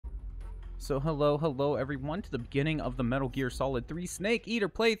So hello everyone to the beginning of the Metal Gear Solid 3 Snake Eater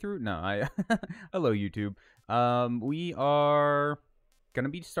playthrough. No, hello YouTube. We are gonna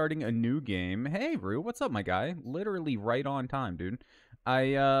be starting a new game. Hey Rue, what's up my guy? Literally right on time, dude.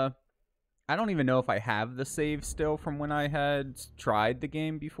 I don't even know if I have the save still from when I had tried the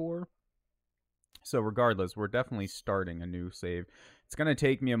game before. So regardless, we're definitely starting a new save. It's gonna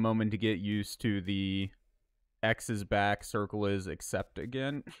take me a moment to get used to the X is back, circle is accept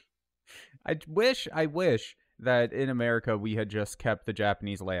again. I wish that in America we had just kept the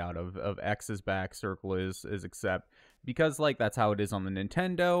Japanese layout of X is back, circle is accept, because like that's how it is on the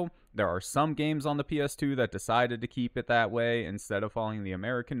Nintendo. There are some games on the PS2 that decided to keep it that way instead of following the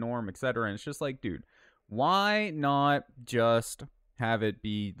American norm, etc. And it's just like, dude, why not just have it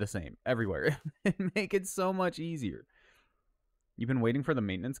be the same everywhere and make it so much easier? You've been waiting for the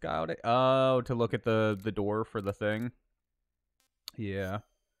maintenance guy out? Oh, to look at the door for the thing. Yeah.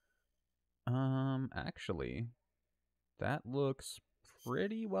 Actually, that looks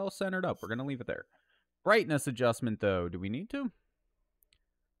pretty well centered up. We're going to leave it there. Brightness adjustment, though. Do we need to?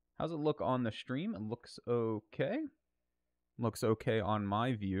 How's it look on the stream? It looks okay. Looks okay on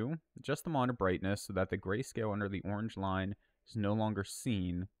my view. Adjust the monitor brightness so that the grayscale under the orange line is no longer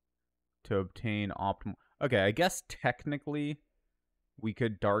seen to obtain optimal. Okay, I guess technically we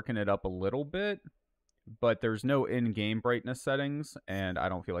could darken it up a little bit, but there's no in-game brightness settings, and I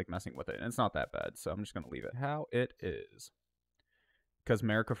don't feel like messing with it. And it's not that bad, so I'm just going to leave it how it is. Because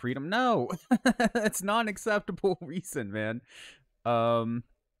America Freedom? No! It's not an acceptable reason, man.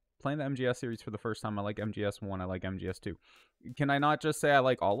 Playing the MGS series for the first time, I like MGS 1, I like MGS 2. Can I not just say I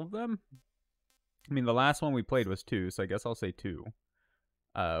like all of them? I mean, the last one we played was 2, so I guess I'll say 2.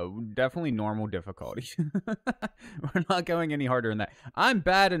 Definitely normal difficulty. We're not going any harder than that. I'm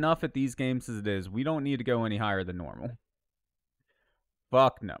bad enough at these games as it is. We don't need to go any higher than normal.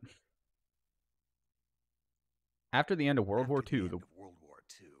 Fuck no. After the end of World War II, the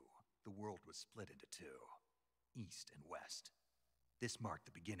world was split into two, East and West. This marked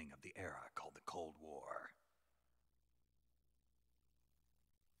the beginning of the era called the Cold War.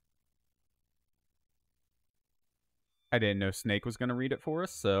 I didn't know Snake was going to read it for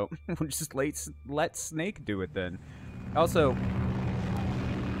us, so we'll just let Snake do it then. Also,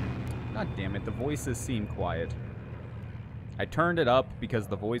 god damn it, the voices seem quiet. I turned it up because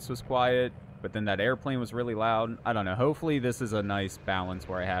the voice was quiet, but then that airplane was really loud. I don't know. Hopefully this is a nice balance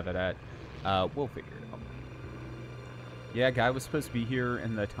where I have it at. We'll figure it out. Yeah, guy was supposed to be here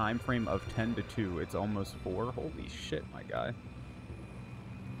in the time frame of 10 to 2. It's almost 4. Holy shit, my guy.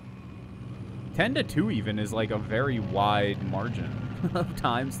 10 to 2 even is like a very wide margin of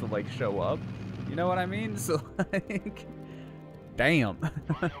times to like show up. You know what I mean? So like, damn.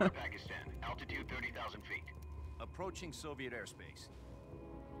 Pakistan, altitude 30,000 feet. Approaching Soviet airspace.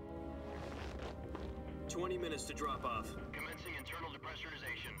 20 minutes to drop off. Commencing internal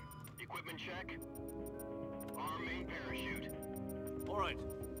depressurization. Equipment check. Arm main parachute. All right.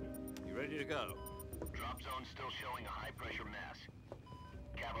 You ready to go? Drop zone still showing a high pressure mass.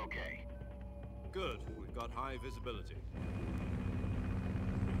 Cav okay. Good. We've got high visibility.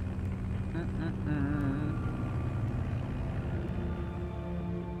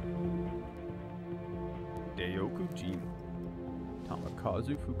 Ryokujin.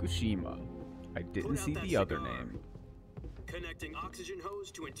 Tamakazu Fukushima. I didn't see the other name. Connecting oxygen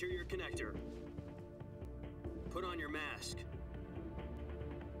hose to interior connector. Put on your mask.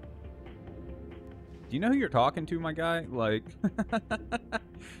 Do you know who you're talking to, my guy? Like,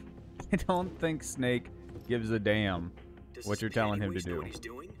 I don't think Snake gives a damn what you're telling him to do. What he's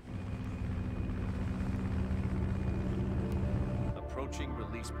doing? Approaching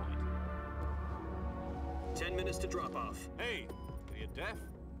release point. 10 minutes to drop off. Hey, are you deaf?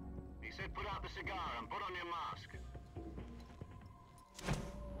 He said put out the cigar and put on your mask.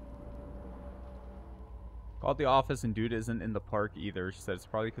 Called the office and dude isn't in the park either. She said it's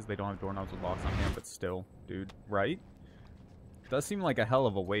probably because they don't have doorknobs with locks on hand, but still, dude, right? Does seem like a hell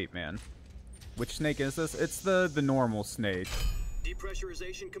of a wait, man. Which snake is this? It's the normal snake.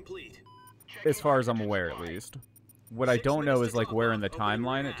 Depressurization complete. As far as I'm aware, at least. What I don't know is like where in the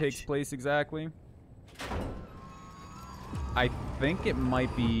timeline it takes place exactly. I think it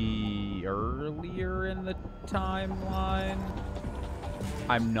might be earlier in the timeline.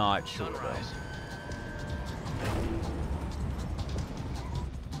 I'm not sure though.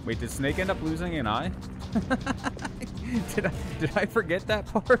 Wait, did Snake end up losing an eye? Did I forget that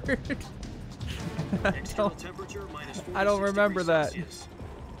part? I don't remember that.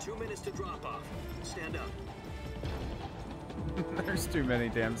 2 minutes to drop off. Stand up. There's too many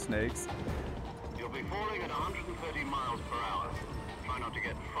damn snakes. You'll be falling at 130 miles per hour. Try not to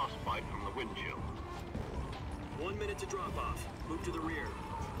get frostbite from the wind chill. 1 minute to drop off. Move to the rear.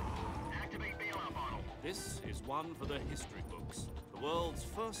 Activate bailout model. This is one for the history books. The world's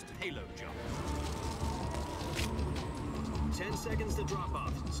first halo jump. 10 seconds to drop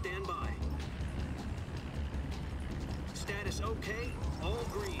off. Stand by. Status okay. All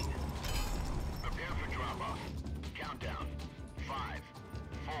green. Prepare for drop-off. Countdown. 5,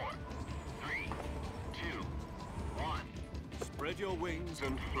 4, 3, 2, 1. Spread your wings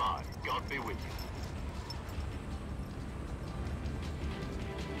And fly. God be with you.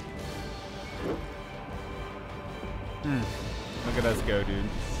 Look at us go, dude.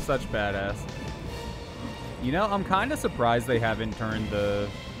 Such badass. You know, I'm kind of surprised they haven't turned the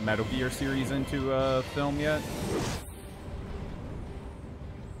Metal Gear series into a film yet.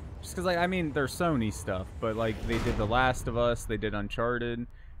 Just because, like, I mean, they're Sony stuff, but, like, they did The Last of Us, they did Uncharted,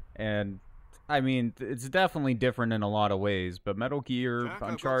 and, I mean, it's definitely different in a lot of ways, but Metal Gear, Jack, I've got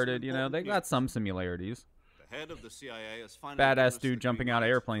some Uncharted, you know, they important got news. some similarities. The head of the CIA has finally Badass given us the dude jumping green out of light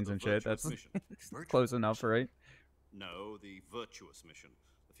airplanes for and the shit, virtuous that's mission. close enough, right? No, the virtuous mission.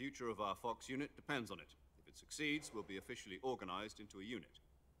 The future of our Fox unit depends on it. If it succeeds, we'll be officially organized into a unit.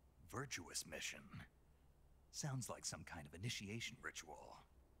 Virtuous mission. Sounds like some kind of initiation ritual.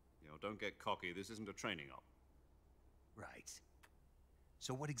 You know, don't get cocky. This isn't a training op. Right.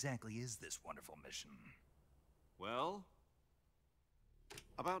 So what exactly is this wonderful mission? Well,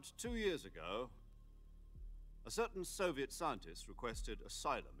 about 2 years ago, a certain Soviet scientist requested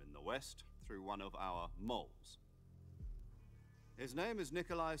asylum in the West through one of our moles. His name is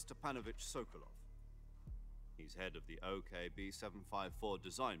Nikolai Stepanovich Sokolov. He's head of the OKB 754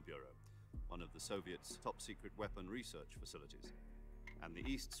 Design Bureau, one of the Soviets' top-secret weapon research facilities, and the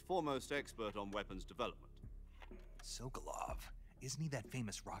East's foremost expert on weapons development. Sokolov? Isn't he that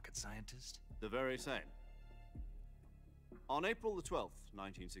famous rocket scientist? The very same. On April the 12th,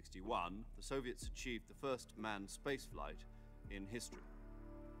 1961, the Soviets achieved the first manned spaceflight in history.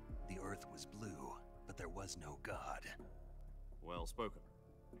 The Earth was blue, but there was no God. Well spoken.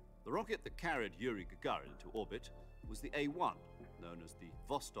 The rocket that carried Yuri Gagarin into orbit was the A-1, known as the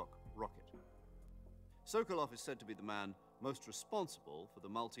Vostok rocket. Sokolov is said to be the man most responsible for the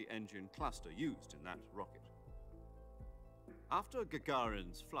multi-engine cluster used in that rocket. After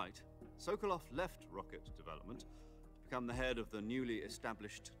Gagarin's flight, Sokolov left rocket development to become the head of the newly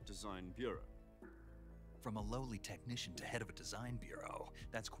established Design Bureau. From a lowly technician to head of a design bureau,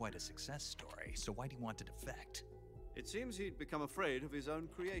 that's quite a success story. So why do you want to defect? It seems he'd become afraid of his own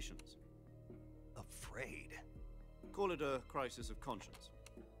creations. Afraid? Call it a crisis of conscience.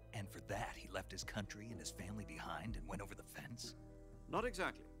 And for that, he left his country and his family behind and went over the fence? Not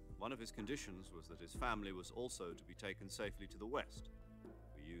exactly. One of his conditions was that his family was also to be taken safely to the west.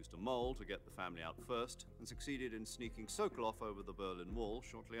 We used a mole to get the family out first and succeeded in sneaking Sokolov over the Berlin Wall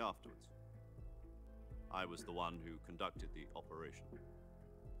shortly afterwards. I was the one who conducted the operation.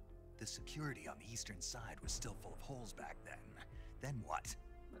 The security on the eastern side was still full of holes back then. Then what?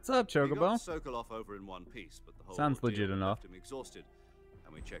 What's up, We Chocobo? got Sokolov over in one piece, but the whole Sounds ordeal legit enough. left him exhausted,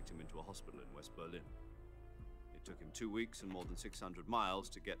 and we checked him into a hospital in West Berlin. It took him 2 weeks and more than 600 miles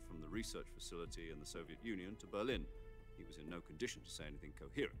to get from the research facility in the Soviet Union to Berlin. He was in no condition to say anything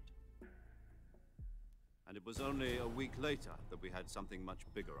coherent. And it was only a week later that we had something much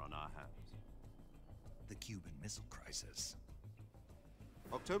bigger on our hands. The Cuban Missile Crisis.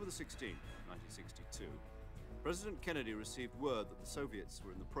 October the 16th, 1962, President Kennedy received word that the Soviets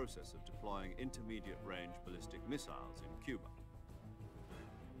were in the process of deploying intermediate-range ballistic missiles in Cuba.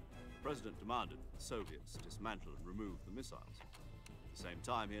 The President demanded that the Soviets dismantle and remove the missiles. At the same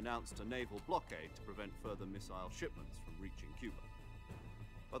time, he announced a naval blockade to prevent further missile shipments from reaching Cuba.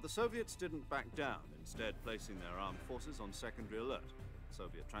 But the Soviets didn't back down, instead placing their armed forces on secondary alert.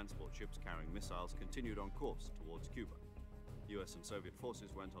 Soviet transport ships carrying missiles continued on course towards Cuba. US and Soviet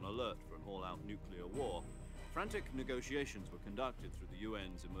forces went on alert for an all-out nuclear war. Frantic negotiations were conducted through the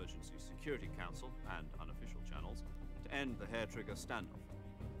UN's Emergency Security Council and unofficial channels to end the hair-trigger standoff.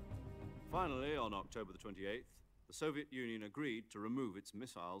 Finally, on October the 28th, the Soviet Union agreed to remove its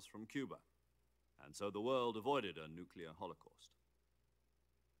missiles from Cuba, and so the world avoided a nuclear holocaust.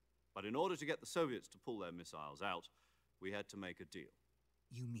 But in order to get the Soviets to pull their missiles out, we had to make a deal.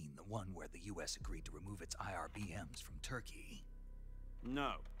 You mean the one where the US agreed to remove its IRBMs from Turkey?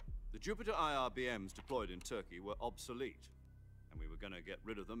 No. The Jupiter IRBMs deployed in Turkey were obsolete, and we were going to get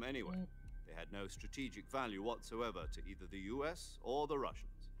rid of them anyway. They had no strategic value whatsoever to either the US or the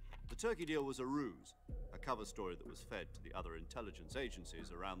Russians. The Turkey deal was a ruse, a cover story that was fed to the other intelligence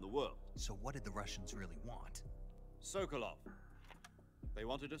agencies around the world. So what did the Russians really want? Sokolov. They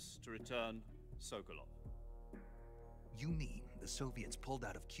wanted us to return Sokolov. You mean the Soviets pulled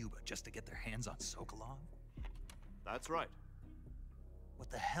out of Cuba just to get their hands on Sokolov? That's right. What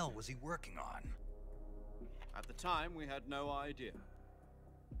the hell was he working on? At the time, we had no idea.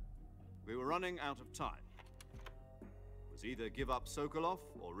 We were running out of time. It was either give up Sokolov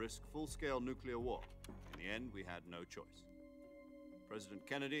or risk full-scale nuclear war. In the end, we had no choice. President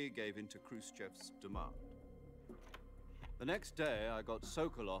Kennedy gave in to Khrushchev's demand. The next day, I got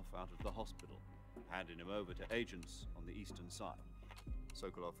Sokolov out of the hospital, handing him over to agents on the eastern side.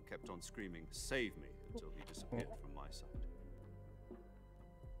 Sokolov kept on screaming, "Save me," until he disappeared from my sight.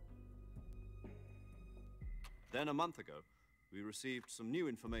 Then a month ago, we received some new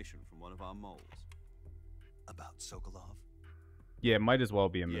information from one of our moles. About Sokolov? Yeah, it might as well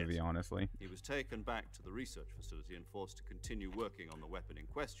be a movie, Yes. honestly. He was taken back to the research facility and forced to continue working on the weapon in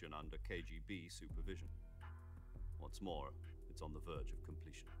question under KGB supervision. What's more, it's on the verge of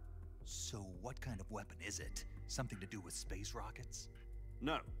completion. So what kind of weapon is it? Something to do with space rockets?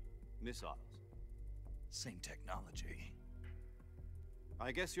 No, missiles. Same technology.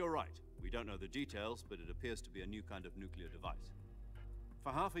 I guess you're right. We don't know the details, but it appears to be a new kind of nuclear device.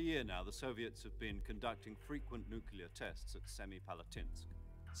 For half a year now, the Soviets have been conducting frequent nuclear tests at Semipalatinsk.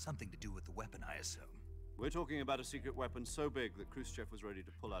 Something to do with the weapon, I assume. We're talking about a secret weapon so big that Khrushchev was ready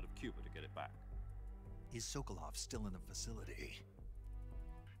to pull out of Cuba to get it back. Is Sokolov still in the facility?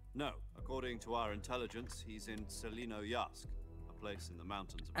 No, according to our intelligence, he's in Selinoyarsk, a place in the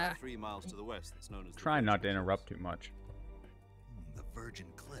mountains about 3 miles to the west that's known as the Try not to Virgin interrupt Cliffs. too much. The Virgin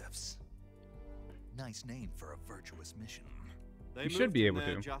Cliffs. Nice name for a virtuous mission. They You should moved be in able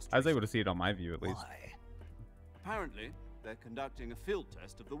there to. just I was able recently. to see it on my view, at least. Why? Apparently, they're conducting a field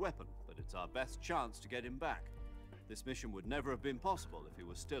test of the weapon, but it's our best chance to get him back. This mission would never have been possible if he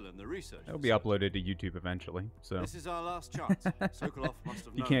was still in the research. It'll be facility. uploaded to YouTube eventually, so... This is our last chance. Sokolov must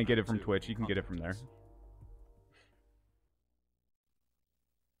have You known can't get that it from too, Twitch, you and can get it from there. contacted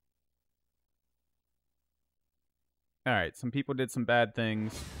us. Alright, some people did some bad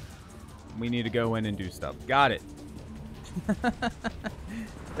things. We need to go in and do stuff. Got it.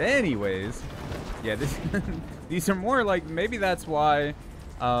 Anyways, yeah, this these are more like, maybe that's why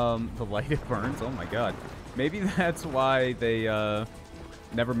the light it burns. Oh my god. Maybe that's why they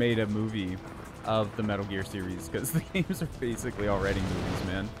never made a movie of the Metal Gear series, because the games are basically already movies,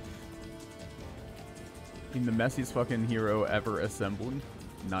 man. I mean, the messiest fucking hero ever assembled.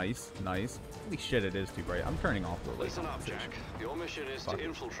 Nice, nice. Holy shit, it is too bright. I'm turning off the light. Listen up, Jack. Your mission is Fuck to it.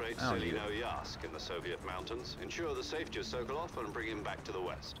 infiltrate I don't need it. Selinoyarsk in the Soviet mountains, ensure the safety of Sokolov, and bring him back to the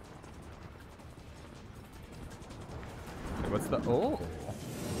west. What's the... Oh!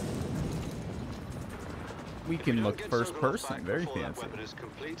 We If you can don't look get first Sokolov person. back Very before that fancy. weapon is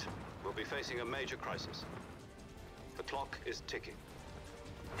complete, we'll be facing a major crisis. The clock is ticking.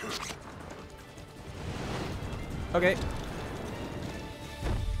 Okay.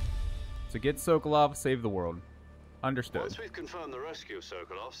 So get Sokolov, save the world. Understood. Once we've confirmed the rescue of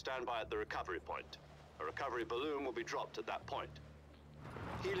Sokolov, stand by at the recovery point. A recovery balloon will be dropped at that point.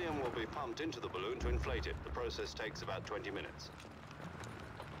 Helium will be pumped into the balloon to inflate it. The process takes about 20 minutes.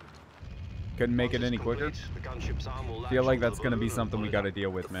 Couldn't make Once it it's any quicker. complete, the gunship's arm will Feel latch like onto that's the gonna be balloon and something pull we it gotta up. deal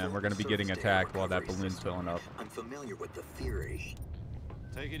with, man. We're gonna be getting attacked while that balloon's filling up. I'm familiar with the theory.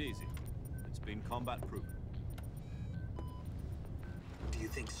 Take it easy. It's been combat proven. Do you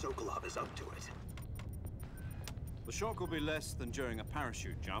think Sokolov is up to it? The shock will be less than during a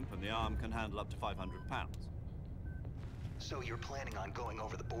parachute jump, and the arm can handle up to 500 pounds. So you're planning on going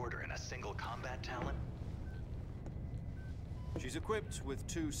over the border in a single combat talent? She's equipped with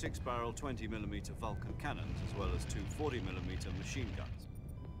two 6-barrel 20mm Vulcan cannons, as well as two 40mm machine guns.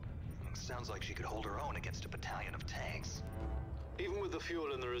 Sounds like she could hold her own against a battalion of tanks. Even with the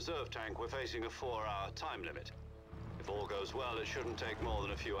fuel in the reserve tank, we're facing a 4-hour time limit. If all goes well, it shouldn't take more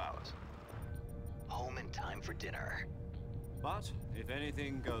than a few hours. Home in time for dinner. But if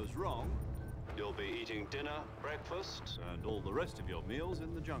anything goes wrong, You'll be eating dinner, breakfast, and all the rest of your meals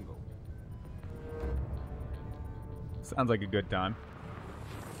in the jungle. Sounds like a good time.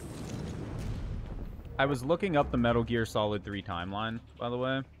 I was looking up the Metal Gear Solid 3 timeline, by the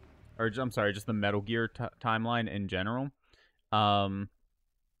way. Or, I'm sorry, just the Metal Gear timeline in general. And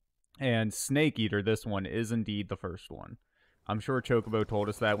Snake Eater, this one, is indeed the first one. I'm sure Chocobo told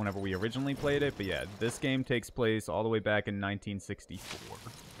us that whenever we originally played it, but yeah, this game takes place all the way back in 1964,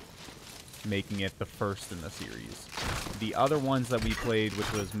 making it the first in the series. The other ones that we played,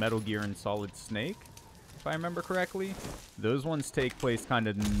 which was Metal Gear and Solid Snake, if I remember correctly, those ones take place kind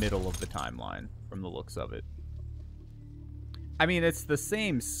of in the middle of the timeline, from the looks of it. I mean, it's the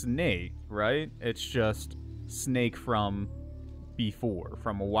same Snake, right? It's just Snake from before,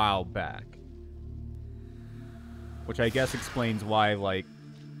 from a while back. Which I guess explains why, like,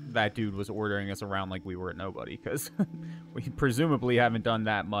 that dude was ordering us around like we were nobody, because we presumably haven't done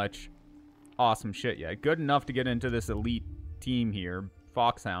that much awesome shit yet. Good enough to get into this elite team here,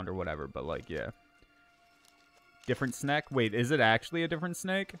 Foxhound or whatever, but like, yeah. Different snake? Wait, is it actually a different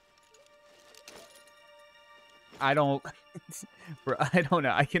snake? I don't... I don't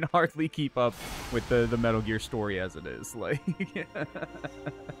know. I can hardly keep up with the Metal Gear story as it is. Like...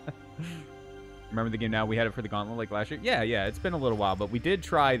 Remember the game now? We had it for the Gauntlet like last year? Yeah, it's been a little while, but we did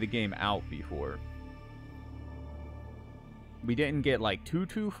try the game out before. We didn't get, like,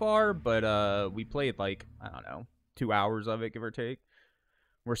 too far, but we played, like, I don't know, 2 hours of it, give or take.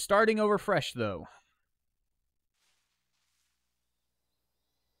 We're starting over fresh, though.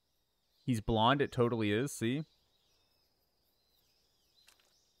 He's blonde, it totally is, see?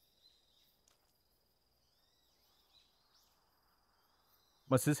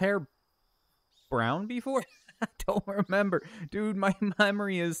 Was his hair brown before? I don't remember. Dude, my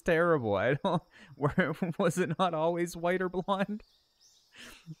memory is terrible. I don't... Was it not always white or blonde?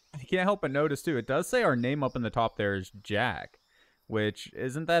 I can't help but notice, too. It does say our name up in the top there is Jack. Which,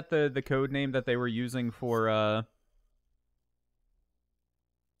 isn't that the code name that they were using for,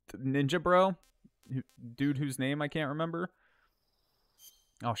 Ninja Bro? Dude whose name I can't remember?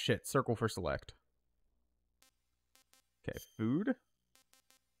 Oh, shit. Circle for select. Okay, food.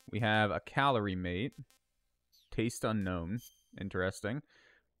 We have a calorie mate. Taste unknown. Interesting.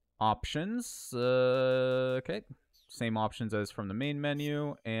 Options. Okay. Same options as from the main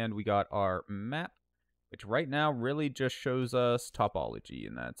menu. And we got our map, which right now really just shows us topology.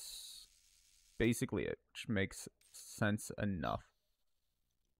 And that's basically it, which makes sense enough.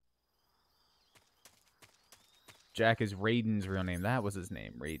 Jack is Raiden's real name. That was his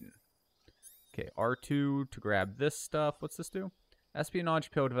name, Raiden. Okay, R2 to grab this stuff. What's this do?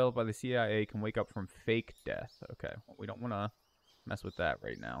 Espionage pill developed by the CIA can wake up from fake death. Okay, well, we don't want to mess with that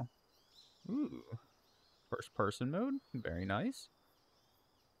right now. Ooh. First person mode. Very nice.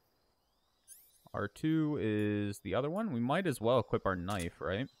 R2 is the other one. We might as well equip our knife,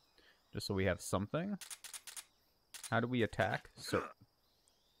 right? Just so we have something. How do we attack? So,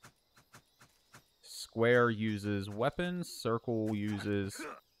 square uses weapons. Circle uses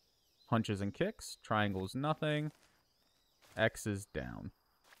punches and kicks. Triangle's nothing. X is down.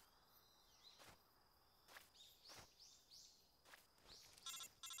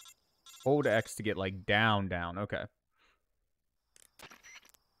 Hold X to get, like, down. Okay.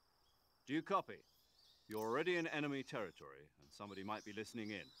 Do you copy? You're already in enemy territory, and somebody might be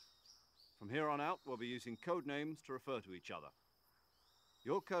listening in. From here on out, we'll be using code names to refer to each other.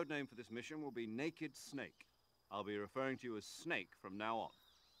 Your code name for this mission will be Naked Snake. I'll be referring to you as Snake from now on.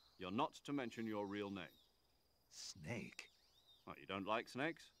 You're not to mention your real name. Snake? What, you don't like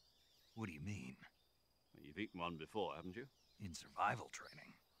snakes? What do you mean? Well, you've eaten one before, haven't you? In survival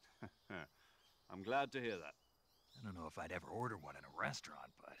training. I'm glad to hear that. I don't know if I'd ever order one in a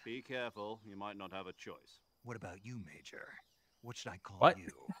restaurant, but... Be careful, you might not have a choice. What about you, Major? What should I call What? you?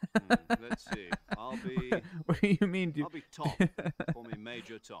 Let's see. I'll be... What do you mean? I'll be Tom. Call me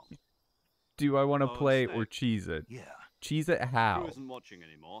Major Tom. Do I want to Oh, play Snake. or cheese it? Yeah, Cheese it how? Crew isn't watching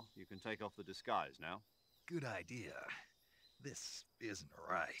anymore. You can take off the disguise now. good idea. This isn't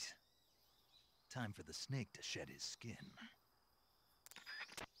right. Time for the snake to shed his skin.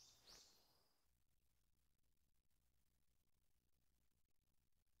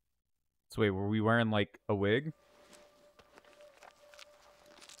 So wait, were we wearing like a wig?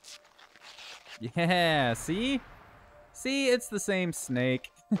 Yeah, see? See, it's the same snake.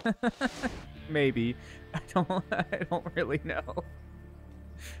 Maybe. I don't really know.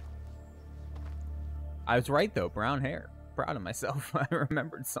 I was right though, brown hair. Proud of myself. I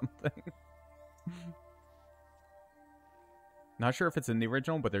remembered something. Not sure if it's in the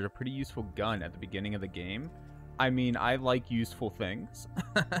original, but there's a pretty useful gun at the beginning of the game. I mean, I like useful things.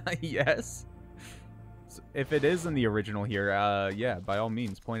 Yes. So if it is in the original here, yeah, by all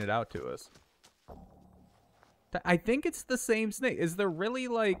means, point it out to us. I think it's the same snake. Is there really,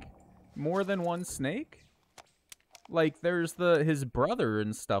 like, more than one snake? Like, there's his brother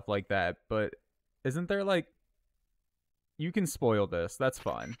and stuff like that, but isn't there, like... You can spoil this. That's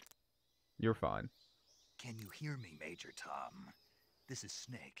fine. You're fine. Can you hear me, Major Tom? This is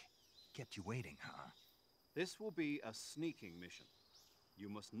Snake. Kept you waiting, huh? This will be a sneaking mission. You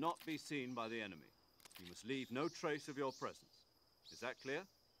must not be seen by the enemy. You must leave no trace of your presence. Is that clear?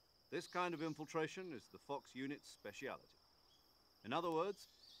 This kind of infiltration is the Fox unit's speciality. In other words,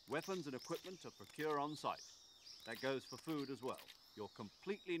 weapons and equipment are procured on site. That goes for food as well. You're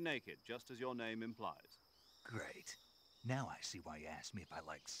completely naked, just as your name implies. Great. Now I see why you asked me if I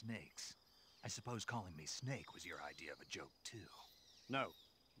like snakes. I suppose calling me Snake was your idea of a joke, too. No,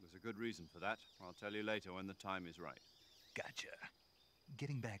 there's a good reason for that. I'll tell you later when the time is right. Gotcha.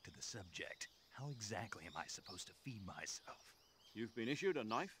 Getting back to the subject, how exactly am I supposed to feed myself? You've been issued a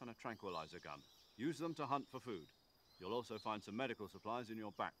knife and a tranquilizer gun. Use them to hunt for food. You'll also find some medical supplies in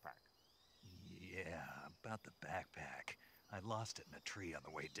your backpack. Yeah, about the backpack. I lost it in a tree on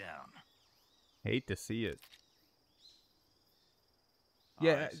the way down. Hate to see it. Ah,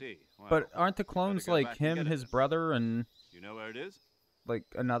 Yeah, I see. Well, but aren't the clones go like back and him, get it his then. brother, and You know where it is? like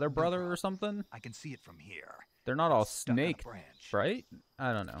another No brother or problem. something? I can see it from here. They're not all It's stuck on a snake, branch. right?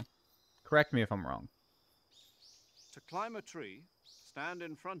 I don't know. Correct me if I'm wrong. To climb a tree, stand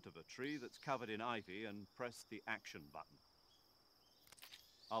in front of a tree that's covered in ivy and press the action button.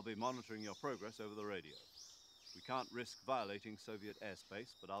 I'll be monitoring your progress over the radio. We can't risk violating Soviet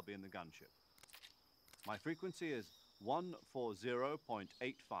airspace, but I'll be in the gunship. My frequency is 140.85.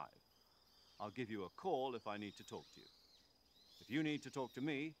 I'll give you a call if I need to talk to you. If you need to talk to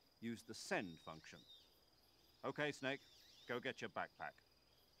me, use the send function. Okay, Snake, go get your backpack.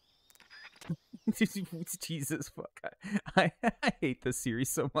 Jesus fuck. I hate this series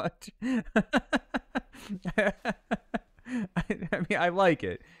so much. I mean, I like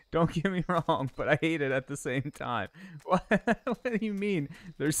it. Don't get me wrong, but I hate it at the same time. What do you mean?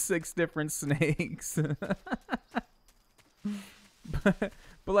 There's 6 different snakes. but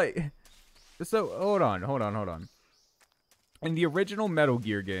like, so hold on. In the original Metal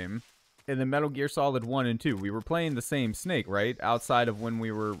Gear game, in the Metal Gear Solid 1 and 2, we were playing the same snake, right? Outside of when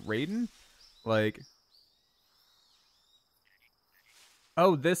we were raiding? Like,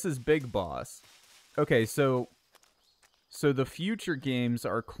 oh, this is Big Boss. Okay, so the future games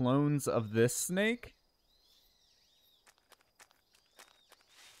are clones of this snake?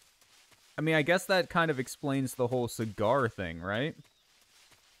 I mean, I guess that kind of explains the whole cigar thing, right?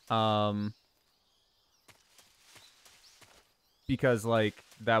 Because, like,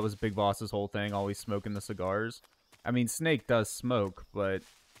 that was Big Boss's whole thing, always smoking the cigars. I mean, Snake does smoke, but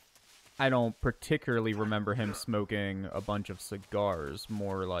I don't particularly remember him smoking a bunch of cigars,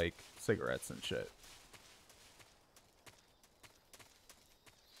 more like cigarettes and shit.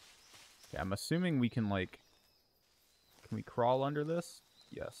 Okay, I'm assuming we can, like... Can we crawl under this?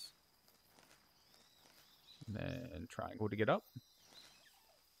 Yes. And then triangle to get up.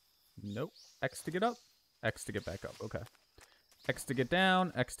 Nope. X to get up. X to get back up. Okay. X to get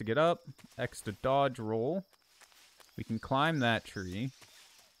down. X to get up. X to dodge roll. We can climb that tree.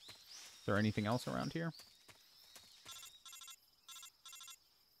 Is there anything else around here?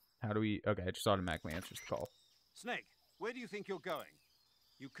 How do we... Okay, it just automatically answers the call. Snake, where do you think you're going?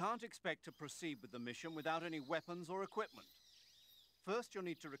 You can't expect to proceed with the mission without any weapons or equipment. First, you'll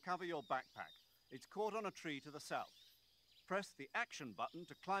need to recover your backpack. It's caught on a tree to the south. Press the action button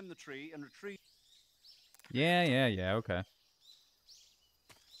to climb the tree and retrieve... Yeah, okay.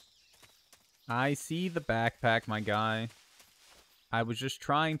 I see the backpack, my guy. I was just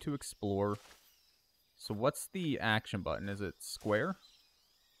trying to explore. So what's the action button? Is it square?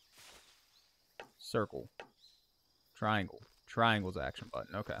 Circle. Triangle. Triangle's action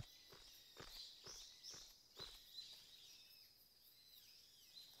button. Okay.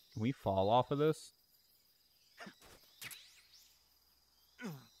 Can we fall off of this?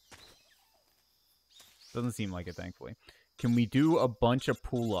 Doesn't seem like it, thankfully. Can we do a bunch of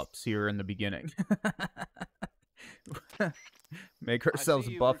pull-ups here in the beginning? Make ourselves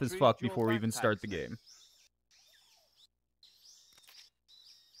buff as fuck before we even start the game.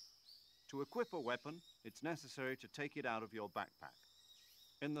 To equip a weapon, it's necessary to take it out of your backpack.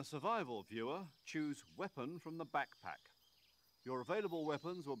 In the survival viewer, choose Weapon from the backpack. Your available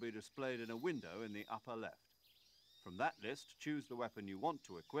weapons will be displayed in a window in the upper left. From that list, choose the weapon you want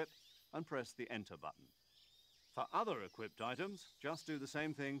to equip and press the Enter button. For other equipped items, just do the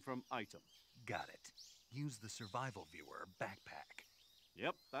same thing from Item. Got it. Use the survival viewer backpack.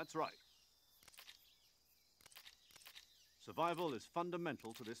 Yep, that's right. Survival is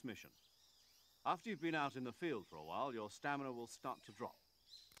fundamental to this mission. After you've been out in the field for a while, your stamina will start to drop.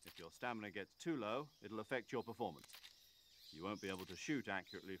 If your stamina gets too low, it'll affect your performance. You won't be able to shoot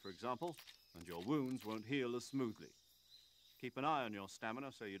accurately, for example, and your wounds won't heal as smoothly. Keep an eye on your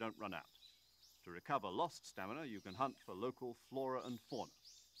stamina so you don't run out. To recover lost stamina, you can hunt for local flora and fauna.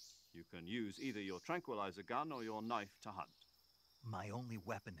 You can use either your tranquilizer gun or your knife to hunt. My only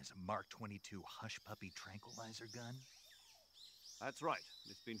weapon is a Mark 22 Hush Puppy tranquilizer gun? That's right.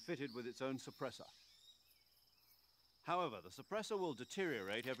 It's been fitted with its own suppressor. However, the suppressor will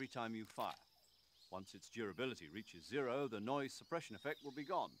deteriorate every time you fire. Once its durability reaches 0, the noise suppression effect will be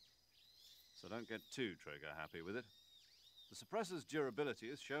gone. So don't get too trigger happy with it. The suppressor's durability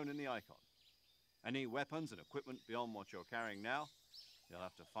is shown in the icon. Any weapons and equipment beyond what you're carrying now, you'll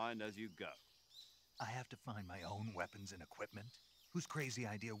have to find as you go. I have to find my own weapons and equipment? Whose crazy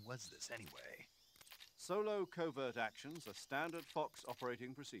idea was this anyway? Solo covert actions are standard Fox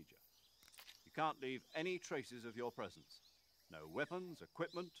operating procedure. You can't leave any traces of your presence. No weapons,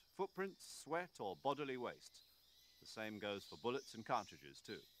 equipment, footprints, sweat, or bodily waste. The same goes for bullets and cartridges,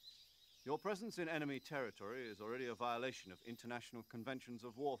 too. Your presence in enemy territory is already a violation of international conventions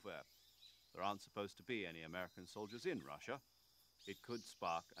of warfare. There aren't supposed to be any American soldiers in Russia. It could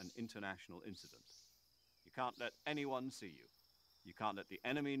spark an international incident. You can't let anyone see you. You can't let the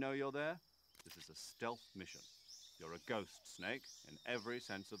enemy know you're there. This is a stealth mission. You're a ghost, Snake, in every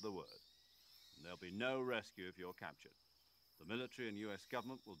sense of the word. And there'll be no rescue if you're captured. The military and US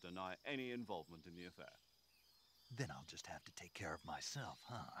government will deny any involvement in the affair. Then I'll just have to take care of myself,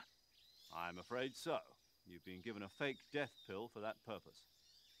 huh? I'm afraid so. You've been given a fake death pill for that purpose.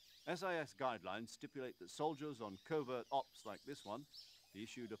 SIS guidelines stipulate that soldiers on covert ops like this one be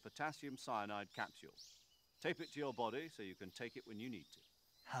issued a potassium cyanide capsule. Tape it to your body so you can take it when you need to.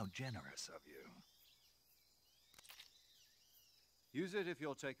 How generous of you. Use it if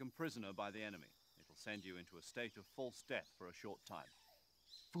you're taken prisoner by the enemy. It'll send you into a state of false death for a short time.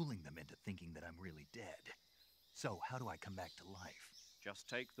 Fooling them into thinking that I'm really dead. So, how do I come back to life? Just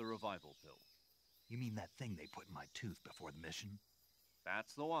take the revival pill. You mean that thing they put in my tooth before the mission?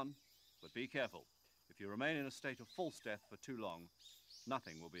 That's the one. But be careful. If you remain in a state of false death for too long,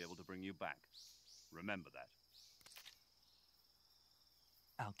 nothing will be able to bring you back. Remember that.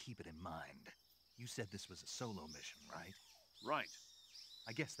 I'll keep it in mind. You said this was a solo mission, right? Right.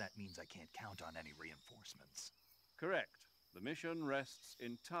 I guess that means I can't count on any reinforcements. Correct. The mission rests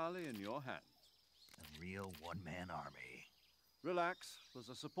entirely in your hands. A real one-man army. Relax. There's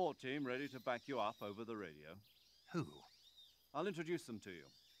a support team ready to back you up over the radio. Who? I'll introduce them to you.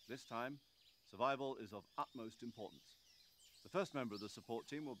 This time, survival is of utmost importance. The first member of the support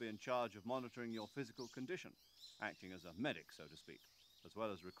team will be in charge of monitoring your physical condition, acting as a medic, so to speak, as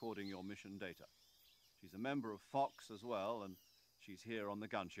well as recording your mission data. She's a member of Fox as well, and she's here on the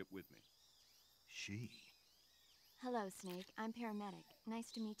gunship with me. She? Hello, Snake. I'm paramedic.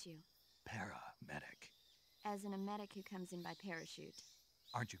 Nice to meet you. Paramedic. As in a medic who comes in by parachute.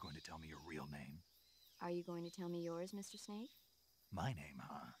 Aren't you going to tell me your real name? Are you going to tell me yours, Mr. Snake? My name,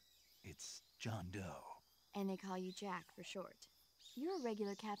 huh? It's John Doe. And they call you Jack for short. You're a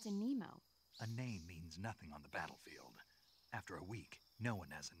regular Captain Nemo. A name means nothing on the battlefield. After a week, no one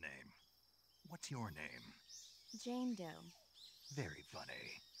has a name. What's your name? Jane Doe. Very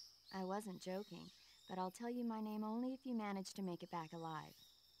funny. I wasn't joking, but I'll tell you my name only if you manage to make it back alive.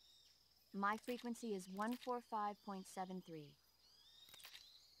 My frequency is 145.73.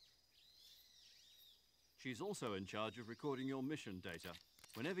 She's also in charge of recording your mission data.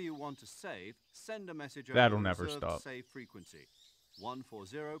 Whenever you want to save, send a message over That'll the never reserved stop. save frequency,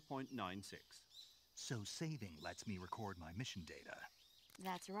 140.96. So saving lets me record my mission data.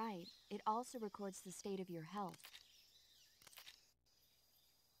 That's right. It also records the state of your health.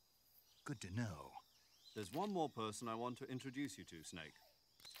 Good to know. There's one more person I want to introduce you to, Snake.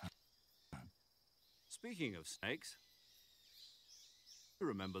 Speaking of snakes, you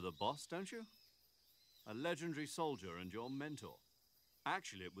remember the boss, don't you? A legendary soldier and your mentor.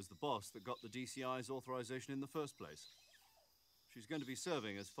 Actually, it was the boss that got the DCI's authorization in the first place. She's going to be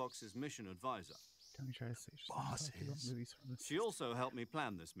serving as Fox's mission advisor. Don't you try to say Bosses. movies from the She also helped me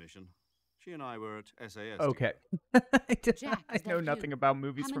plan this mission. She and I were at SAS. Okay. Jack, I is know that nothing you? about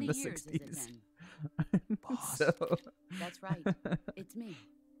movies How from many the years 60s. Has it been? Boss. So, That's right. It's me.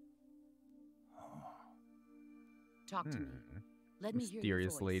 Talk to me. Let me hear your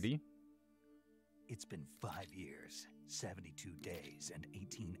mysterious voice. lady. It's been 5 years, 72 days, and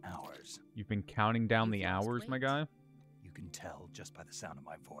 18 hours. You've been counting down You've the lost hours, my weight. guy? You can tell just by the sound of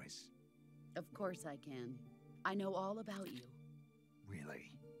my voice. Of course I can. I know all about you.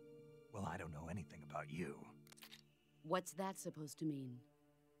 Really? Well, I don't know anything about you. What's that supposed to mean?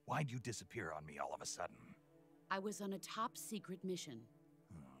 Why'd you disappear on me all of a sudden? I was on a top secret mission.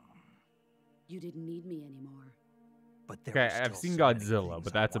 Hmm. You didn't need me anymore. But there Okay, were I've still seen so many Godzilla, things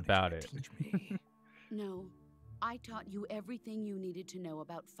but I that's wanted you about to it. teach me. No, I taught you everything you needed to know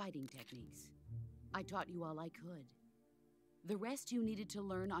about fighting techniques. I taught you all I could. The rest you needed to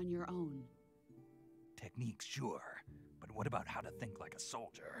learn on your own. Techniques, sure. But what about how to think like a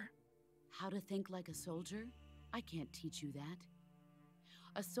soldier? How to think like a soldier? I can't teach you that.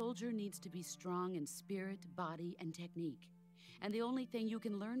 A soldier needs to be strong in spirit, body, and technique. And the only thing you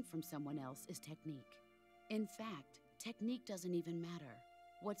can learn from someone else is technique. In fact, technique doesn't even matter.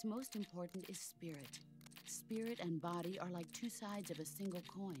 What's most important is spirit. Spirit and body are like two sides of a single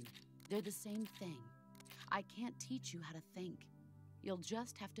coin. They're the same thing. I can't teach you how to think. You'll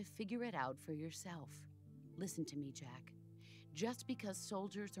just have to figure it out for yourself. Listen to me, Jack. Just because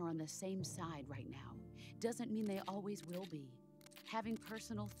soldiers are on the same side right now doesn't mean they always will be. Having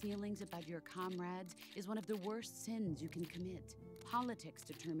personal feelings about your comrades is one of the worst sins you can commit. Politics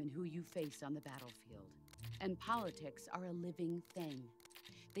determine who you face on the battlefield. And politics are a living thing.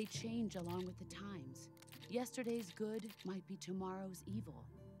 They change along with the times. Yesterday's good might be tomorrow's evil.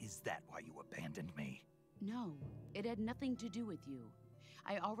 Is that why you abandoned me? No, it had nothing to do with you.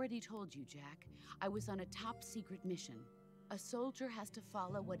 I already told you, Jack. I was on a top-secret mission. A soldier has to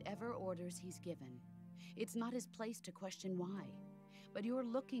follow whatever orders he's given. It's not his place to question why. But you're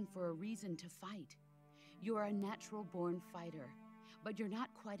looking for a reason to fight. You are a natural-born fighter, but you're not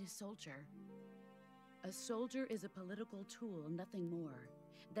quite a soldier. A soldier is a political tool, nothing more.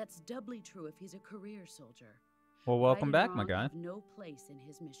 That's doubly true if he's a career soldier. Well, welcome Right and back, my wrong guy. have no place in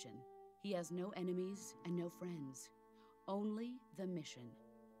his mission. He has no enemies and no friends. Only the mission.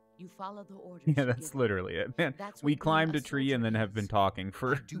 You follow the orders. Yeah, you're that's given. literally it, man. That's We what being climbed a a tree and then soldier have been is. talking I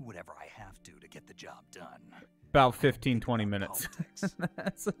for do whatever I have to get the job done. about I don't 15, think 20 about minutes. politics.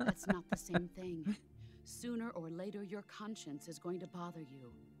 That's That's not the same thing. Sooner or later, your conscience is going to bother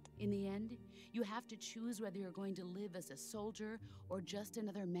you. In the end, you have to choose whether you're going to live as a soldier or just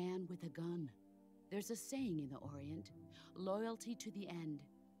another man with a gun. There's a saying in the Orient, loyalty to the end.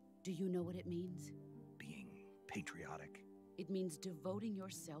 Do you know what it means? Being patriotic. It means devoting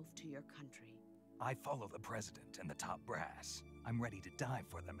yourself to your country. I follow the president and the top brass. I'm ready to die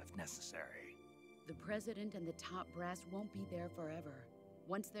for them if necessary. The president and the top brass won't be there forever.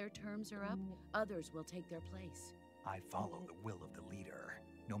 Once their terms are up, others will take their place. I follow the will of the leader,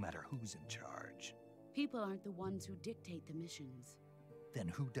 no matter who's in charge. People aren't the ones who dictate the missions. Then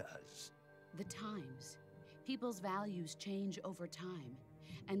who does? The times. People's values change over time,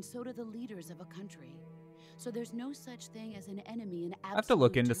 and so do the leaders of a country. So there's no such thing as an enemy in absolute I have to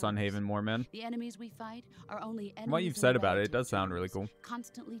look into terms. Sunhaven more, man. The enemies we fight are only enemies. From what you've in said about it, it relative does sound really terms, cool.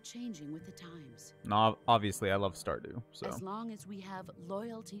 Constantly changing with the times. No, obviously, I love Stardew, so. As long as we have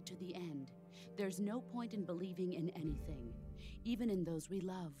loyalty to the end, there's no point in believing in anything, even in those we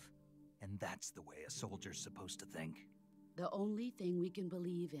love. And that's the way a soldier's supposed to think? The only thing we can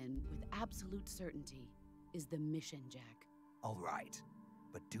believe in with absolute certainty is the mission, Jack. All right,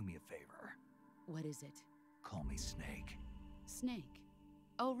 but do me a favor. What is it? Call me Snake. Snake.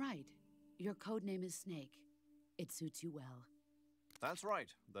 Oh, right. Your code name is Snake. It suits you well. That's right.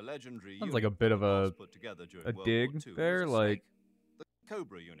 The legendary Sounds unit like a bit of that a- was put together during a World dig War II there, was a like- snake. The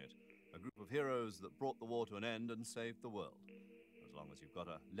Cobra unit, a group of heroes that brought the war to an end and saved the world. As long as you've got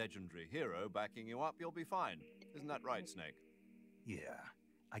a legendary hero backing you up, you'll be fine. Isn't that right, Snake? Yeah,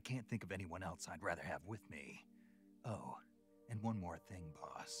 I can't think of anyone else I'd rather have with me. Oh, and one more thing,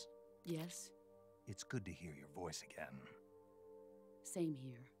 boss. Yes? It's good to hear your voice again. Same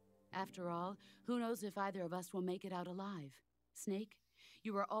here. After all, who knows if either of us will make it out alive? Snake,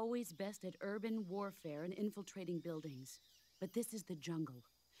 you are always best at urban warfare and infiltrating buildings. But this is the jungle.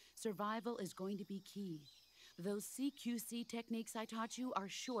 Survival is going to be key. Those CQC techniques I taught you are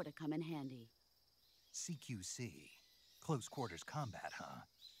sure to come in handy. CQC. Close quarters combat, huh?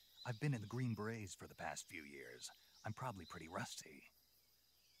 I've been in the Green Berets for the past few years. I'm probably pretty rusty.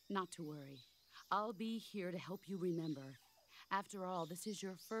 Not to worry. I'll be here to help you remember. After all, this is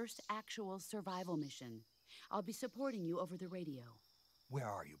your first actual survival mission. I'll be supporting you over the radio. Where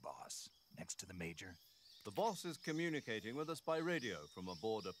are you, boss? Next to the Major? The boss is communicating with us by radio from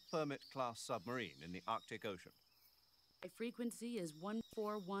aboard a Permit-class submarine in the Arctic Ocean. My frequency is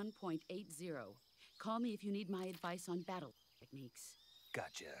 141.80. Call me if you need my advice on battle techniques.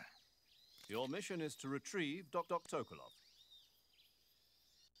 Gotcha. Your mission is to retrieve Dr. Sokolov.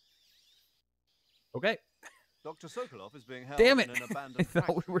 Okay. Dr. Sokolov is being held Damn it! in an I abandoned thought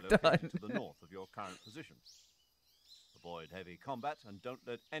we factory were located done. to the north of your current position. Avoid heavy combat and don't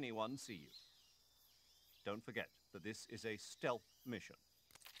let anyone see you. Don't forget that this is a stealth mission.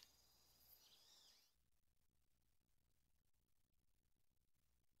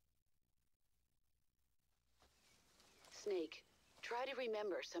 Snake, try to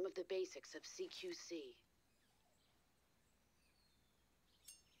remember some of the basics of CQC.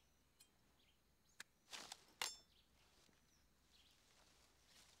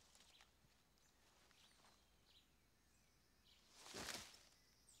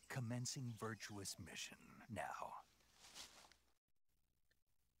 Commencing virtuous mission now.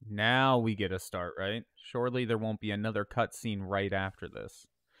 Now we get a start, right? Surely there won't be another cutscene right after this.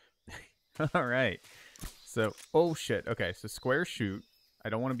 All right. So, oh shit. Okay, so square shoot. I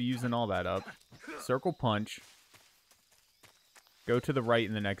don't want to be using all that up. Circle punch. Go to the right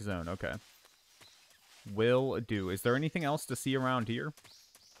in the next zone. Okay. Will do. Is there anything else to see around here?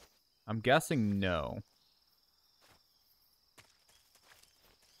 I'm guessing no.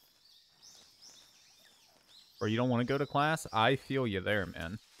 Or you don't want to go to class? I feel you there,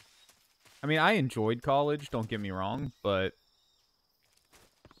 man. I mean, I enjoyed college, don't get me wrong, but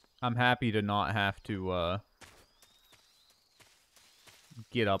I'm happy to not have to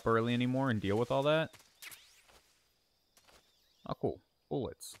get up early anymore and deal with all that. Oh, cool.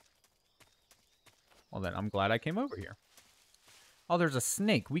 Bullets. Well, then, I'm glad I came over here. Oh, there's a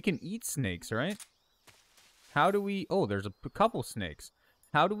snake. We can eat snakes, right? How do we... Oh, there's a couple snakes.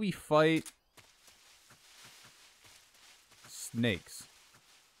 How do we fight snakes?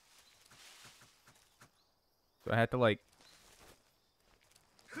 So I had to, like...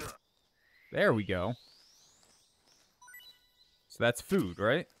 There we go. So that's food,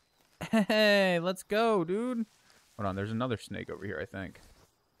 right? Hey, let's go, dude. Hold on, there's another snake over here, I think.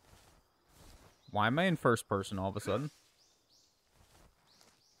 Why am I in first person all of a sudden?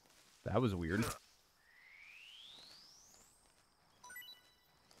 That was weird.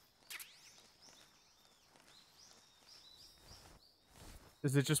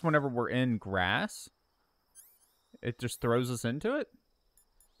 Is it just whenever we're in grass? It just throws us into it?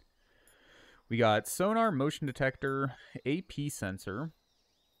 We got sonar, motion detector, AP sensor,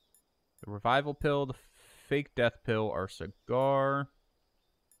 the revival pill, the fake death pill, our cigar,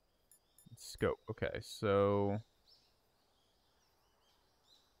 scope. Okay, so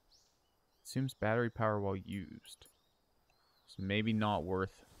assumes battery power while used. So maybe not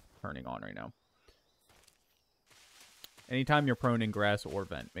worth turning on right now. Anytime you're prone in grass or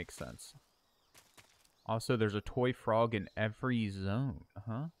vent makes sense. Also, there's a toy frog in every zone.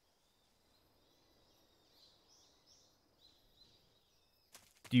 Huh?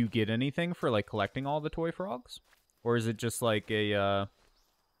 Do you get anything for, like, collecting all the toy frogs? Or is it just, like, a,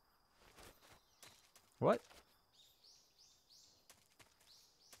 What?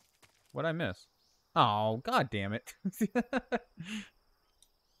 What'd I miss? Oh, god damn it.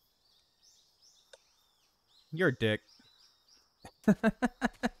 You're a dick.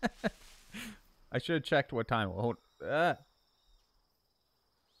 I should have checked what time. Hold.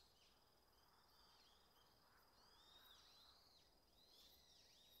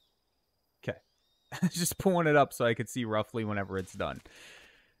 Okay. Just pulling it up so I could see roughly whenever it's done.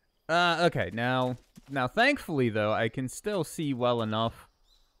 Okay, now thankfully, though, I can still see well enough,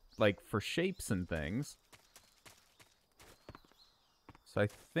 like, for shapes and things. So I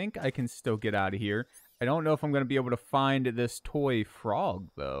think I can still get out of here. I don't know if I'm going to be able to find this toy frog,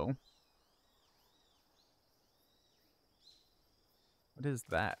 though. What is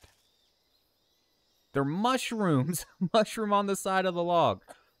that? They're mushrooms. Mushroom on the side of the log.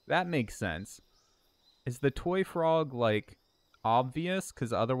 That makes sense. Is the toy frog, like, obvious?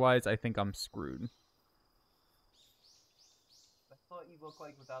 Because otherwise I think I'm screwed. That's what you look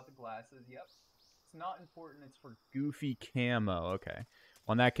like without the glasses. Yep. It's not important. It's for goofy camo. Okay.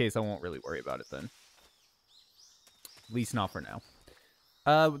 Well, in that case, I won't really worry about it then. At least not for now.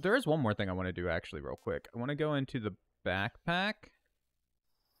 There is one more thing I want to do, actually, real quick. I want to go into the backpack.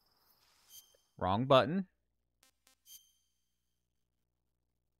 Wrong button.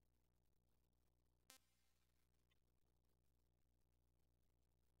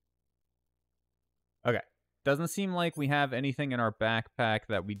 Okay. Doesn't seem like we have anything in our backpack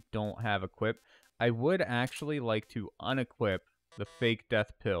that we don't have equipped. I would actually like to unequip the fake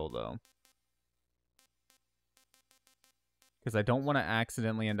death pill, though. Because I don't want to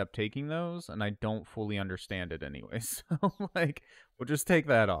accidentally end up taking those, and I don't fully understand it anyway. So, like, we'll just take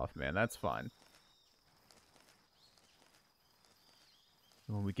that off, man. That's fine.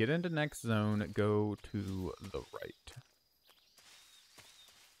 When we get into next zone, go to the right.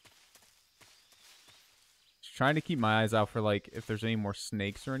 Just trying to keep my eyes out for, like, if there's any more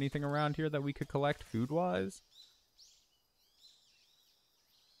snakes or anything around here that we could collect food-wise.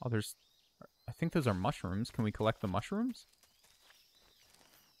 Oh, there's... I think those are mushrooms. Can we collect the mushrooms?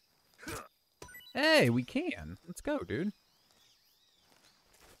 Hey, we can. Let's go, dude.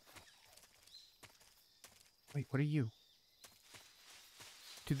 Wait, what are you?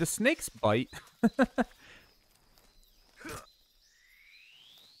 Do the snakes bite?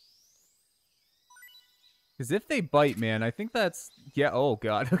 Because if they bite, man, I think that's... Yeah, oh,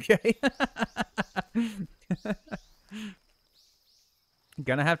 God, okay.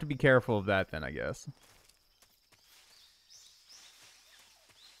 Gonna have to be careful of that then, I guess.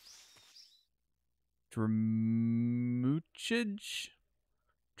 Dramutchage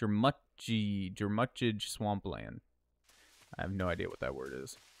Swampland. I have no idea what that word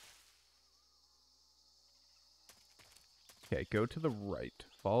is. Okay, go to the right.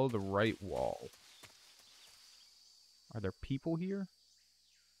 Follow the right wall. Are there people here?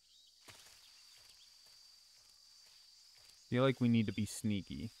 Feel like we need to be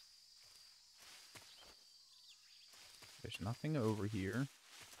sneaky. There's nothing over here.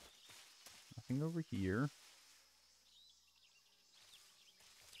 Nothing over here.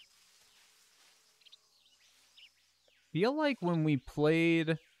 Feel like when we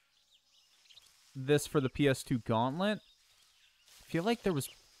played this for the PS2 Gauntlet, I feel like there was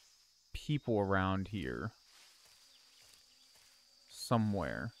people around here.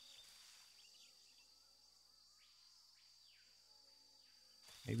 Somewhere.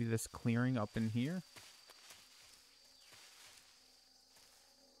 Maybe this clearing up in here?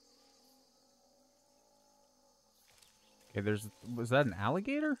 Okay, was that an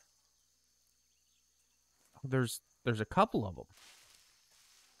alligator? Oh, there's a couple of them.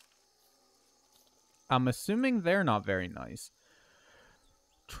 I'm assuming they're not very nice.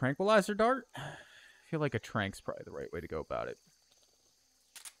 Tranquilizer dart? I feel like a trank's probably the right way to go about it.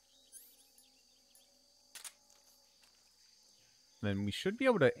 Then we should be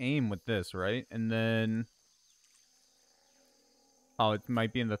able to aim with this, right? And then... Oh, it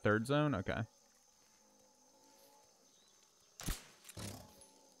might be in the third zone? Okay.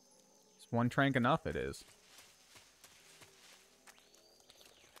 Is one trank enough? It is.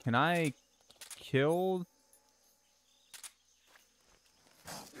 Can I kill...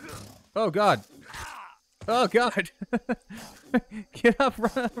 Oh, God. Oh, God. Get up,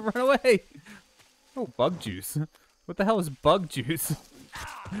 run away. Oh, bug juice. What the hell is bug juice?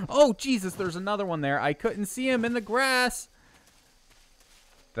 Oh, Jesus, there's another one there. I couldn't see him in the grass.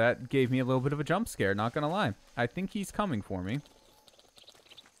 That gave me a little bit of a jump scare, not gonna lie. I think he's coming for me.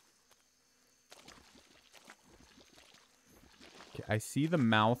 Okay, I see the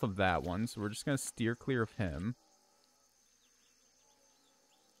mouth of that one, so we're just gonna steer clear of him.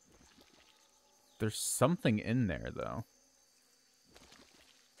 There's something in there, though.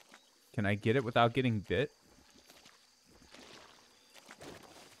 Can I get it without getting bit?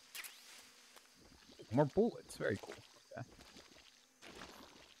 More bullets. Very cool. Okay.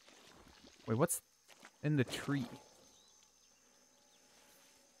 Wait, what's in the tree?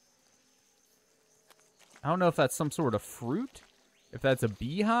 I don't know if that's some sort of fruit, if that's a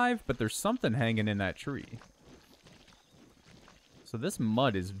beehive, but there's something hanging in that tree. So this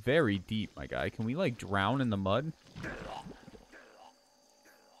mud is very deep, my guy. Can we, like, drown in the mud?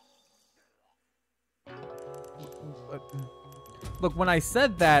 Look, when I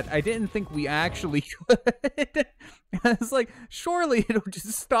said that, I didn't think we actually could. I was like, surely it'll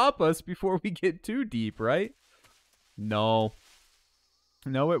just stop us before we get too deep, right? No.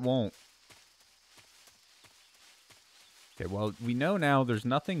 No, it won't. Okay, well, we know now there's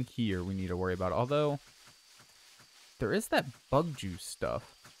nothing here we need to worry about. Although, there is that bug juice stuff.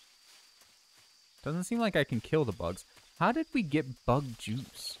 Doesn't seem like I can kill the bugs. How did we get bug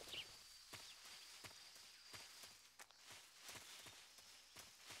juice?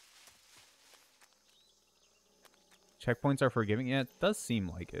 Checkpoints are forgiving? Yeah, it does seem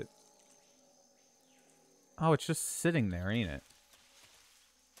like it. Oh, it's just sitting there, ain't it?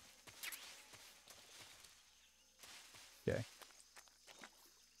 Okay.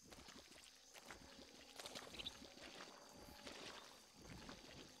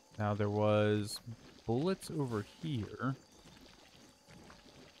 Now there was bullets over here.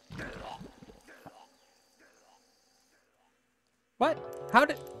 What? How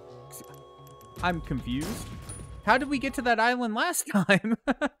did... I'm confused. How did we get to that island last time?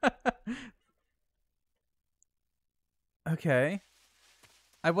 Okay.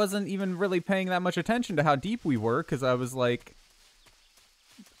 I wasn't even really paying that much attention to how deep we were, because I was like,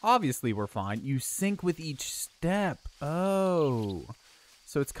 obviously we're fine. You sink with each step. Oh.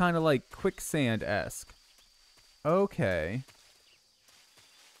 So it's kind of like quicksand-esque. Okay.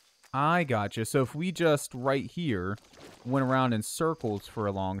 I gotcha. So if we just, right here, went around in circles for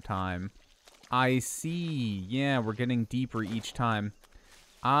a long time... I see. Yeah, we're getting deeper each time.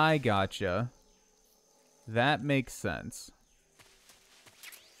 I gotcha. That makes sense.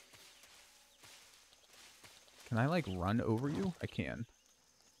 Can I, like, run over you? I can.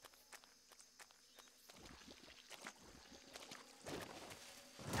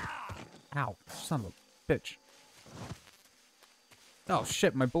 Ow, son of a bitch. Oh,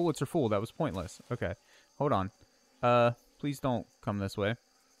 shit, my bullets are full. That was pointless. Okay, hold on. Please don't come this way.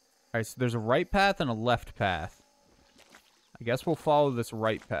 Alright, so there's a right path and a left path. I guess we'll follow this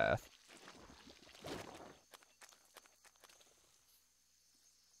right path.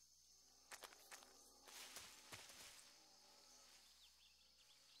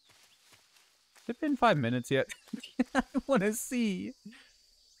 it been 5 minutes yet? I want to see.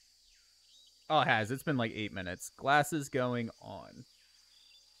 Oh, it has. It's been like 8 minutes. Glasses going on.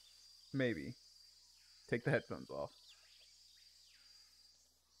 Maybe. Take the headphones off.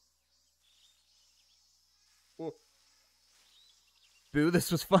 Whoa. Boo,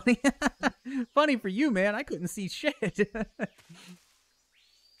 this was funny. Funny for you, man. I couldn't see shit.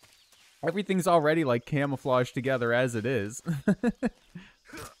 Everything's already like camouflaged together as it is.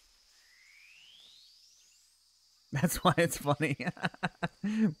 That's why it's funny.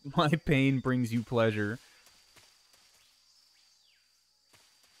 My pain brings you pleasure.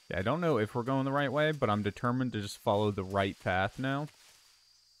 Yeah, I don't know if we're going the right way, but I'm determined to just follow the right path now.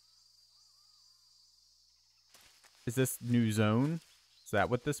 Is this new zone? Is that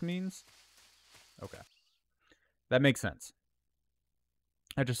what this means? Okay. That makes sense.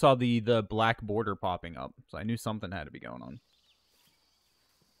 I just saw the black border popping up, so I knew something had to be going on.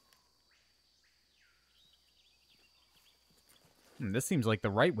 This seems like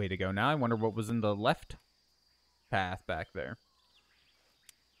the right way to go now. I wonder what was in the left path back there.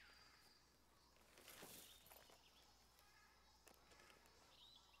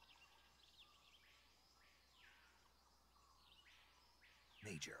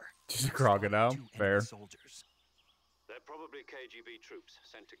 Major. Just a crocodile. Fair. Soldiers. They're probably KGB troops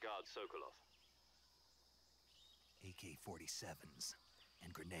sent to guard Sokolov. AK-47s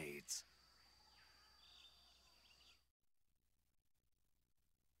and grenades.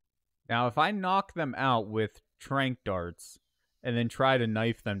 Now, if I knock them out with tranq darts and then try to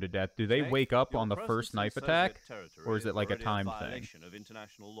knife them to death, do they wake up on the first knife attack? Or is it like a timed thing? Of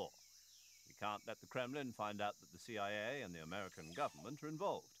international law. We can't let the Kremlin find out that the CIA and the American government are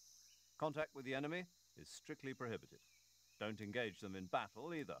involved. Contact with the enemy is strictly prohibited. Don't engage them in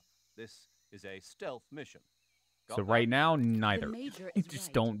battle either. This is a stealth mission. So right now, neither. The Major is Just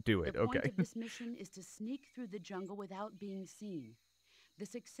right. don't do it, The point okay? of this mission is to sneak through the jungle without being seen. The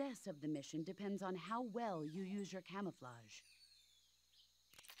success of the mission depends on how well you use your camouflage.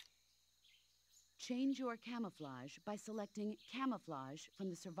 Change your camouflage by selecting Camouflage from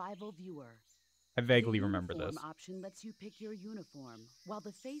the Survival Viewer. I vaguely The remember this. uniform option lets you pick your uniform, while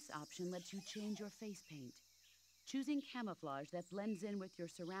the face option lets you change your face paint. Choosing camouflage that blends in with your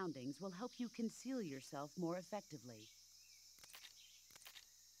surroundings will help you conceal yourself more effectively.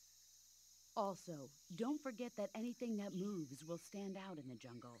 Also, don't forget that anything that moves will stand out in the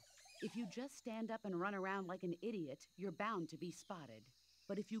jungle. If you just stand up and run around like an idiot, you're bound to be spotted.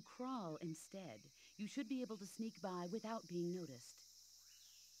 But if you crawl instead, you should be able to sneak by without being noticed.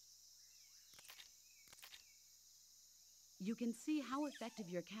 You can see how effective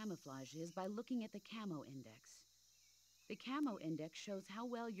your camouflage is by looking at the Camo Index. The Camo Index shows how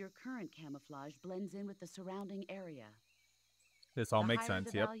well your current camouflage blends in with the surrounding area. This all The makes higher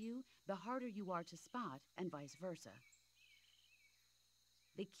sense, the yep. value, the harder you are to spot, and vice versa.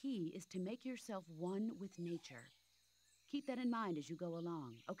 The key is to make yourself one with nature. Keep that in mind as you go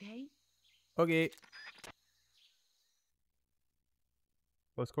along, okay? Okay.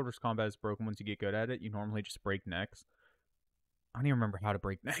 Close quarters combat is broken once you get good at it. You normally just break necks. I don't even remember how to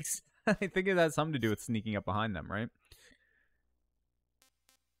break necks. I think it has something to do with sneaking up behind them, right?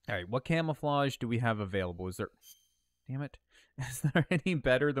 Alright, what camouflage do we have available? Is there... Damn it. Is there any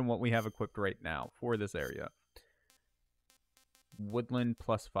better than what we have equipped right now for this area? Woodland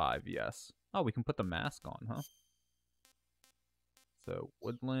 +5, yes. Oh, we can put the mask on, huh? So,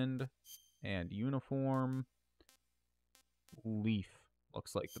 woodland and uniform. Leaf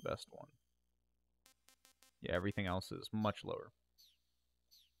looks like the best one. Yeah, everything else is much lower.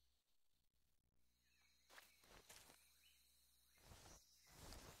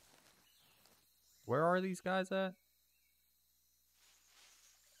 Where are these guys at?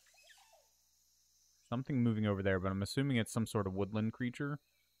 Something moving over there, but I'm assuming it's some sort of woodland creature.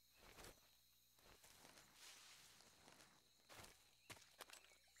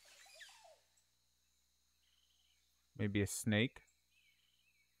 Maybe a snake.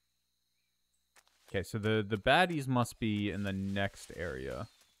 Okay, so the baddies must be in the next area.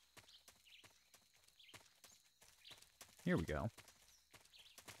 Here we go.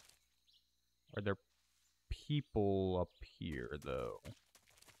 Are there people up here, though?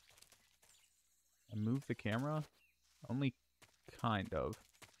 I move the camera? Only kind of.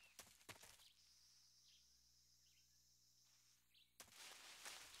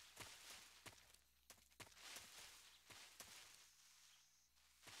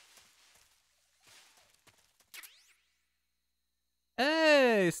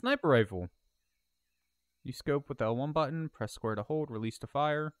 Hey, sniper rifle. You scope with the L1 button, press square to hold, release to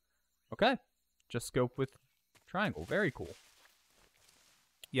fire. Okay, just scope with triangle. Very cool.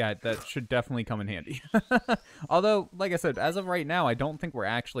 Yeah, that should definitely come in handy. Although, like I said, as of right now, I don't think we're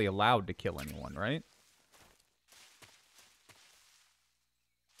actually allowed to kill anyone, right?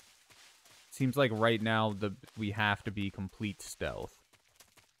 Seems like right now we have to be complete stealth.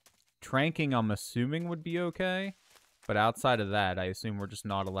 Tranking, I'm assuming, would be okay. But outside of that, I assume we're just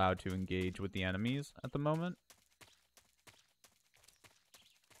not allowed to engage with the enemies at the moment.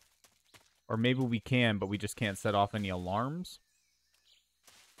 Or maybe we can, but we just can't set off any alarms.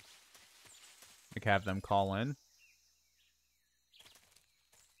 Like, have them call in.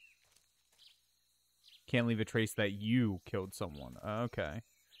 Can't leave a trace that you killed someone. Okay.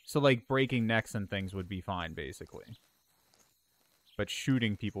 So, like, breaking necks and things would be fine, basically. But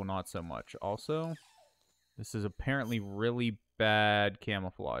shooting people, not so much. Also, this is apparently really bad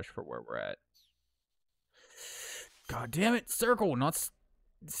camouflage for where we're at. God damn it! Circle, not...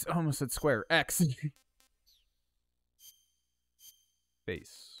 almost said square. X.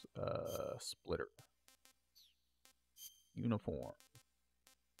 Base. Splitter. Uniform.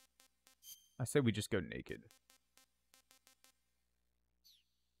 I say we just go naked.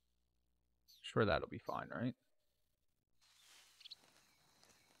 Sure, that'll be fine, right?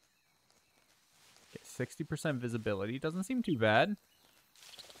 Okay, 60% visibility. Doesn't seem too bad.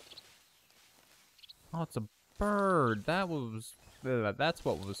 Oh, it's a bird. That was... that's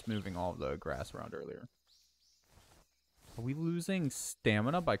what was moving all the grass around earlier. Are we losing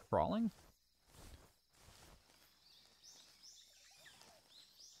stamina by crawling?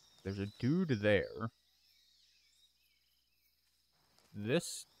 There's a dude there.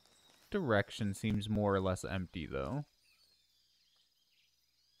 This direction seems more or less empty, though.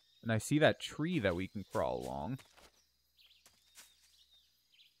 And I see that tree that we can crawl along.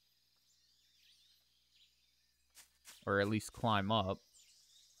 Or at least climb up.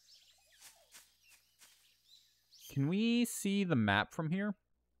 Can we see the map from here?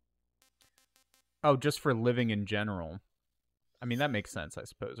 Oh, just for living in general. I mean, that makes sense, I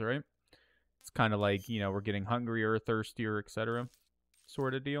suppose, right? It's kind of like, you know, we're getting hungrier, thirstier, etc.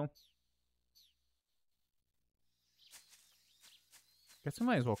 Sort of deal. Guess we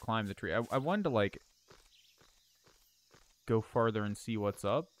might as well climb the tree. I wanted to, like, go farther and see what's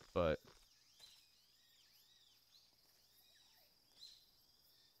up, but...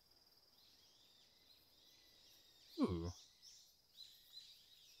 Ooh.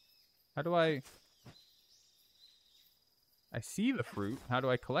 How do I see the fruit. How do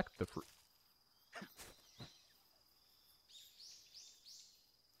I collect the fruit?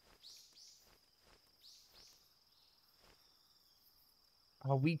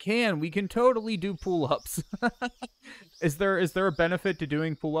 Oh, we can totally do pull-ups. Is there a benefit to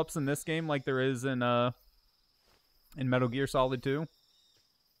doing pull-ups in this game like there is in Metal Gear Solid 2?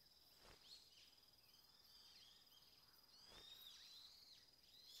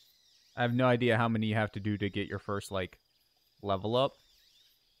 I have no idea how many you have to do to get your first, like, level up.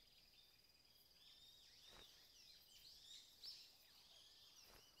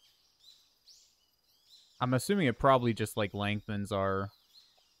 I'm assuming it probably just, like, lengthens our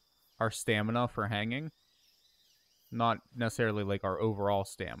stamina for hanging. Not necessarily, like, our overall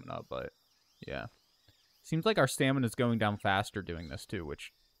stamina, but, yeah. Seems like our stamina is going down faster doing this, too,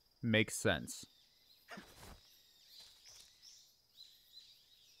 which makes sense.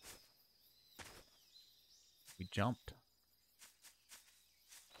 We jumped.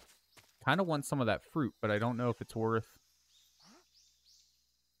 Kind of want some of that fruit, but I don't know if it's worth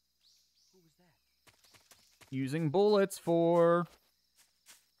using bullets for.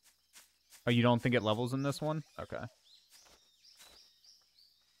 Oh, you don't think it levels in this one? Okay.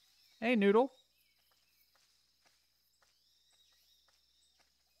 Hey, Noodle.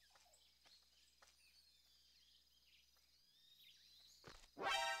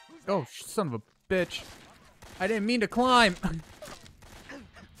 Oh, son of a bitch. I didn't mean to climb.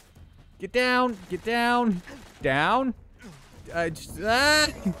 Get down. Get down. Down.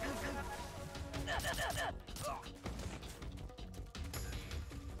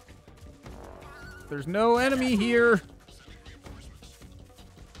 There's no enemy here.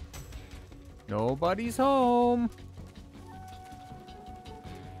 Nobody's home.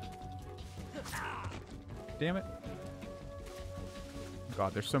 Damn it.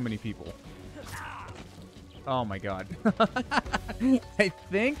 God, there's so many people. Oh my god. I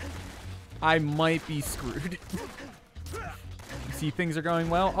think I might be screwed. You see things are going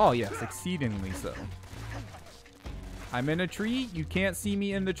well? Oh yes, exceedingly so. I'm in a tree. You can't see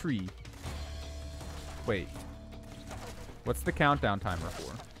me in the tree. Wait. What's the countdown timer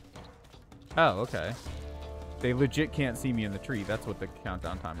for? Oh, okay. They legit can't see me in the tree. That's what the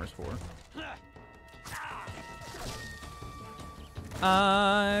countdown timer's for.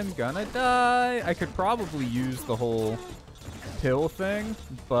 I'm gonna die. I could probably use the whole pill thing,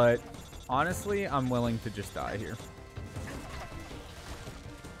 but honestly, I'm willing to just die here.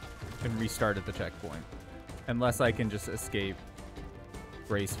 And restart at the checkpoint. Unless I can just escape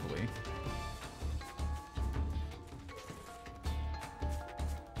gracefully.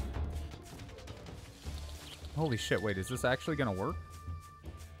 Holy shit, wait, is this actually gonna work?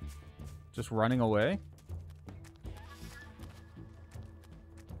 Just running away?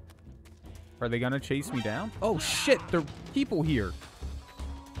 Are they gonna chase me down? Oh shit, there are people here.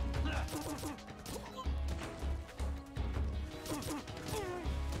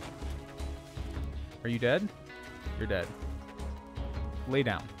 Are you dead? You're dead. Lay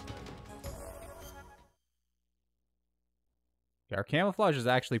down. Yeah, our camouflage is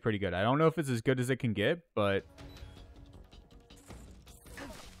actually pretty good. I don't know if it's as good as it can get, but...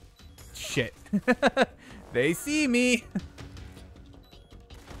 Shit. They see me!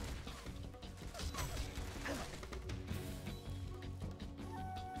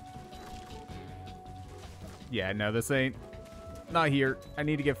 Yeah, no, this ain't... Not here. I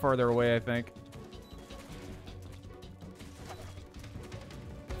need to get farther away, I think.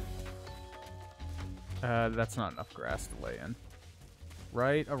 That's not enough grass to lay in.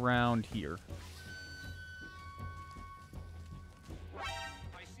 Right around here.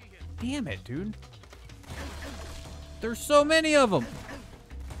 Damn it, dude. There's so many of them.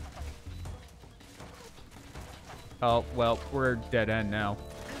 Oh, well, we're dead end now.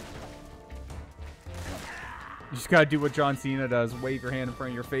 You just gotta do what John Cena does. Wave your hand in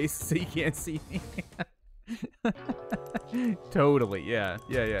front of your face so you can't see me. Totally, yeah.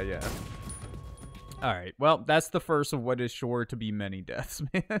 Yeah. Alright, well, that's the first of what is sure to be many deaths,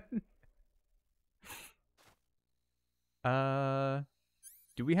 man.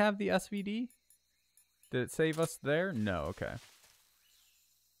 Do we have the SVD? Did it save us there? No, okay.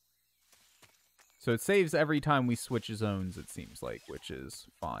 So it saves every time we switch zones, it seems like, which is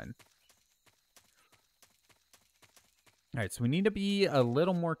fine. Alright, so we need to be a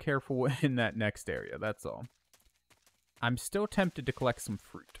little more careful in that next area, that's all. I'm still tempted to collect some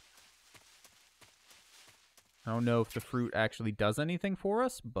fruit. I don't know if the fruit actually does anything for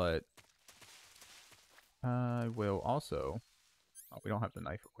us, but I will also... Oh, we don't have the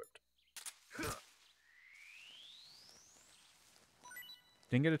knife equipped.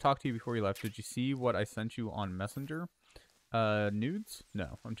 Didn't get to talk to you before you left. Did you see what I sent you on Messenger? Nudes?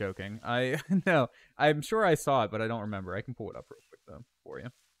 No, I'm joking. No, I'm sure I saw it, but I don't remember. I can pull it up real quick, though, for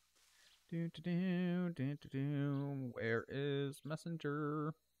you. Where is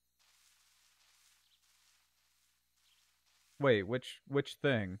Messenger? Wait, which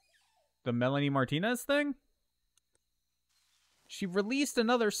thing? The Melanie Martinez thing? She released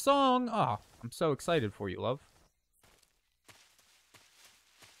another song. Oh, I'm so excited for you, love.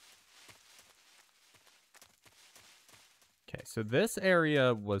 Okay, so this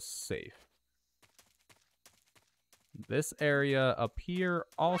area was safe. This area up here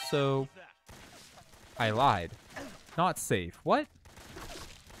also... I lied. Not safe. What?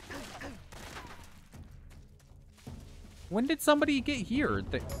 When did somebody get here?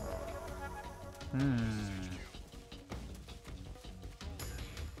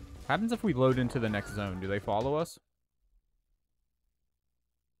 Happens if we load into the next zone. Do they follow us?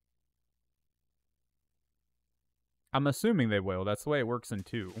 I'm assuming they will. That's the way it works in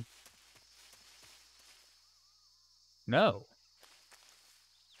 2. No.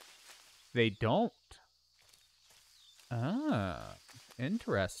 They don't. Ah,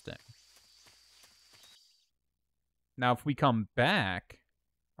 interesting. Now, if we come back,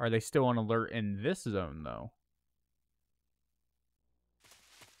 are they still on alert in this zone, though?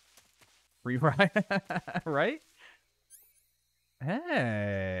 Rewrite, right?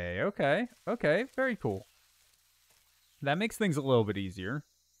 Hey, okay. Okay, very cool. That makes things a little bit easier.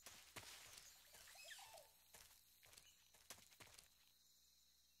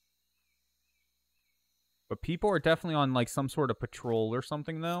 But people are definitely on, like, some sort of patrol or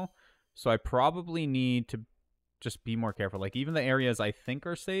something, though. So I probably need to just be more careful. Like, even the areas I think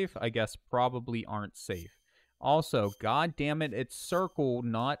are safe, I guess probably aren't safe. Also, god damn it, it's circle,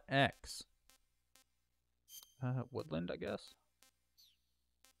 not X. Woodland, I guess.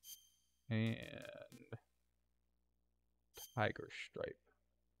 And... Tiger stripe.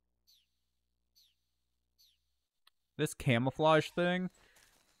 This camouflage thing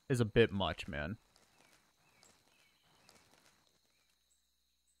is a bit much, man.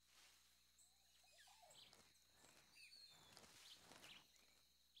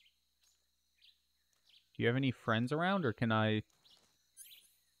 Do you have any friends around, or can I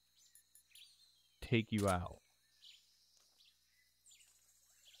take you out?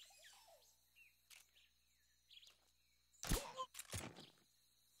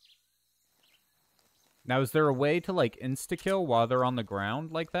 Now, is there a way to, like, insta-kill while they're on the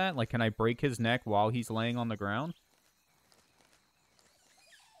ground like that? Like, can I break his neck while he's laying on the ground?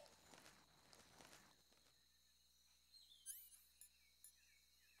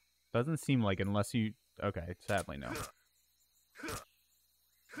 Doesn't seem like unless you... Okay, sadly, no.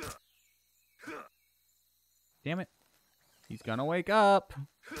 Damn it. He's gonna wake up.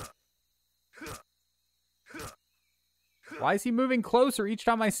 Why is he moving closer each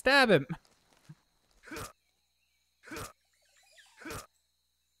time I stab him?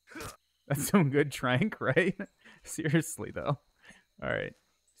 That's some good trank, right? Seriously, though. Alright.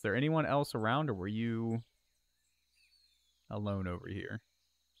 Is there anyone else around, or were you alone over here?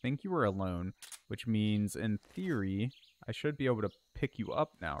 I think you were alone, which means, in theory, I should be able to pick you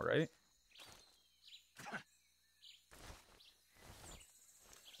up now, right?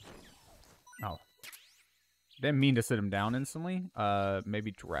 Oh. Didn't mean to sit him down instantly.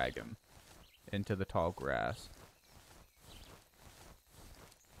 Maybe drag him into the tall grass.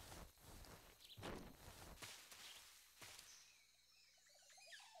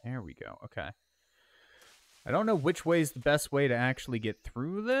 There we go. Okay. I don't know which way is the best way to actually get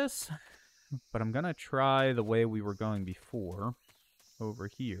through this, but I'm going to try the way we were going before over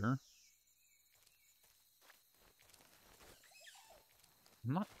here.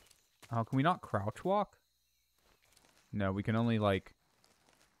 I'm not... Oh, can we not crouch walk? No, we can only, like,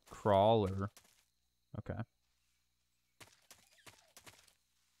 crawl or... Okay.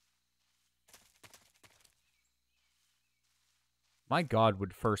 My God,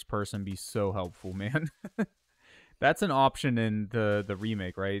 would first person be so helpful, man. That's an option in the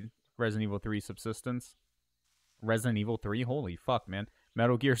remake, right? Resident Evil 3 Subsistence. Resident Evil 3? Holy fuck, man.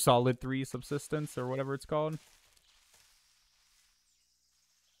 Metal Gear Solid 3 Subsistence, or whatever it's called.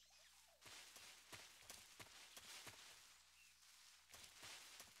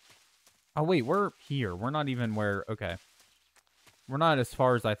 Oh, wait, we're here. We're not even where... Okay. We're not as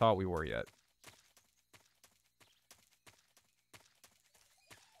far as I thought we were yet.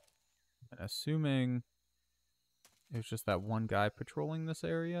 Assuming it was just that one guy patrolling this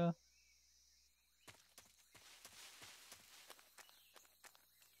area.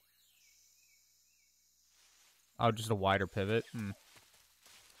 Oh, just a wider pivot.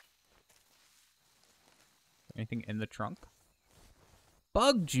 Anything in the trunk?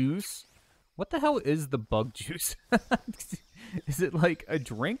 Bug juice? What the hell is the bug juice? Is it like a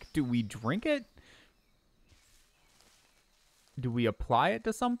drink? Do we drink it? Do we apply it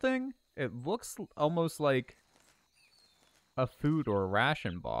to something? It looks almost like a food or a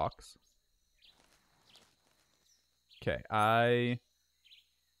ration box. Okay, our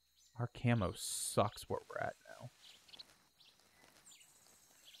camo sucks where we're at now.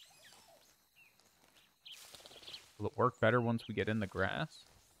 Will it work better once we get in the grass?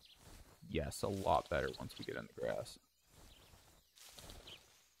 Yes, a lot better once we get in the grass.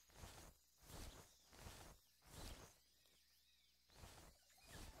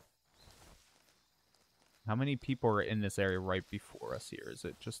 How many people are in this area right before us here? Is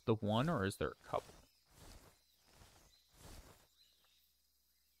it just the one, or is there a couple?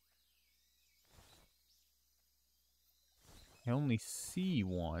 I only see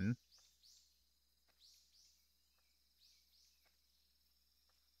one.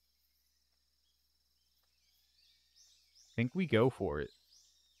 I think we go for it.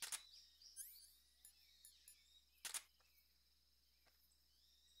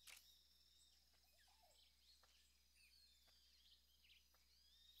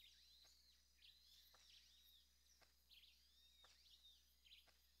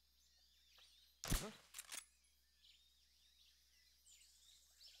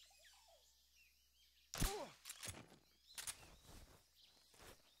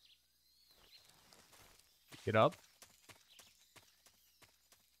 Get up.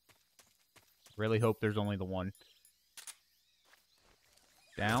 Really hope there's only the one.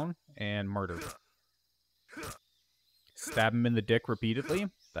 Down and murder. Stab him in the dick repeatedly.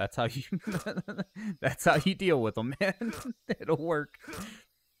 That's how you that's how you deal with them, man. It'll work.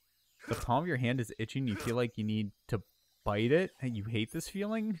 The palm of your hand is itching, you feel like you need to bite it, and you hate this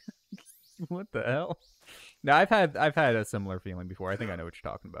feeling? What the hell? No, I've had a similar feeling before. I think I know what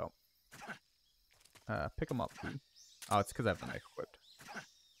you're talking about. Pick them up, dude. Oh, it's because I have the knife equipped.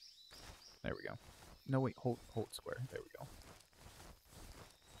 There we go. No, wait, hold square. There we go.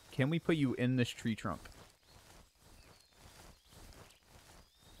 Can we put you in this tree trunk?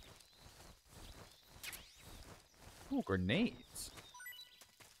 Ooh, grenades.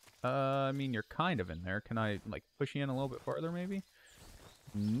 I mean, you're kind of in there. Can I, like, push you in a little bit farther, maybe?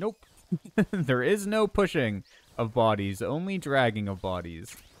 Nope. There is no pushing of bodies, only dragging of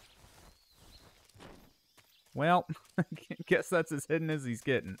bodies. Well, guess that's as hidden as he's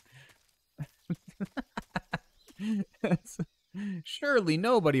getting. Surely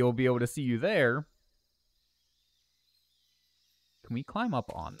nobody will be able to see you there. Can we climb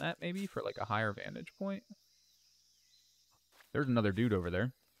up on that, maybe, for, like, a higher vantage point? There's another dude over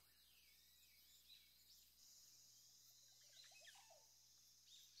there.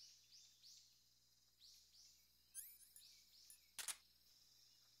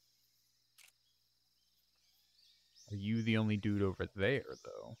 Are you the only dude over there,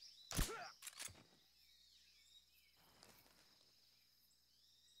 though?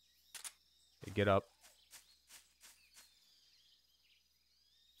 Okay, get up.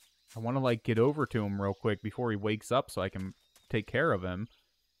 I want to, like, get over to him real quick before he wakes up so I can take care of him.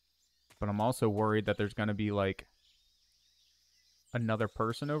 But I'm also worried that there's going to be, like, another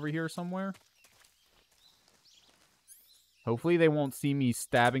person over here somewhere. Hopefully they won't see me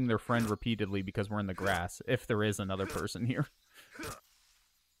stabbing their friend repeatedly because we're in the grass, if there is another person here.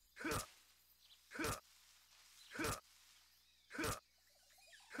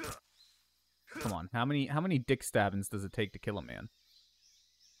 Come on, how many dick stabbings does it take to kill a man?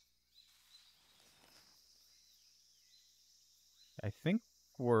 I think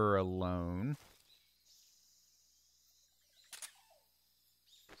we're alone.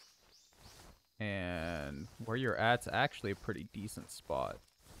 And where you're at's actually a pretty decent spot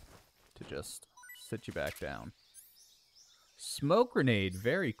to just sit you back down. Smoke grenade,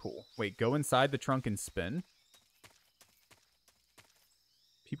 very cool. Wait, go inside the trunk and spin?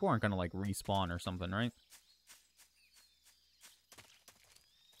 People aren't gonna, like, respawn or something, right?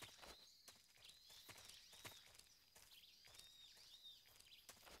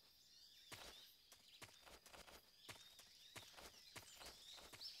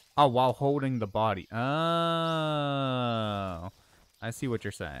 Oh, while holding the body. Oh. I see what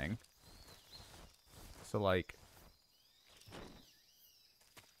you're saying. So, like...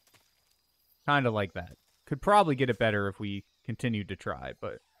 kind of like that. Could probably get it better if we continued to try,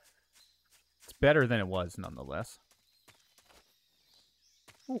 but... it's better than it was, nonetheless.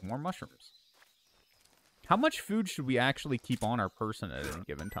 Ooh, more mushrooms. How much food should we actually keep on our person at any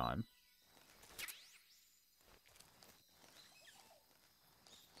given time?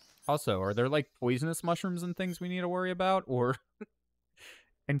 Also, are there, like, poisonous mushrooms and things we need to worry about? Or...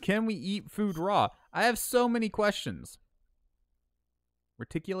 and can we eat food raw? I have so many questions.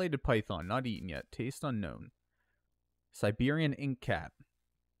 Reticulated python, not eaten yet. Taste unknown. Siberian ink cap.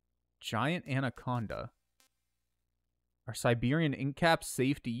 Giant anaconda. Are Siberian ink caps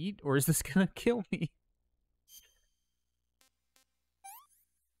safe to eat? Or is this gonna kill me?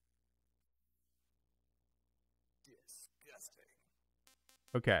 Disgusting.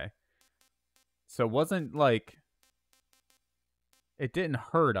 Okay. So it wasn't like... it didn't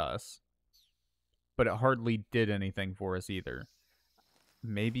hurt us. But it hardly did anything for us either.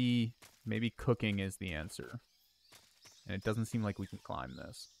 Maybe cooking is the answer. And it doesn't seem like we can climb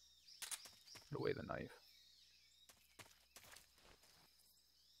this. Put away the knife.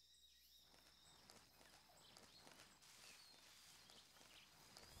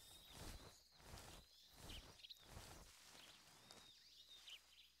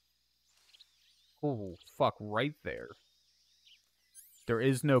 Oh, fuck, right there. There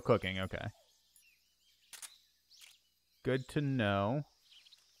is no cooking, okay. Good to know.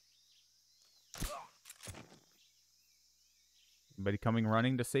 Anybody coming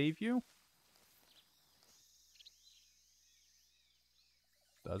running to save you?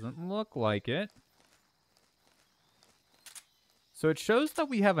 Doesn't look like it. So it shows that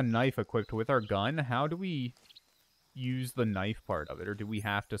we have a knife equipped with our gun. How do we use the knife part of it? Or do we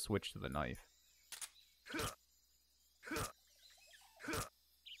have to switch to the knife?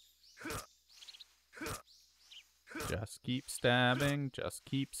 Just keep stabbing. Just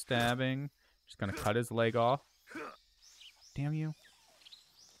keep stabbing. Just gonna cut his leg off. Damn you.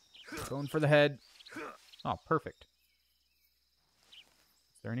 Going for the head. Oh, perfect.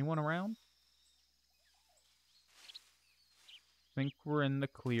 Is there anyone around? I think we're in the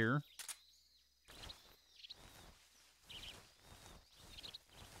clear.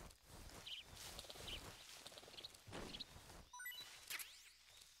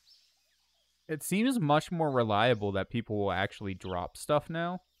 It seems much more reliable that people will actually drop stuff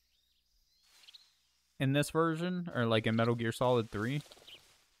now. In this version, or like in Metal Gear Solid 3.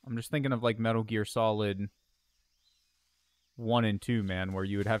 I'm just thinking of like Metal Gear Solid 1 and 2, man, where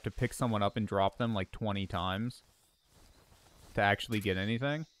you would have to pick someone up and drop them like 20 times to actually get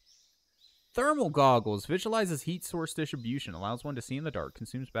anything. Thermal goggles. Visualizes heat source distribution. Allows one to see in the dark.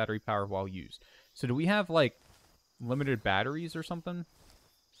 Consumes battery power while used. So do we have like limited batteries or something?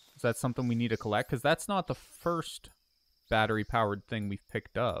 Is that something we need to collect? Because that's not the first battery-powered thing we've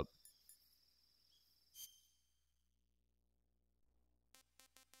picked up.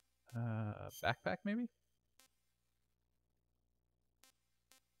 Backpack, maybe?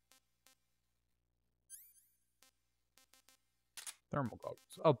 Thermal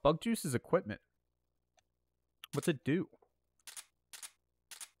goggles. Oh, bug juice is equipment. What's it do?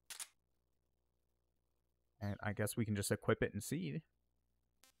 And I guess we can just equip it and see.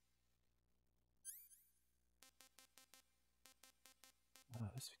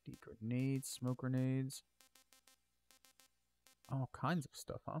 SVD grenades, smoke grenades. All kinds of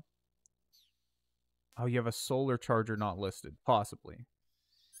stuff, huh? Oh, you have a solar charger not listed. Possibly.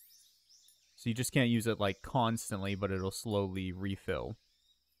 So you just can't use it, like, constantly, but it'll slowly refill.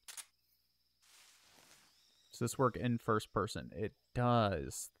 Does this work in first person? It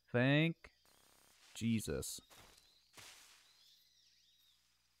does. Thank Jesus.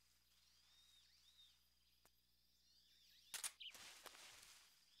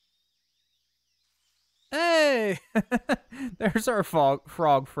 Hey! There's our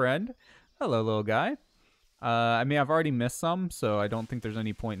frog friend. Hello, little guy. I mean, I've already missed some, so I don't think there's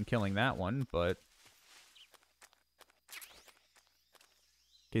any point in killing that one, but...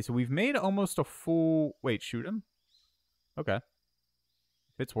 Okay, so we've made almost a full... Wait, shoot him? Okay.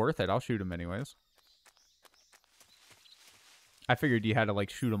 If it's worth it, I'll shoot him anyways. I figured you had to, like,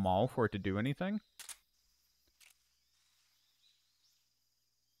 shoot them all for it to do anything.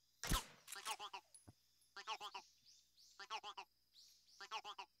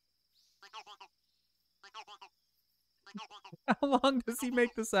 How long does he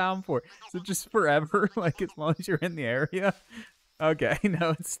make the sound for? Is it just forever? Like, as long as you're in the area? Okay,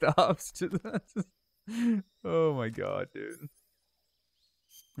 no, it stops. Oh my god, dude.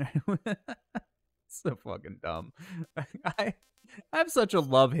 So fucking dumb. I have such a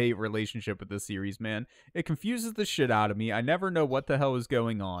love-hate relationship with this series, man. It confuses the shit out of me. I never know what the hell is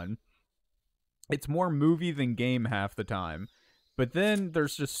going on. It's more movie than game half the time. But then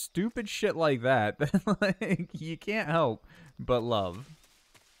there's just stupid shit like that that like, you can't help but love.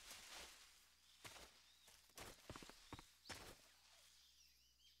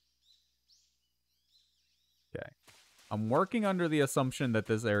 Okay. I'm working under the assumption that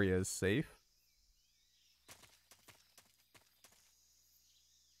this area is safe.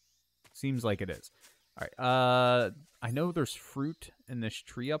 Seems like it is. Alright, I know there's fruit in this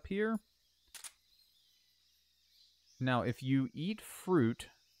tree up here. Now, if you eat fruit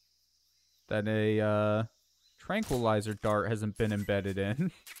that a tranquilizer dart hasn't been embedded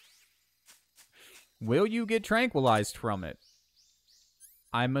in, will you get tranquilized from it?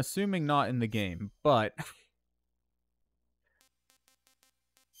 I'm assuming not in the game, but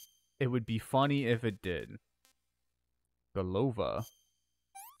it would be funny if it did. Galova.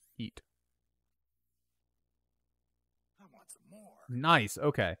 Eat. I want some more. Nice,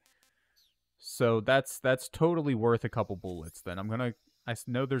 okay. So that's totally worth a couple bullets then. I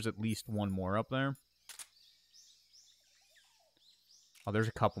know there's at least one more up there. Oh, there's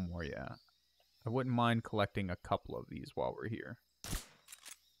a couple more, yeah. I wouldn't mind collecting a couple of these while we're here.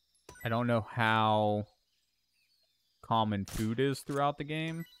 I don't know how common food is throughout the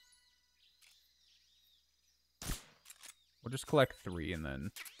game. We'll just collect 3 and then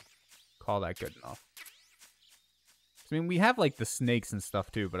call that good enough. I mean, we have, like, the snakes and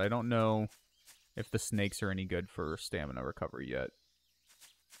stuff, too, but I don't know if the snakes are any good for stamina recovery yet.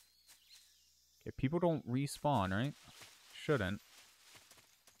 Okay, people don't respawn, right? Shouldn't.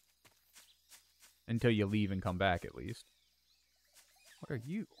 Until you leave and come back, at least. What are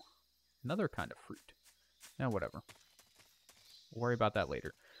you? Another kind of fruit. Now, whatever. We'll worry about that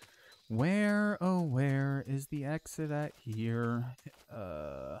later. Where, oh, where is the exit at here?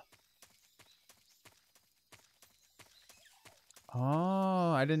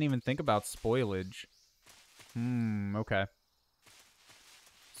 Oh, I didn't even think about spoilage. Okay.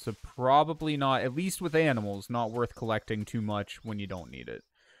 So probably not, at least with animals, not worth collecting too much when you don't need it.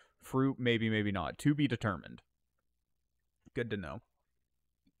 Fruit, maybe, maybe not. To be determined. Good to know.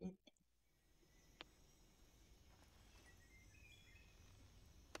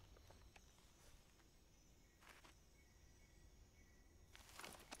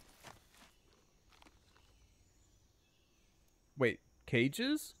 Wait,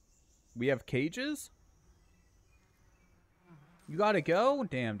 cages? We have cages? You gotta go?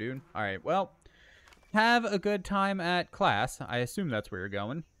 Damn, dude. Alright, well, have a good time at class. I assume that's where you're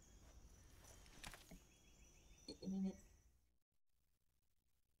going.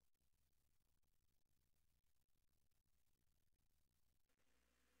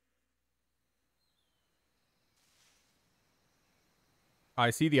 I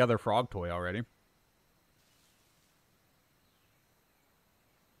see the other frog toy already.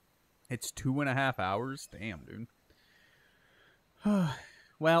 It's 2.5 hours? Damn, dude.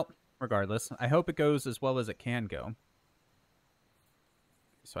 Well, regardless, I hope it goes as well as it can go.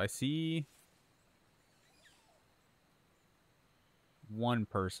 So I see one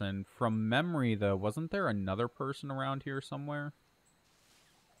person. From memory, though, wasn't there another person around here somewhere?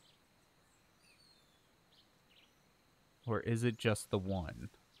 Or is it just the one?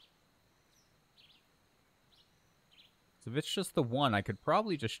 So if it's just the one, I could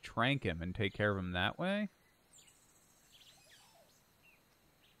probably just trank him and take care of him that way.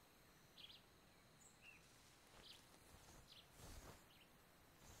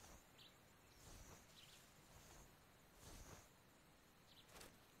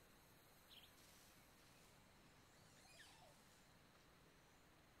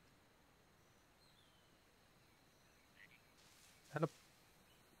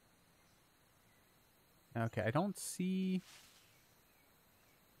 Okay, I don't see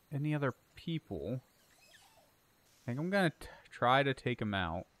any other people. I think I'm going to try to take him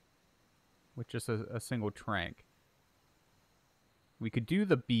out with just a single trank. We could do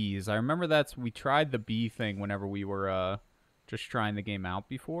the bees. I remember we tried the bee thing whenever we were just trying the game out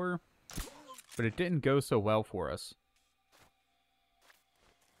before, but it didn't go so well for us.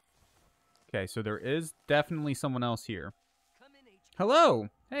 Okay, so there is definitely someone else here. Hello!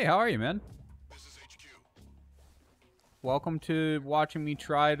 Hey, how are you, man? Welcome to watching me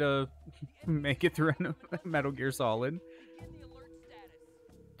try to make it through Metal Gear Solid.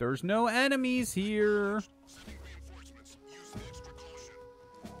 There's no enemies here.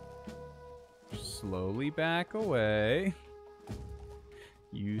 Slowly back away.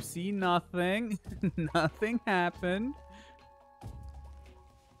 You see nothing. Nothing happened.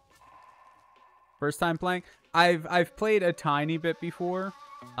 First time playing? I've played a tiny bit before,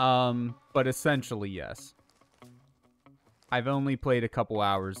 but essentially yes. I've only played a couple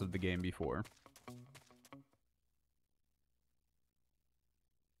hours of the game before.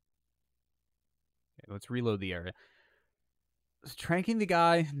 Okay, let's reload the area. Tranking the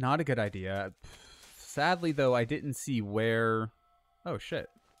guy, not a good idea. Sadly, though, I didn't see where... Oh, shit.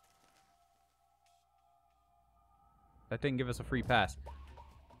 That didn't give us a free pass.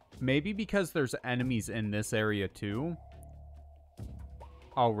 Maybe because there's enemies in this area, too.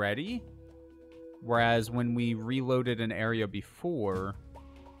 Already? Whereas when we reloaded an area before,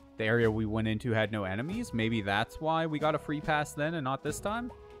 the area we went into had no enemies. Maybe that's why we got a free pass then and not this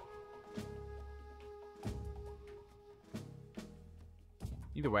time?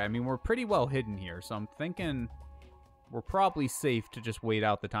 Either way, I mean, we're pretty well hidden here, so I'm thinking we're probably safe to just wait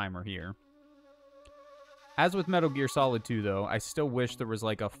out the timer here. As with Metal Gear Solid 2, though, I still wish there was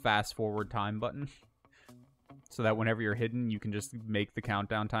like a fast-forward time button. So that whenever you're hidden, you can just make the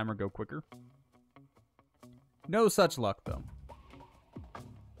countdown timer go quicker. No such luck, though.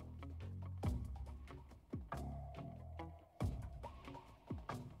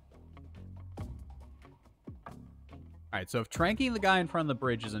 Alright, so if tranking the guy in front of the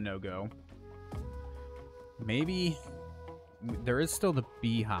bridge is a no-go, maybe there is still the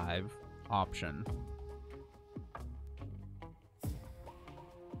beehive option.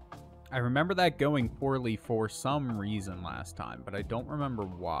 I remember that going poorly for some reason last time, but I don't remember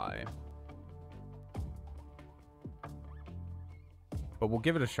why. But we'll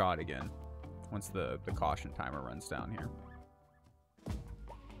give it a shot again once the caution timer runs down here.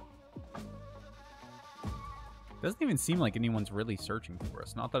 Doesn't even seem like anyone's really searching for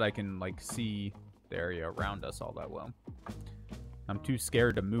us. Not that I can, like, see the area around us all that well. I'm too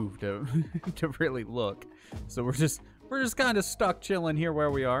scared to move to to really look. So we're just kind of stuck chilling here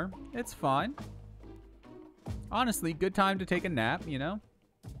where we are. It's fine. Honestly, good time to take a nap, you know?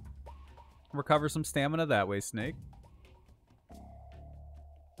 Recover some stamina that way, Snake.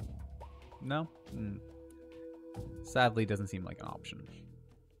 No? Sadly, doesn't seem like an option.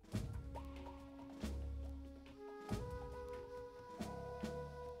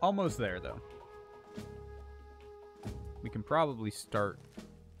 Almost there, though. We can probably start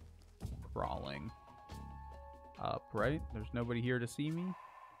crawling up, right? There's nobody here to see me.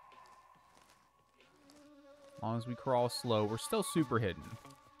 As long as we crawl slow. We're still super hidden.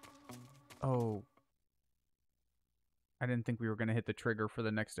 Oh. I didn't think we were going to hit the trigger for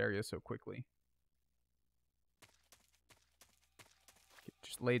the next area so quickly. Okay,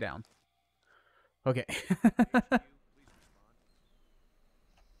 just lay down. Okay.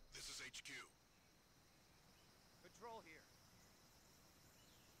 This is HQ. Patrol here.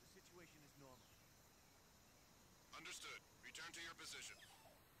 The situation is normal. Understood. Return to your position.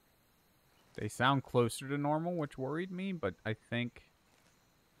 They sound closer to normal, which worried me, but I think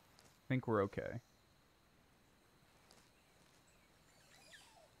think we're okay.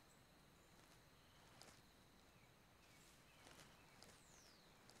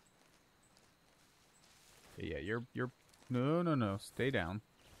 Yeah, you're no, stay down.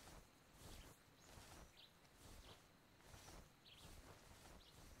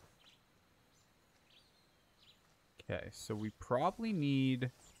 Okay, so we probably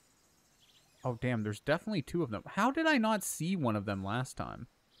need... Oh, damn, there's definitely 2 of them. How did I not see one of them last time?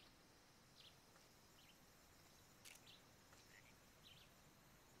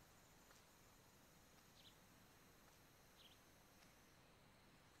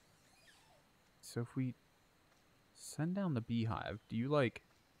 So if we send down the beehive, do you, like,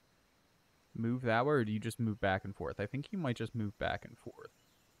 move that way, or do you just move back and forth? I think you might just move back and forth.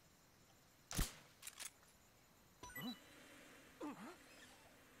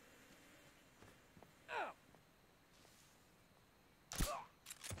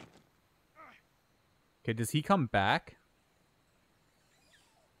 Okay, does he come back?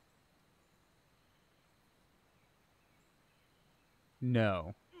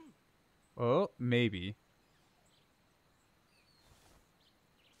 No. Oh, maybe.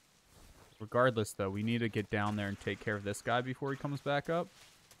 Regardless, though, we need to get down there and take care of this guy before he comes back up.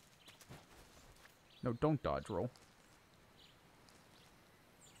 No, don't dodge roll.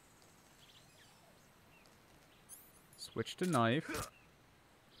 Switch to knife.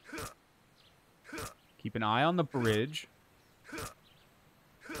 Keep an eye on the bridge.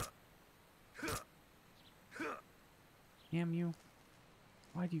 Damn you.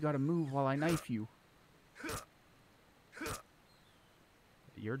 Why do you gotta move while I knife you?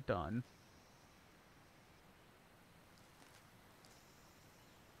 You're done.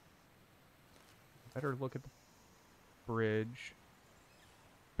 Better look at the bridge.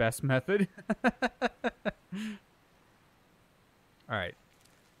 Best method? Alright.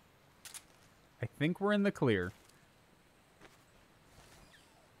 I think we're in the clear.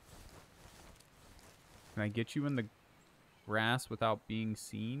 Can I get you in the grass without being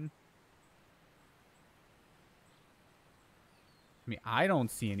seen? I mean, I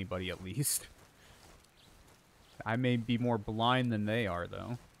don't see anybody at least. I may be more blind than they are,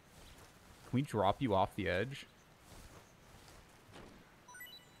 though. Can we drop you off the edge?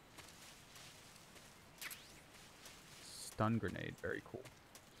 Stun grenade. Very cool.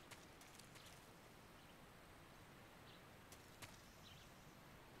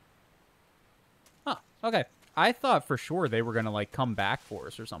 Huh. Okay. I thought for sure they were going to, like, come back for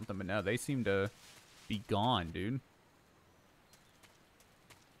us or something, but no, they seem to be gone, dude.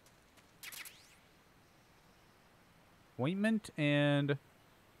 Ointment and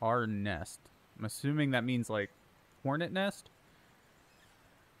our nest. I'm assuming that means, like, hornet nest?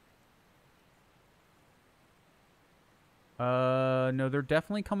 No, they're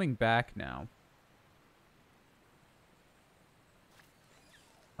definitely coming back now.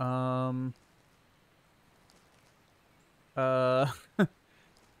 I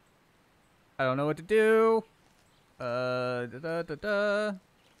don't know what to do. I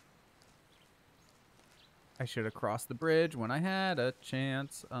should have crossed the bridge when I had a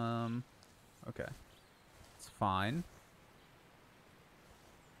chance. Okay. It's fine.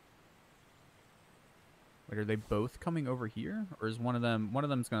 Wait, are they both coming over here? Or is one of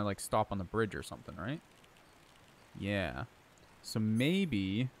them's gonna, like, stop on the bridge or something, right? Yeah. So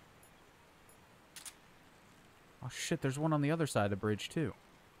maybe... Oh, shit, there's one on the other side of the bridge, too.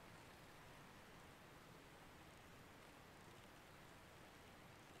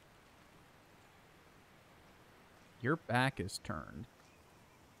 Your back is turned.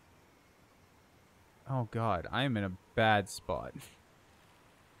 Oh, God, I am in a bad spot.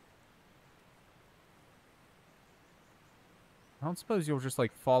 I don't suppose you'll just,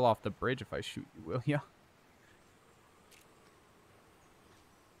 like, fall off the bridge if I shoot you, will ya?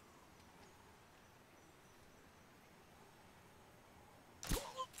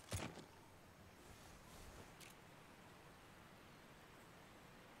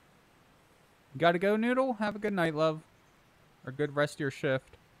 Gotta go, Noodle? Have a good night, love. Or good rest of your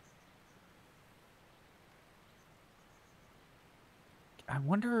shift. I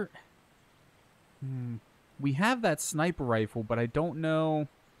wonder... We have that sniper rifle, but I don't know...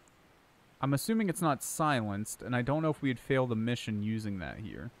 I'm assuming it's not silenced, and I don't know if we'd fail the mission using that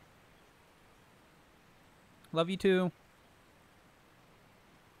here. Love you too.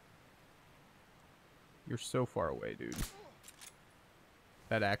 You're so far away, dude.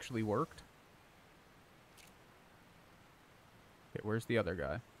 That actually worked? Okay, where's the other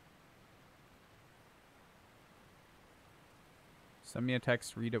guy? Send me a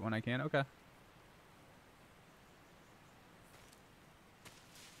text, read it when I can. Okay.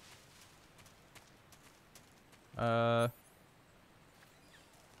 You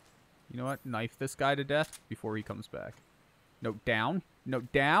know what? Knife this guy to death before he comes back. No, down. No,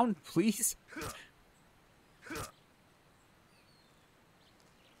 down, please. Oh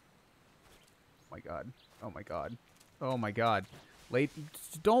my god. Oh my god. Oh my god. Late.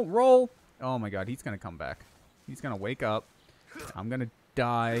 Don't roll. Oh my god, he's gonna come back. He's gonna wake up. I'm gonna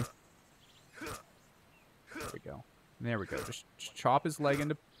die. There we go. There we go. Just chop his leg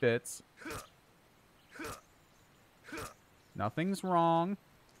into bits. Nothing's wrong.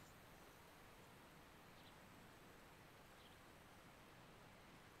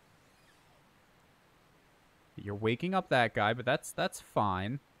 You're waking up that guy, but that's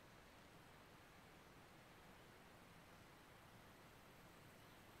fine.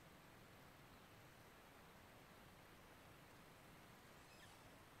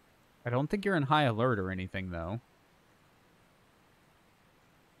 I don't think you're in high alert or anything, though.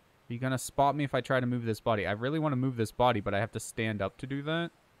 Are you gonna spot me if I try to move this body? I really want to move this body, but I have to stand up to do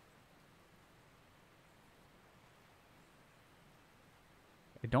that.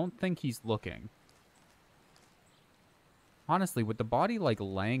 I don't think he's looking. Honestly, with the body, like,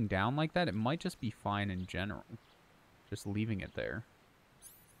 laying down like that, it might just be fine in general. Just leaving it there.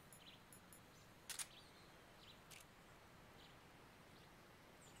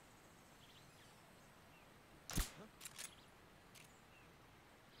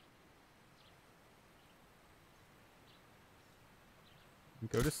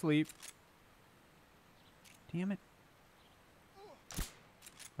 Go to sleep. Damn it.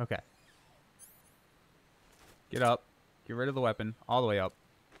 Okay. Get up. Get rid of the weapon. All the way up.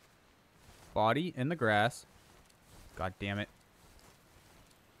 Body in the grass. God damn it.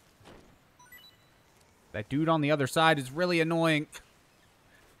 That dude on the other side is really annoying.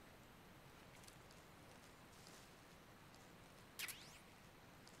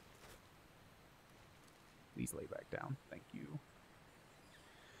 Please lay back down. Thank you.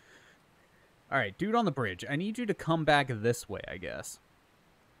 Alright, dude on the bridge. I need you to come back this way, I guess.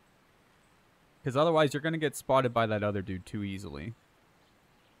 Because otherwise you're going to get spotted by that other dude too easily.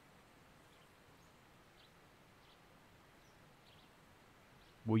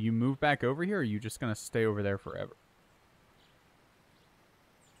 Will you move back over here, or are you just going to stay over there forever?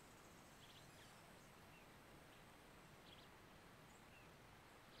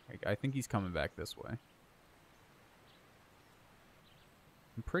 I think he's coming back this way.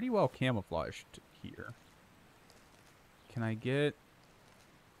 I'm pretty well camouflaged here. Can I get...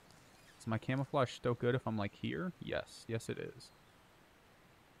 Is my camouflage still good if I'm like here? Yes. Yes, it is.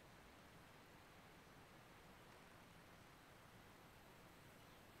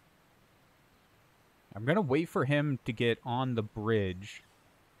 I'm going to wait for him to get on the bridge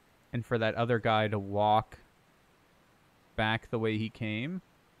and for that other guy to walk back the way he came.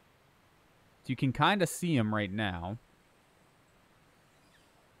 So you can kind of see him right now.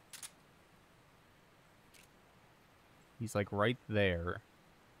 He's like right there.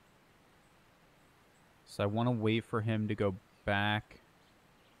 So I want to wait for him to go back.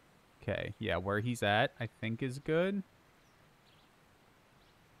 Okay, yeah, where he's at, I think is good.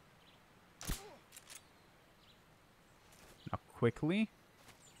 Now quickly.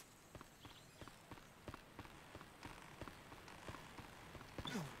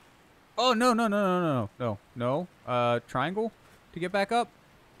 Oh, no, no, no, no, no, no, no. Triangle to get back up.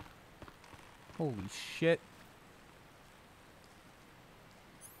 Holy shit.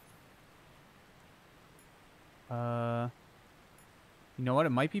 You know what?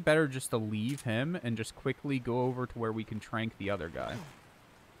 It might be better just to leave him and just quickly go over to where we can trank the other guy.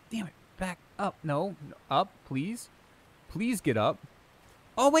 Damn it. Back up. No. Up, please. Please get up.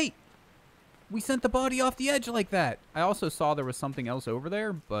 Oh, wait. We sent the body off the edge like that. I also saw there was something else over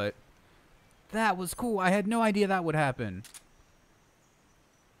there, but that was cool. I had no idea that would happen.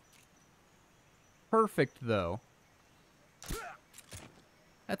 Perfect, though.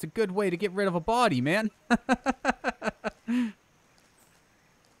 That's a good way to get rid of a body, man.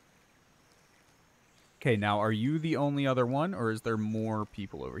 Okay, now, are you the only other one, or is there more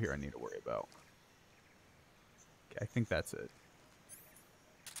people over here I need to worry about? Okay, I think that's it.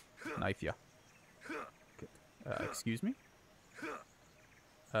 Knife ya. Okay. Excuse me?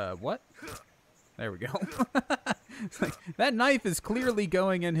 What? There we go. It's like, that knife is clearly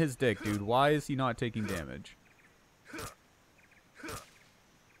going in his dick, dude. Why is he not taking damage?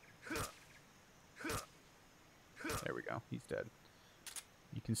 There we go. He's dead.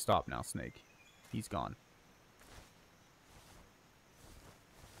 You can stop now, Snake. He's gone.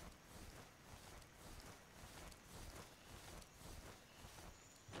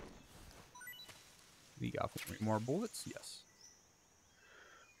 We got 3 more bullets. Yes.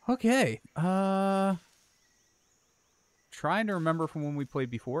 Okay. trying to remember from when we played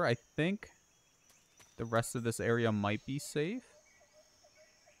before. I think the rest of this area might be safe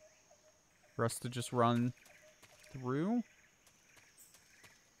for us to just run through.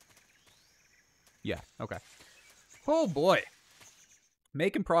 Yeah, okay. Oh, boy.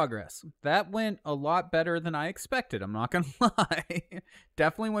 Making progress. That went a lot better than I expected, I'm not going to lie.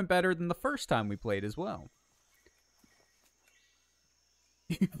 Definitely went better than the first time we played as well.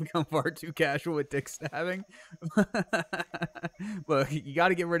 You become far too casual with dick stabbing. Look, you got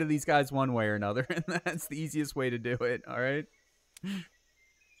to get rid of these guys one way or another, and that's the easiest way to do it, all right?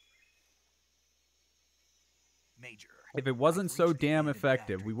 Major. If it wasn't I've so reached the damn end of the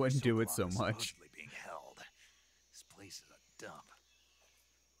effective, factory we where wouldn't do it Sokolov so is much. supposedly being held. This place is a dump.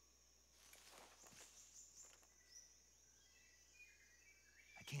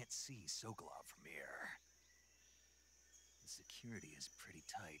 I can't see Sokolov from here. The security is pretty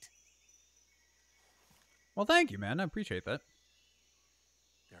tight. Well, thank you, man. I appreciate that.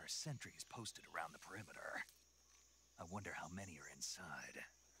 There are sentries posted around the perimeter. I wonder how many are inside.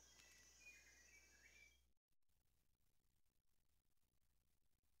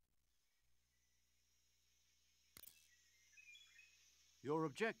 Your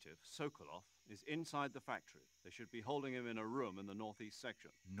objective, Sokolov, is inside the factory. They should be holding him in a room in the northeast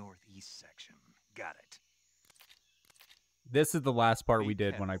section. Northeast section. Got it. This is the last part Be we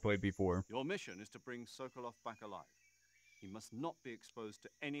did when I careful. played before. Your mission is to bring Sokolov back alive. He must not be exposed to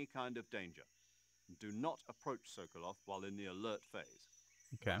any kind of danger. Do not approach Sokolov while in the alert phase.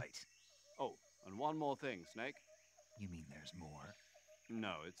 Okay. Right. Oh, and one more thing, Snake. You mean there's more?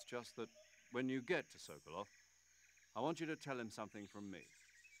 No, it's just that when you get to Sokolov, I want you to tell him something from me.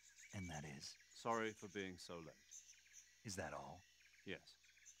 And that is? Sorry for being so late. Is that all? Yes.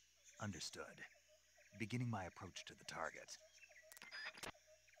 Understood. Beginning my approach to the target.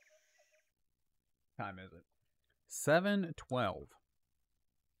 Time is it? 7:12.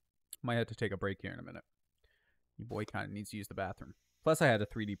 Might have to take a break here in a minute. Your boy kind of needs to use the bathroom. Plus, I had a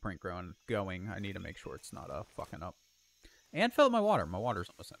 3D print going. I need to make sure it's not fucking up. And fill up my water. My water's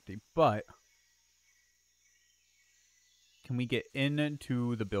almost empty. But can we get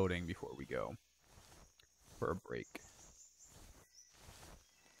into the building before we go for a break?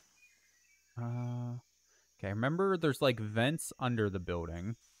 Okay, remember there's like vents under the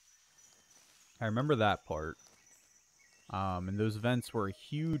building. I remember that part. And those vents were a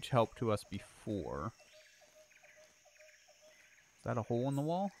huge help to us before. Is that a hole in the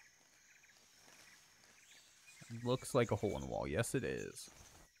wall? It looks like a hole in the wall. Yes, it is.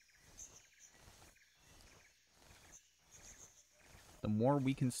 The more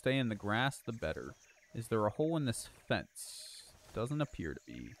we can stay in the grass, the better. Is there a hole in this fence? Doesn't appear to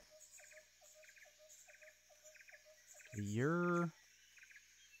be. You're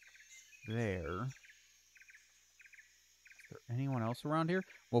there. Is there anyone else around here?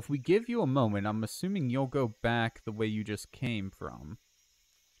 Well, if we give you a moment, I'm assuming you'll go back the way you just came from.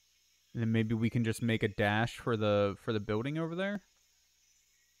 And then maybe we can just make a dash for the building over there.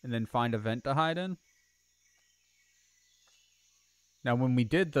 And then find a vent to hide in. Now, when we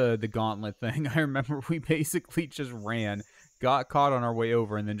did the gauntlet thing, I remember we basically just ran, got caught on our way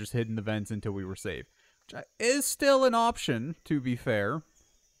over, and then just hid in the vents until we were safe. Which is still an option, to be fair.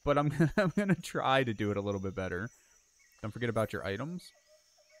 But I'm gonna try to do it a little bit better. Don't forget about your items.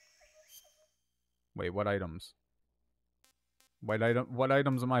 Wait, what items? What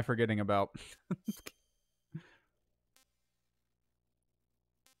items am I forgetting about?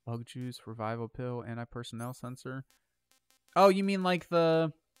 Bug juice, revival pill, anti-personnel sensor. Oh, you mean like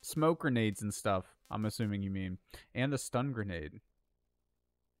the smoke grenades and stuff, I'm assuming you mean. And the stun grenade.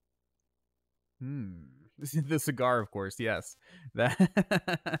 The cigar, of course, yes.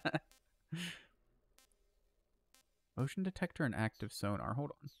 That motion detector and active sonar. Hold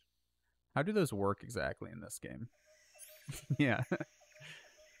on. How do those work exactly in this game? Yeah.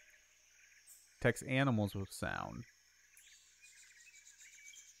 Detects animals with sound.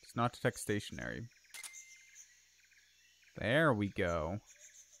 Does not detect stationary. There we go.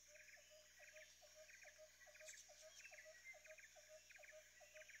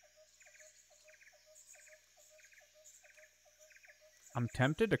 I'm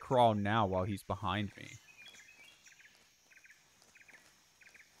tempted to crawl now while he's behind me.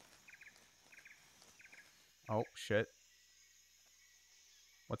 Oh, shit.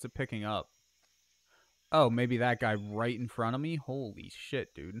 What's it picking up? Oh, maybe that guy right in front of me? Holy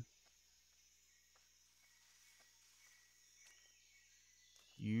shit, dude.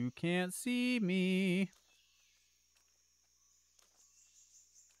 You can't see me.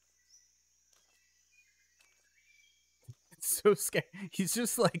 so scared. He's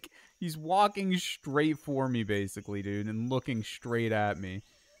just like, he's walking straight for me, basically, dude, and looking straight at me.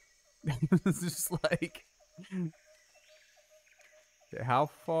 It's just like... Okay, how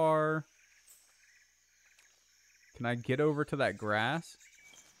far can I get over to that grass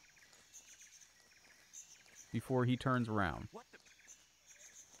before he turns around? What the?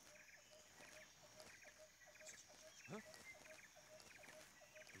 Huh?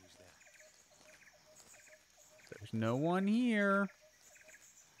 Who's that? There's no one here.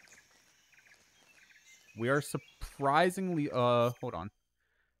 We are surprisingly, hold on.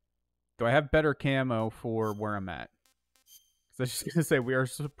 Do I have better camo for where I'm at? Because I was just going to say, we are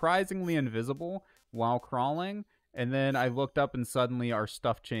surprisingly invisible while crawling. And then I looked up and suddenly our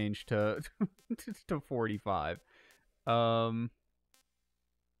stuff changed to, to 45.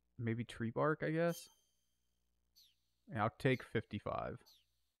 Maybe tree bark, I guess? Yeah, I'll take 55.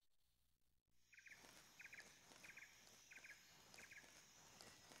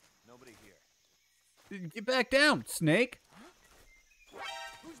 Nobody here. Get back down, Snake!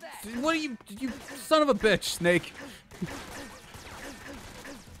 Who's that? What are you son of a bitch, Snake?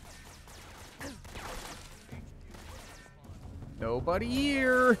 Nobody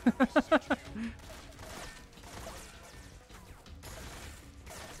here.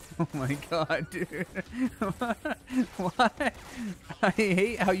 Oh my god, dude. What? I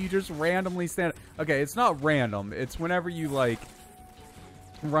hate how you just randomly stand. Okay, it's not random. It's whenever you, like,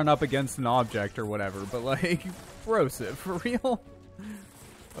 run up against an object or whatever. But, like, Brosif, for real?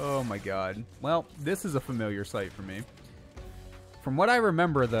 Oh my god. Well, this is a familiar sight for me. From what I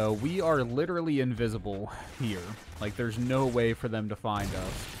remember, though, we are literally invisible here. Like, there's no way for them to find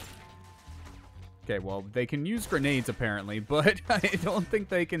us. Okay, well, they can use grenades, apparently, but I don't think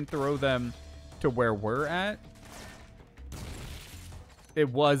they can throw them to where we're at. It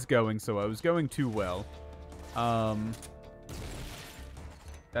was going so well. It was going too well.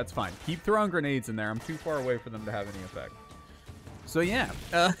 That's fine. Keep throwing grenades in there. I'm too far away for them to have any effect. So, yeah.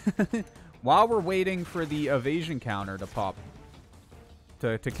 While we're waiting for the evasion counter to pop,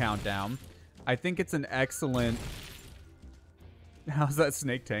 to count down, I think it's an excellent... How's that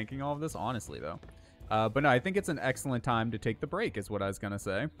snake tanking all of this? Honestly, though. But no, I think it's an excellent time to take the break, is what I was going to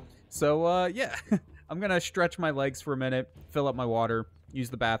say. So, yeah. I'm going to stretch my legs for a minute, fill up my water, use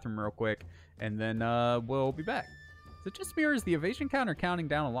the bathroom real quick, and then we'll be back. Is it just me, or is the evasion counter counting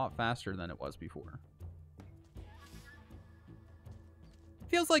down a lot faster than it was before?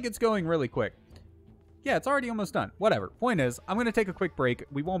 Feels like it's going really quick. Yeah, it's already almost done. Whatever. Point is, I'm going to take a quick break.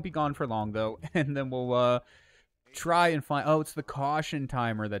 We won't be gone for long, though. And then we'll try and find... Oh, it's the caution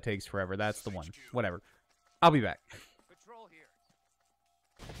timer that takes forever. That's the one. Whatever. I'll be back. Patrol here.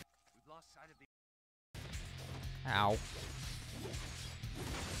 We've lost sight of the... Ow.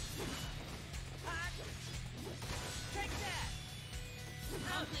 Take that!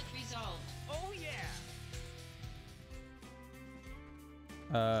 Conflict resolved. Oh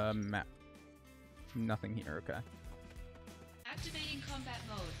yeah! Map. Nothing here, okay. Activating combat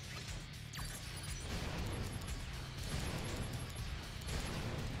mode.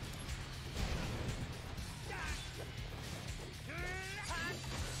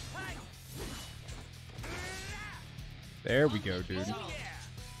 There we go, dude. Resolved.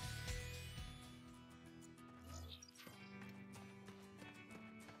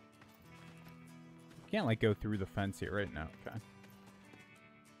 Can't, like, go through the fence here right now, okay.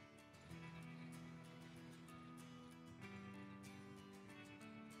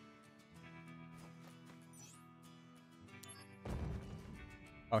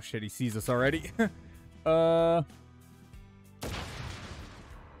 Oh shit, he sees us already.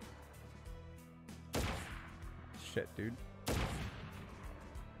 Shit, dude.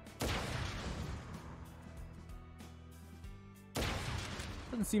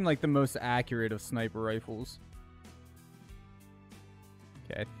 Doesn't seem like the most accurate of sniper rifles.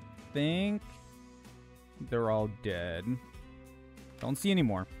 Okay, I think they're all dead. Don't see any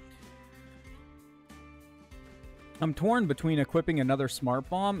more. I'm torn between equipping another smart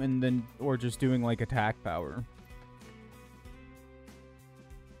bomb and then, or just doing like attack power.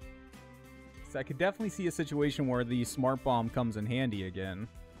 So I could definitely see a situation where the smart bomb comes in handy again.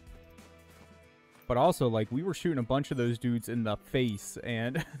 But also, like, we were shooting a bunch of those dudes in the face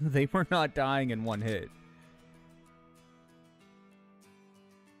and they were not dying in one hit.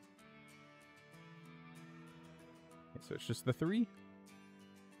 Okay, so it's just the 3?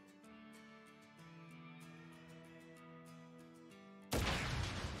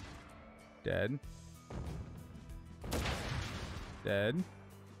 Dead. Dead.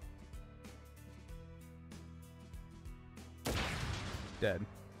 Dead.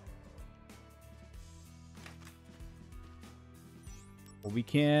 Well, we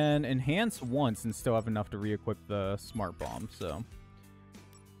can enhance once and still have enough to re-equip the smart bomb, so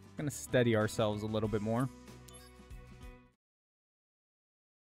gonna steady ourselves a little bit more.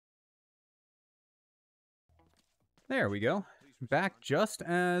 There we go. Back just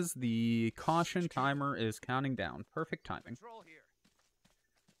as the caution timer is counting down. Perfect timing.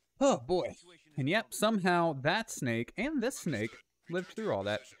 Oh boy. And yep, somehow that snake and this snake lived through all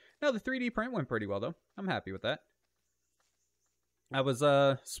that. No, the 3D print went pretty well though. I'm happy with that. I was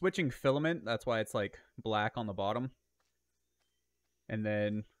switching filament, that's why it's like black on the bottom. And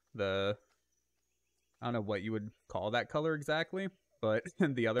then the, I don't know what you would call that color exactly, but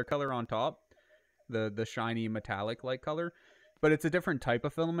the other color on top, the shiny metallic like color, but it's a different type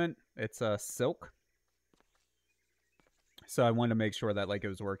of filament. It's silk. So I wanted to make sure that like it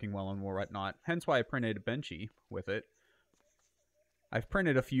was working well and whatnot. Hence why I printed Benchy with it. I've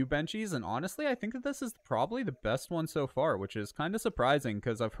printed a few Benchies, and honestly, I think that this is probably the best one so far, which is kind of surprising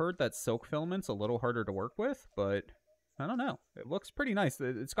because I've heard that silk filament's a little harder to work with, but I don't know. It looks pretty nice.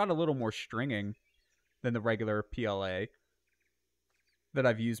 It's got a little more stringing than the regular PLA that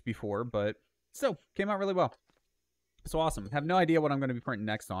I've used before, but still came out really well. So awesome. Have no idea what I'm going to be printing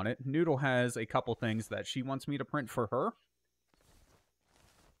next on it. Noodle has a couple things that she wants me to print for her.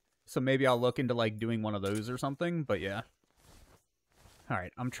 So maybe I'll look into like doing one of those or something, but yeah. All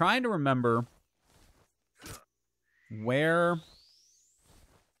right, I'm trying to remember where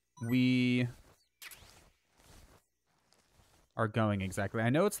we are going exactly. I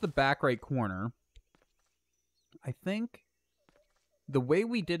know it's the back right corner. I think the way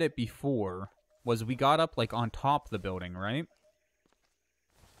we did it before was we got up like on top of the building, right?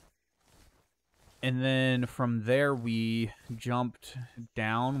 And then from there we jumped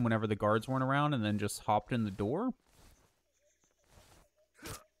down whenever the guards weren't around and then just hopped in the door.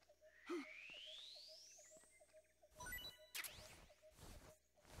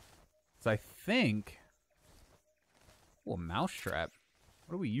 So I think... Oh, a mouse trap.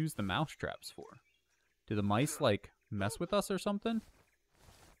 What do we use the mouse traps for? Do the mice, like, mess with us or something?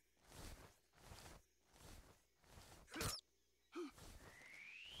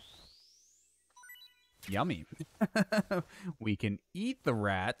 Yummy. We can eat the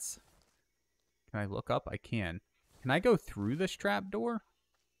rats. Can I look up? I can. Can I go through this trap door?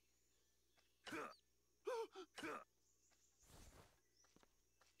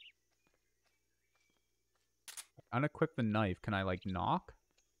 Unequip the knife. Can I, like, knock?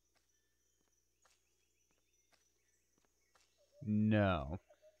 No.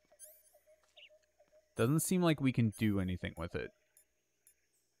 Doesn't seem like we can do anything with it.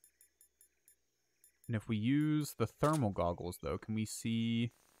 And if we use the thermal goggles, though, can we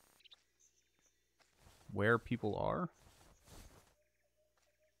see where people are?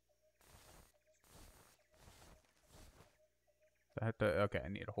 I have to... Okay, I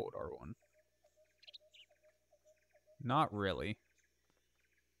need to hold R1. Not really.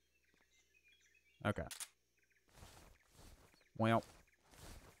 Okay. Well.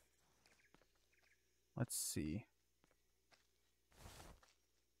 Let's see.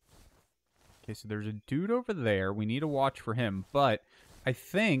 Okay, so there's a dude over there. We need to watch for him. But I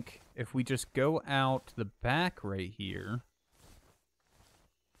think if we just go out to the back right here,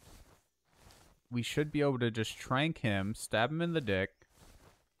 we should be able to just trank him, stab him in the dick,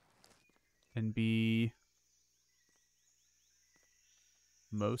 and be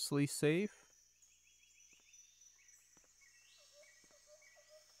mostly safe.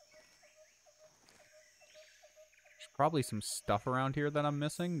 There's probably some stuff around here that I'm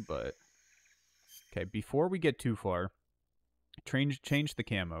missing, but... Okay, before we get too far, change the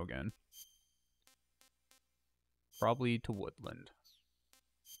camo again. Probably to woodland.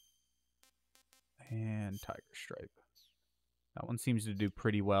 And tiger stripe. That one seems to do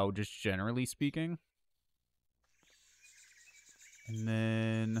pretty well, just generally speaking. And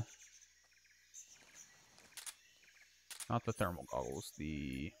then... Not the thermal goggles,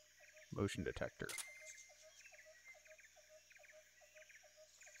 the motion detector.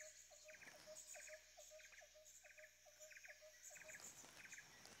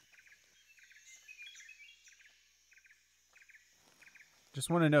 Just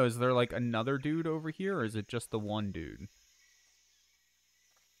want to know, is there like another dude over here, or is it just the one dude?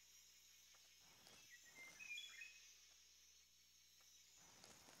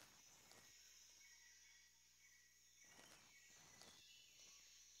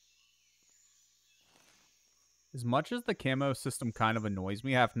 As much as the camo system kind of annoys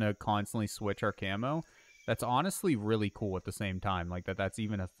me, having to constantly switch our camo, that's honestly really cool at the same time. Like, that's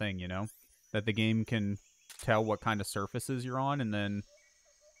even a thing, you know? That the game can tell what kind of surfaces you're on and then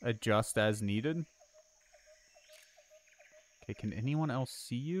adjust as needed. Okay, can anyone else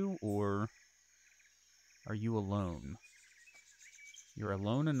see you, or are you alone? You're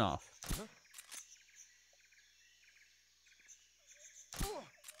alone enough.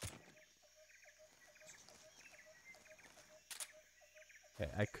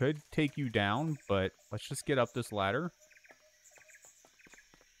 Okay, I could take you down, but let's just get up this ladder.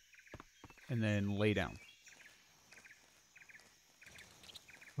 And then lay down.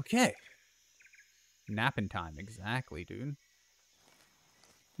 Okay. Napping time, exactly, dude.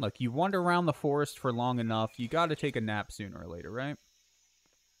 Look, you wander around the forest for long enough, you gotta take a nap sooner or later, right?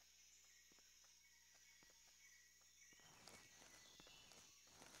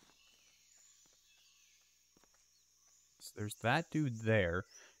 So there's that dude there,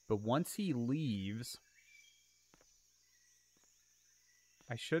 but once he leaves,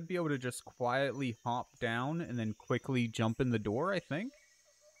 I should be able to just quietly hop down and then quickly jump in the door, I think.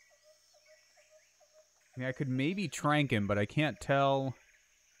 I mean, I could maybe trank him, but I can't tell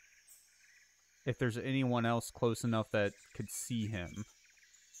if there's anyone else close enough that could see him.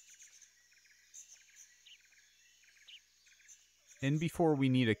 In before we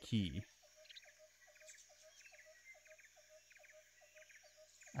need a key.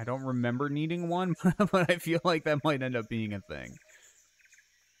 I don't remember needing one, but I feel like that might end up being a thing.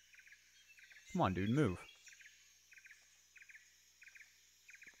 Come on, dude, move.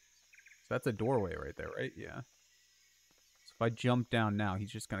 So that's a doorway right there, right? Yeah. So if I jump down now,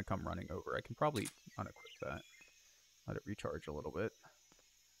 he's just going to come running over. I can probably unequip that. Let it recharge a little bit.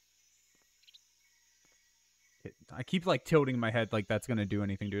 I keep, like, tilting my head like that's going to do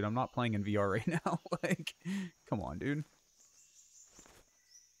anything, dude. I'm not playing in VR right now. Like, come on, dude.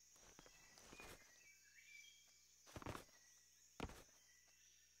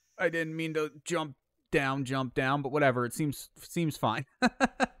 I didn't mean to jump down, but whatever. It seems fine.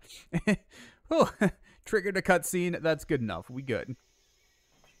 Oh, triggered a cutscene. That's good enough. We good.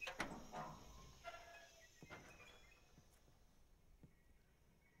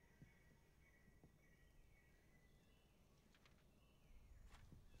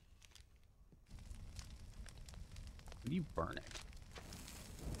 What are you burning?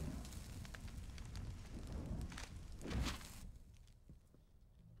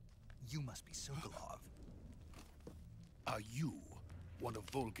 You must be Sokolov. Are you one of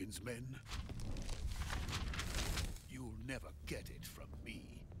Volgin's men? You'll never get it from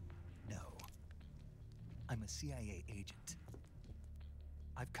me. No. I'm a CIA agent.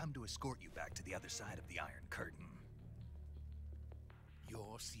 I've come to escort you back to the other side of the Iron Curtain.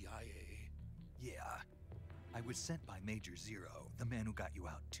 You're CIA? Yeah. I was sent by Major Zero, the man who got you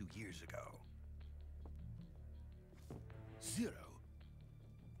out 2 years ago. Zero?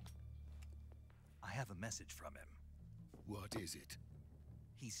 I have a message from him. What is it?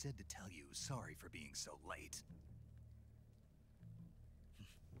 He said to tell you sorry for being so late.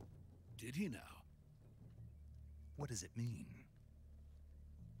 Did he now? What does it mean?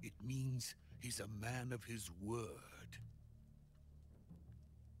 It means he's a man of his word.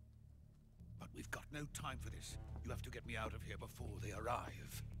 But we've got no time for this. You have to get me out of here before they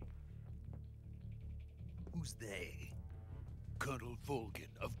arrive. Who's they? Colonel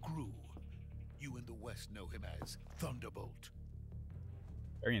Volgin of Gru. You in the West know him as Thunderbolt.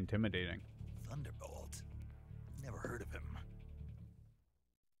 Very intimidating. Thunderbolt? Never heard of him.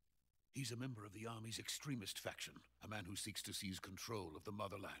 He's a member of the Army's extremist faction, a man who seeks to seize control of the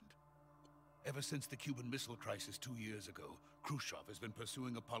motherland. Ever since the Cuban Missile Crisis 2 years ago, Khrushchev has been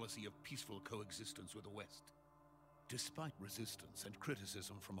pursuing a policy of peaceful coexistence with the West. Despite resistance and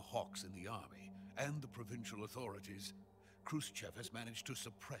criticism from hawks in the army and the provincial authorities, Khrushchev has managed to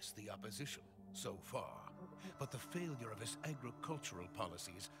suppress the opposition so far. But the failure of his agricultural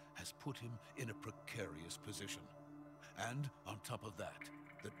policies has put him in a precarious position. And on top of that,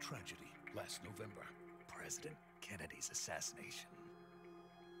 the tragedy last November. President Kennedy's assassination.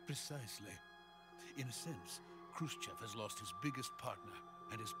 Precisely. In a sense, Khrushchev has lost his biggest partner,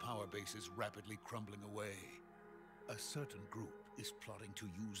 and his power base is rapidly crumbling away. A certain group is plotting to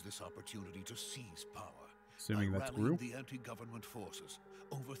use this opportunity to seize power. Assuming that's rallying Gru? the anti-government forces,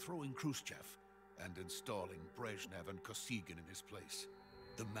 overthrowing Khrushchev, and installing Brezhnev and Kosygin in his place.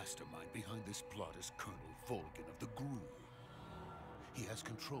 The mastermind behind this plot is Colonel Volgin of the Gru. He has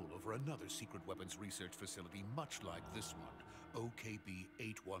control over another secret weapons research facility much like this one,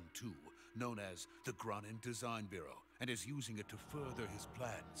 OKB-812, known as the Granin Design Bureau, and is using it to further his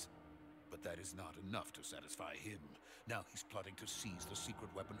plans. But that is not enough to satisfy him. Now he's plotting to seize the secret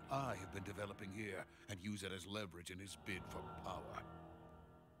weapon I have been developing here and use it as leverage in his bid for power.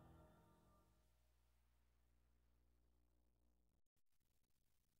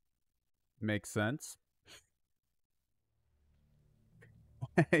 Makes sense.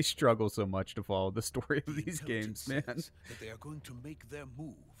 I struggle so much to follow the story of The these games, intelligence man. says that they are going to make their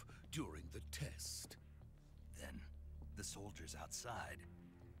move during the test. Then, the soldiers outside.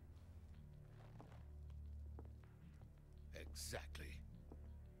 Exactly.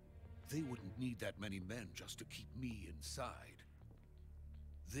 They wouldn't need that many men just to keep me inside.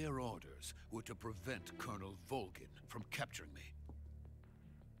 Their orders were to prevent Colonel Volgin from capturing me.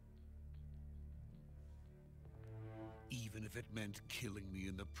 Even if it meant killing me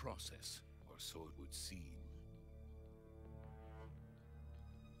in the process, or so it would seem.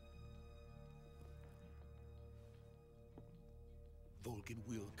 Volgin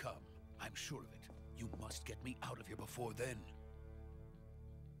will come. I'm sure of it. You must get me out of here before then.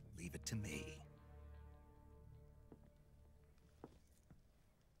 Leave it to me.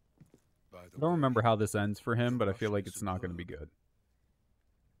 By the I don't way, remember how this ends for him, but I feel like it's not going to be good.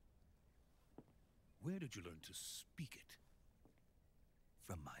 where did you learn to speak it?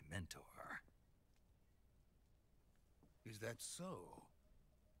 From my mentor. Is that so?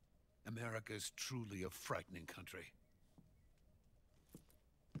 America is truly a frightening country.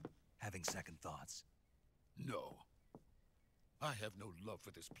 Having second thoughts? No. I have no love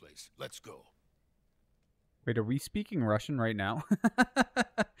for this place. Let's go. Wait, are we speaking Russian right now?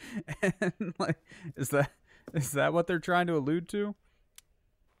 And, like, is that what they're trying to allude to?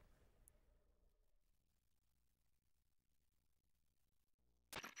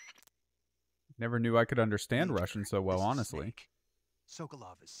 Never knew I could understand Russian so well, This is honestly. Snake.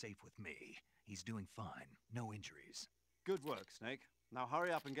 Sokolov is safe with me. He's doing fine. No injuries. Good work, Snake. Now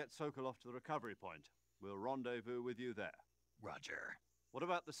hurry up and get Sokolov to the recovery point. We'll rendezvous with you there. Roger. What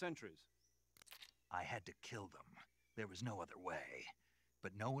about the sentries? I had to kill them. There was no other way.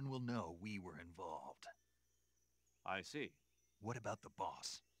 But no one will know we were involved. I see. What about the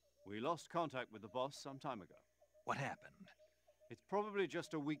boss? We lost contact with the boss some time ago. What happened? It's probably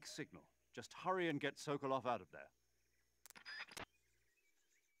just a weak signal. Just hurry and get Sokolov out of there.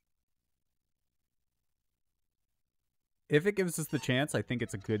 If it gives us the chance, I think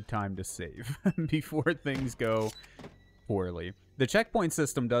it's a good time to save before things go poorly. The checkpoint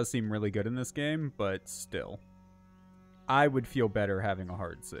system does seem really good in this game, but still. I would feel better having a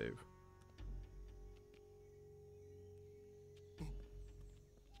hard save.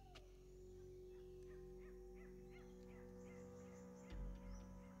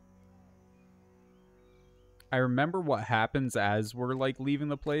 I remember what happens as we're, like, leaving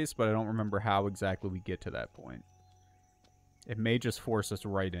the place, but I don't remember how exactly we get to that point. It may just force us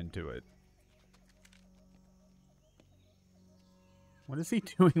right into it. What is he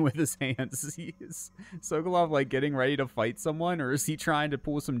doing with his hands? Is Sokolov, like, getting ready to fight someone? Or is he trying to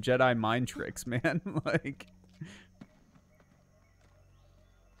pull some Jedi mind tricks, man? Like...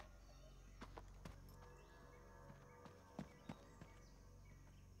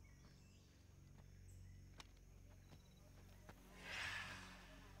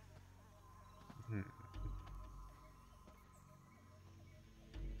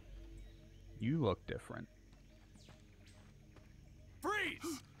 You look different.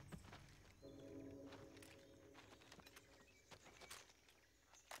 Freeze!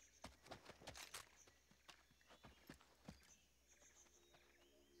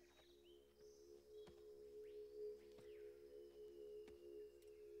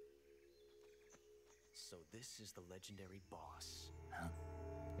 So this is the legendary boss. Huh?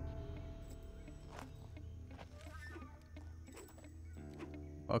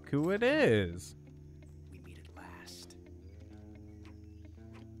 Look who it is. We meet at last.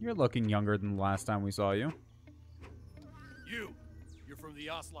 You're looking younger than the last time we saw you. You're from the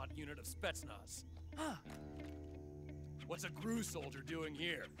Ocelot unit of Spetsnaz. What's a Gru soldier doing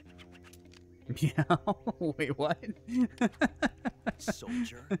here? Yeah. Wait, what?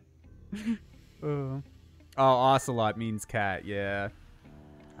 Soldier? Oh, ocelot means cat. Yeah.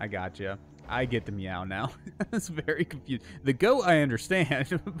 I gotcha. I get the meow now. It's very confused. The goat I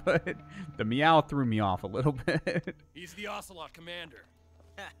understand, but the meow threw me off a little bit. He's the Ocelot commander.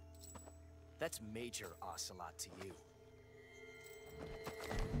 That's Major Ocelot to you.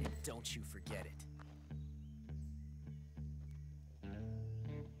 And don't you forget it.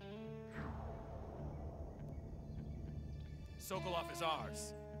 Sokolov is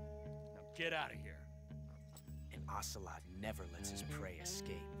ours. Now get out of here. And Ocelot never lets his prey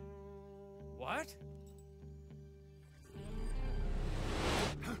escape. What?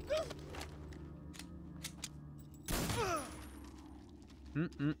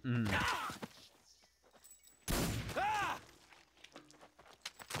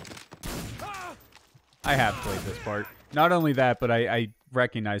 I have played this part. Not only that, but I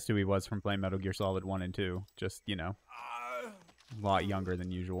recognized who he was from playing Metal Gear Solid 1 and 2. Just, you know, a lot younger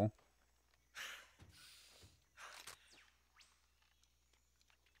than usual.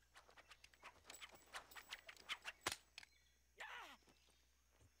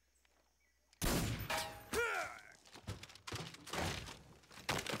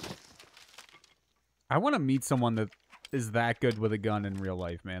 I want to meet someone that is that good with a gun in real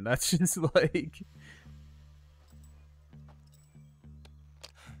life, man. That's just like...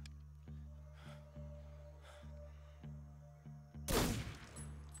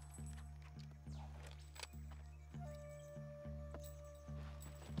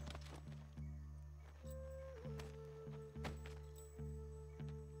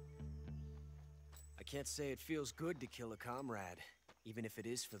 I can't say it feels good to kill a comrade, even if it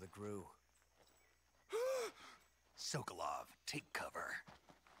is for the Gru. Sokolov, take cover.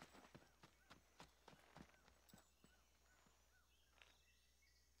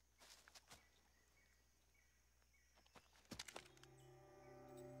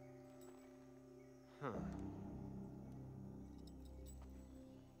 Huh.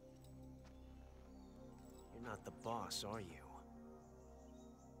 You're not the boss, are you?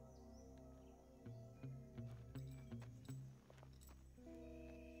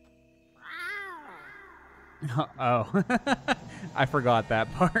 Oh, I forgot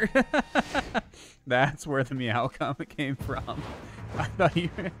that part. That's where the meow comment came from. I thought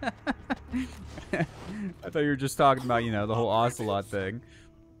you, I thought you were just talking about, you know, the whole ocelot thing.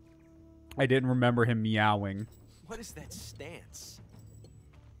 I didn't remember him meowing. What is that stance?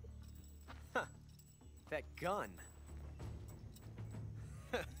 Huh. That gun.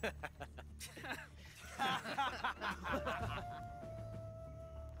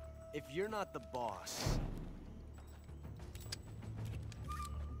 If you're not the boss,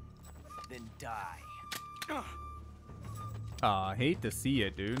 then die. Aw, hate to see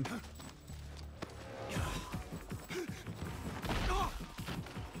it, dude.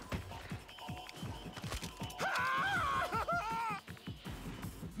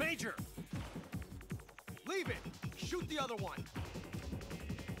 Major! Leave it! Shoot the other one!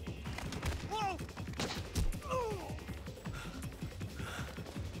 Whoa!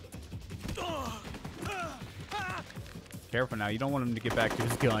 Careful now, you don't want him to get back to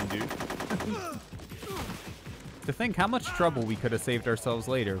his gun, dude. To think how much trouble we could have saved ourselves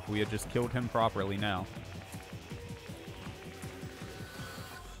later if we had just killed him properly now.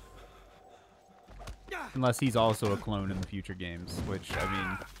 Unless he's also a clone in the future games, which, I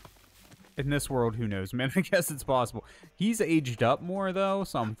mean, in this world, who knows, man? I guess it's possible. He's aged up more, though,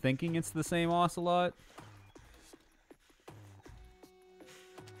 so I'm thinking it's the same Ocelot.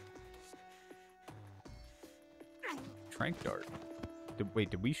 Trank dart.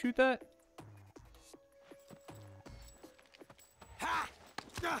 Wait, did we shoot that?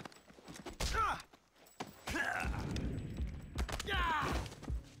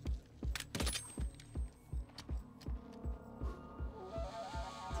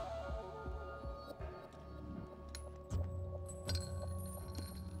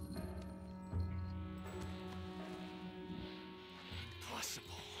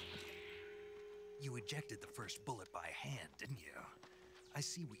 You ejected the first bullet by hand, didn't you? I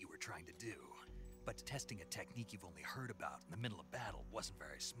see what you were trying to do, but testing a technique you've only heard about in the middle of battle wasn't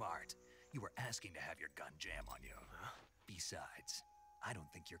very smart. You were asking to have your gun jam on you. Besides, I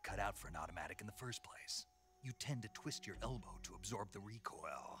don't think you're cut out for an automatic in the first place. You tend to twist your elbow to absorb the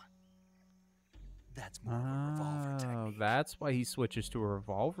recoil. That's more of a revolver technique. That's why he switches to a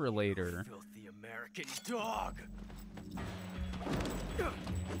revolver later. Filthy American dog!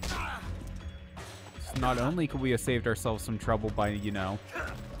 Not only could we have saved ourselves some trouble by, you know,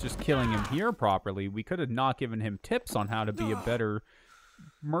 just killing him here properly, we could have not given him tips on how to be a better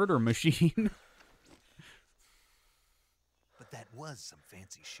murder machine. But that was some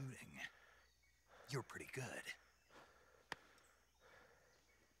fancy shooting. You're pretty good.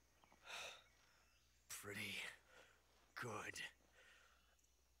 Pretty good.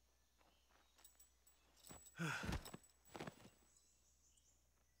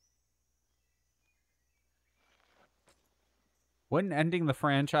 Wouldn't ending the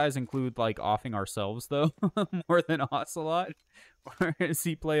franchise include, like, offing ourselves, though, more than Ocelot? Or does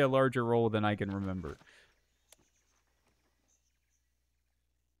he play a larger role than I can remember?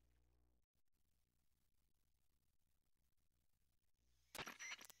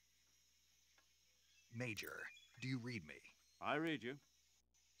 Major, do you read me? I read you.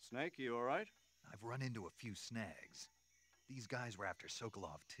 Snake, you all right? I've run into a few snags. These guys were after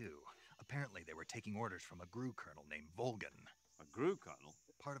Sokolov, too. Apparently, they were taking orders from a GRU colonel named Volgan. A GRU colonel?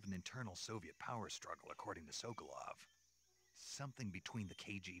 Part of an internal Soviet power struggle, according to Sokolov. Something between the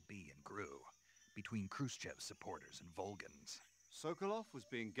KGB and GRU. Between Khrushchev's supporters and Volgan's. Sokolov was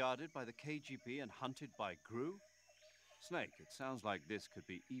being guarded by the KGB and hunted by Gru? Snake, it sounds like this could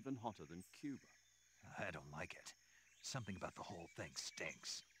be even hotter than Cuba. I don't like it. Something about the whole thing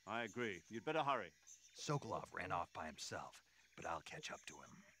stinks. I agree. You'd better hurry. Sokolov ran off by himself, but I'll catch up to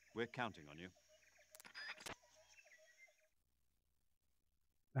him. We're counting on you.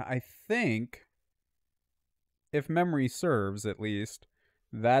 I think, if memory serves at least,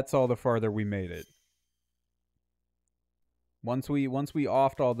 that's all the farther we made it. Once we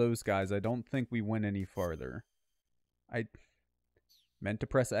offed all those guys, I don't think we went any farther. I meant to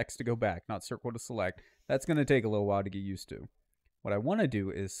press X to go back, not circle to select. That's going to take a little while to get used to. What I want to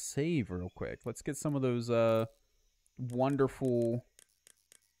do is save real quick. Let's get some of those wonderful...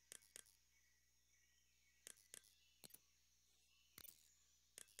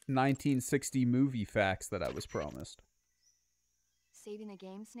 ...1960 movie facts that I was promised. Saving the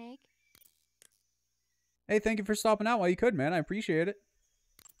game, Snake? Hey, thank you for stopping out while you could, man. I appreciate it.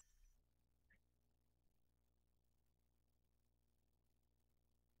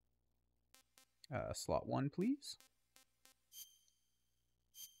 Slot 1, please.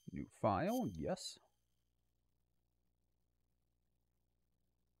 New file, yes.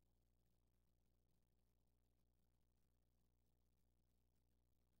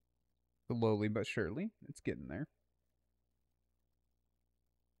 Slowly but surely, it's getting there.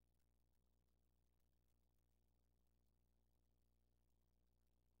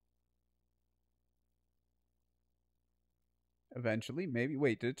 Eventually, maybe.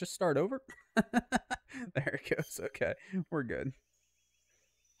 Wait, did it just start over? There it goes. Okay, we're good.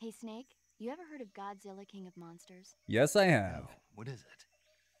 Hey, Snake, you ever heard of Godzilla, King of Monsters? Yes, I have. No, what is it?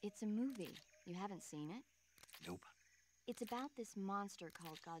 It's a movie. You haven't seen it? Nope. It's about this monster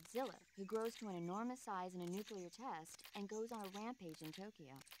called Godzilla, who grows to an enormous size in a nuclear test and goes on a rampage in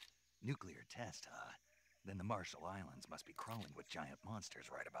Tokyo. Nuclear test, huh? Then the Marshall Islands must be crawling with giant monsters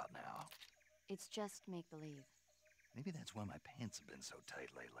right about now. It's just make-believe. Maybe that's why my pants have been so tight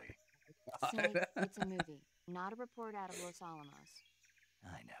lately. Snake, it's a movie, not a report out of Los Alamos.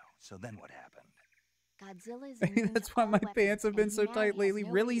 I know. So then what happened? Godzilla is Maybe that's why my pants have been so tight lately.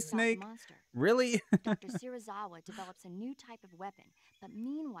 Really, Snake? Really? Dr. Shirazawa develops a new type of weapon, but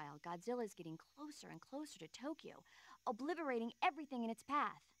meanwhile, Godzilla is getting closer and closer to Tokyo, obliterating everything in its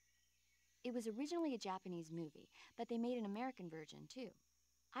path. It was originally a Japanese movie, but they made an American version, too.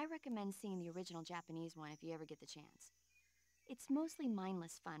 I recommend seeing the original Japanese one if you ever get the chance. It's mostly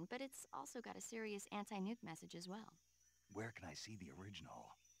mindless fun, but it's also got a serious anti-nuke message as well. Where can I see the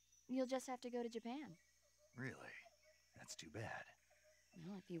original? You'll just have to go to Japan. Really? That's too bad.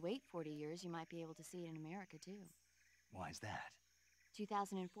 Well, if you wait 40 years, you might be able to see it in America, too. Why's that?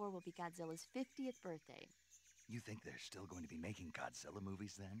 2004 will be Godzilla's 50th birthday. You think they're still going to be making Godzilla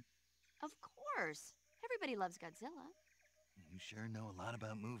movies then? Of course! Everybody loves Godzilla. You sure know a lot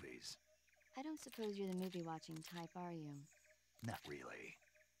about movies. I don't suppose you're the movie-watching type, are you? Not really.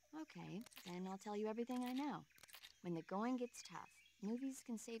 Okay, then I'll tell you everything I know. When the going gets tough, movies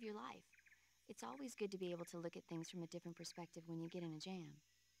can save your life. It's always good to be able to look at things from a different perspective when you get in a jam.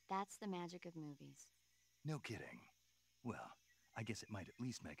 That's the magic of movies. No kidding. Well, I guess it might at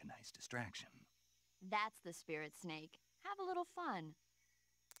least make a nice distraction. That's the spirit, Snake. Have a little fun.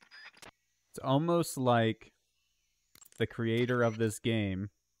 It's almost like the creator of this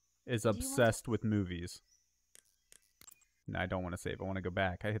game is obsessed with movies. No, I don't want to save. I want to go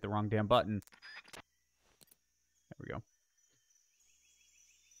back. I hit the wrong damn button. There we go.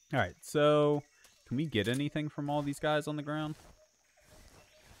 Alright, so can we get anything from all these guys on the ground?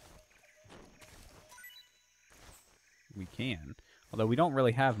 We can. Although we don't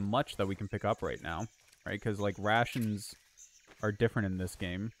really have much that we can pick up right now. Right? Because, like, rations are different in this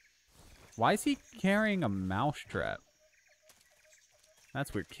game. Why is he carrying a mousetrap?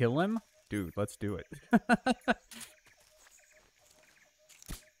 That's weird. Kill him? Dude, let's do it.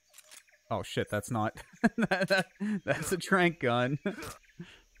 Oh shit, that's not... that's a trank gun.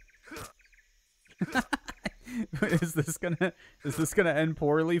 Is this gonna end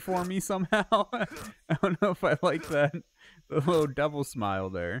poorly for me somehow? I don't know if I like that. The little double smile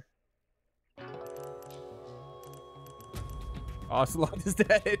there. Ocelot is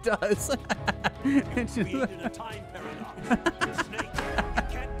dead. It does. It's just... We in a time paradox. Snake, you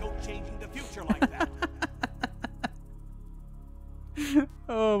can't go changing the future like that.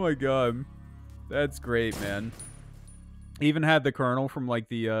 Oh my god. That's great, man. Even had the Colonel from like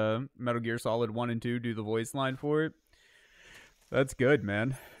the Metal Gear Solid 1 and 2 do the voice line for it. That's good,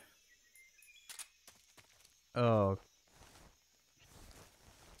 man. Oh.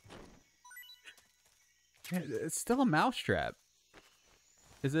 It's still a mousetrap.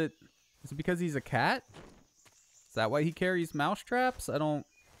 Is it because he's a cat? Is that why he carries mouse traps? I don't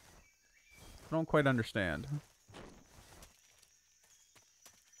quite understand.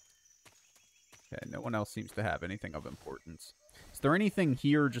 Okay, no one else seems to have anything of importance. Is there anything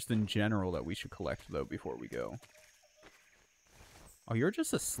here just in general that we should collect, though, before we go? Oh, you're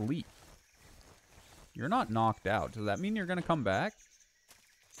just asleep. You're not knocked out. Does that mean you're going to come back?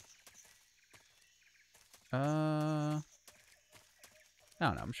 I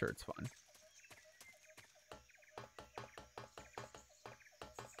don't know. I'm sure it's fun.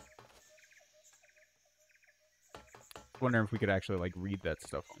 Wondering if we could actually, like, read that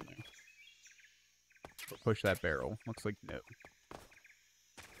stuff on there. Push that barrel. Looks like no.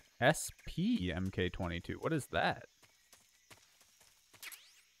 SP MK22. What is that?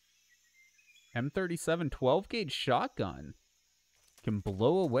 M37 12-gauge shotgun. Can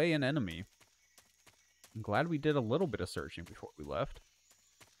blow away an enemy. I'm glad we did a little bit of searching before we left.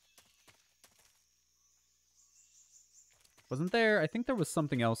 Wasn't there? I think there was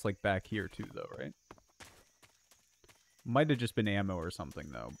something else like back here too, though, right? Might have just been ammo or something,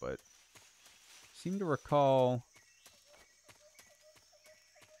 though, but seem to recall...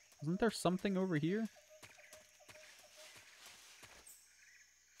 Wasn't there something over here?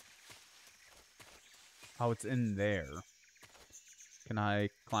 Oh, it's in there. Can I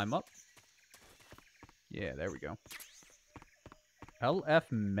climb up? Yeah, there we go.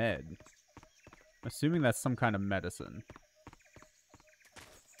 LF Med. Assuming that's some kind of medicine.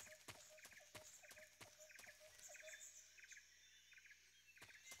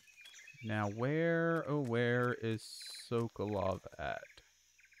 Now, where, oh, where is Sokolov at?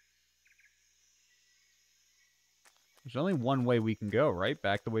 There's only one way we can go, right?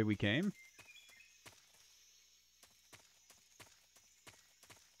 Back the way we came?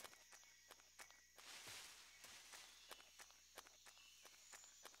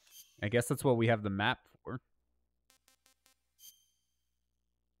 I guess that's what we have the map for.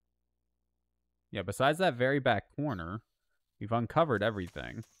 Yeah, besides that very back corner, we've uncovered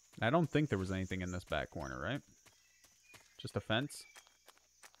everything. I don't think there was anything in this back corner, right? Just a fence?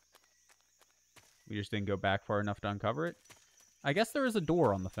 We just didn't go back far enough to uncover it? I guess there is a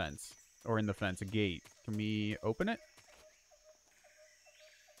door on the fence. Or in the fence, a gate. Can we open it?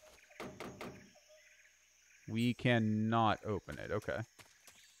 We cannot open it. Okay.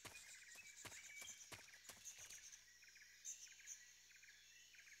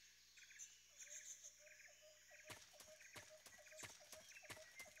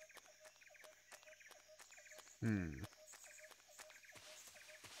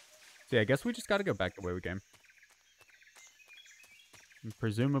 So yeah, I guess we just gotta go back the way we came. And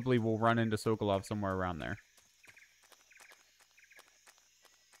presumably we'll run into Sokolov somewhere around there.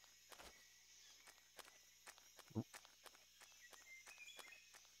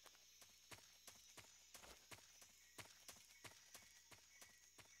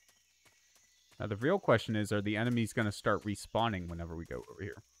 Now the real question is, are the enemies gonna start respawning whenever we go over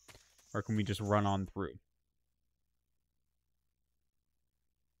here? Or can we just run on through?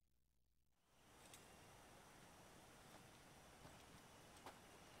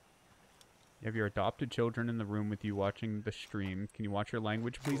 You have your adopted children in the room with you watching the stream. Can you watch your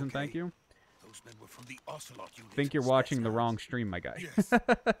language, please, and thank you? Those men were from the Ocelot unit. Think you're watching the wrong stream, my guy. Yes.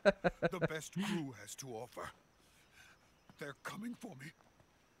 The best crew has to offer. They're coming for me.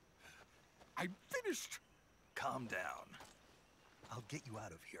 I'm finished. Calm down. I'll get you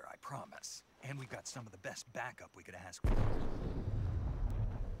out of here, I promise. And we've got some of the best backup we could ask for.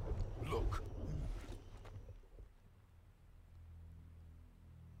 Look.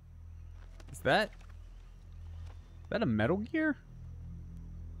 Is that a Metal Gear?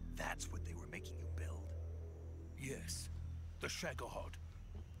 That's what they were making you build? Yes. The Shagohod.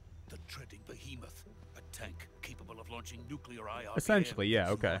 The treading behemoth. A tank capable of launching nuclear IRBM. Essentially, yeah,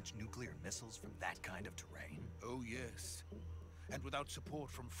 okay. Launch nuclear missiles from that kind of terrain? Oh, yes. And without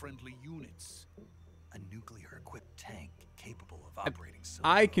support from friendly units. A nuclear-equipped tank capable of operating so.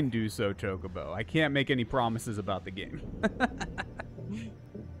 I can do so, Chocobo. I can't make any promises about the game.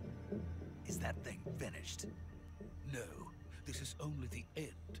 Is that thing finished? No. This is only the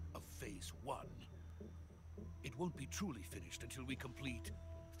end of Phase 1. It won't be truly finished until we complete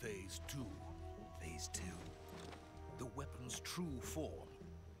Phase 2. Phase 2? The weapon's true form.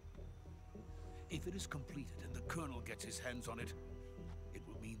 If it is completed and the Colonel gets his hands on it, it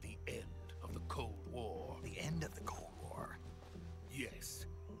will mean the end of the Cold War. The end of the Cold War? Yes.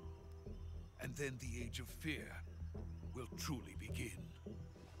 And then the Age of Fear will truly begin.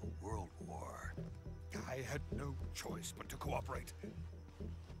 A world war. I had no choice but to cooperate.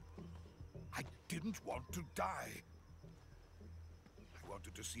 I didn't want to die. I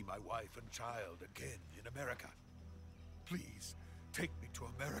wanted to see my wife and child again in America. Please, take me to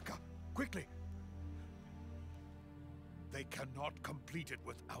America. Quickly. They cannot complete it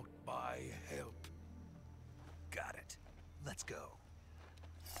without my help. Got it. Let's go.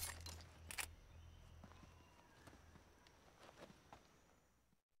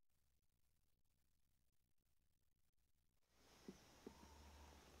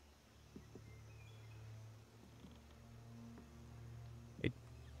 Hey,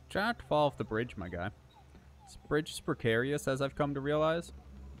 try not to fall off the bridge, my guy. This bridge is precarious, as I've come to realize.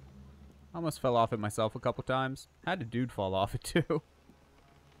 I almost fell off it myself a couple times. Had a dude fall off it, too.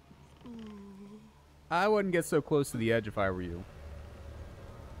 I wouldn't get so close to the edge if I were you.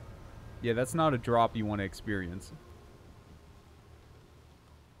 Yeah, that's not a drop you want to experience.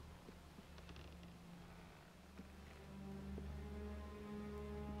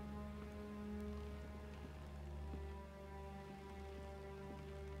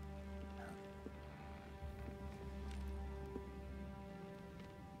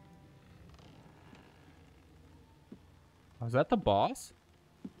 Was that the boss?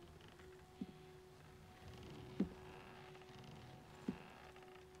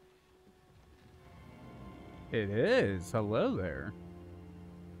 It is. Hello there.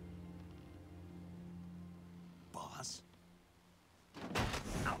 Boss?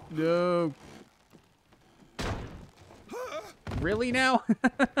 No. Really now?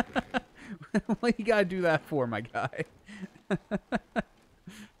 What you gotta do that for, my guy?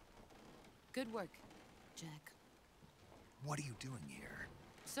 Good work, Jack. What are you doing here?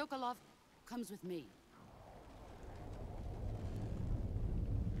 Sokolov comes with me.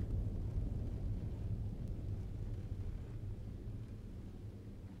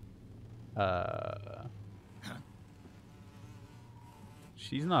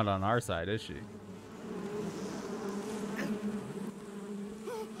 She's not on our side, is she?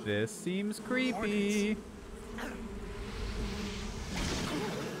 This seems creepy.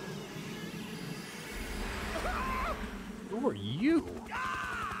 Who are you?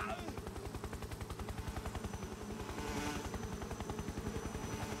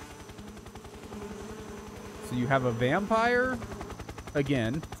 So you have a vampire?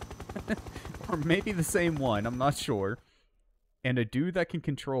 Again. Or maybe the same one, I'm not sure. And a dude that can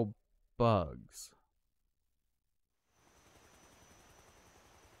control bugs.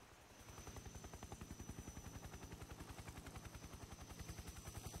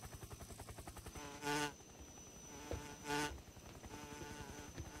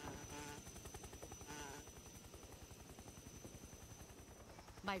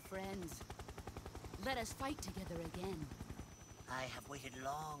 My friends, let us fight together again. I have waited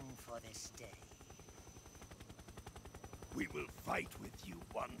long for this day. We will fight with you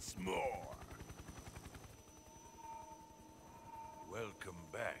once more. Welcome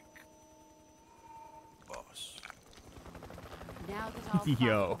back, boss. Now that all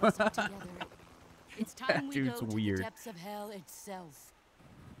Yo. five of us are together, it's That time we dude's go to weird. the depths of hell itself.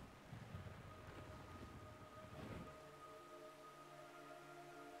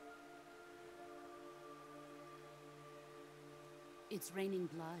 It's raining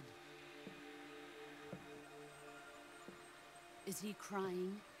blood. Is he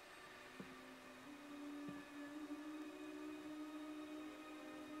crying?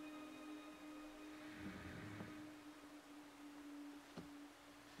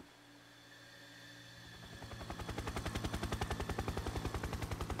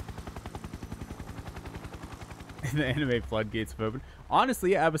 The anime floodgates have opened.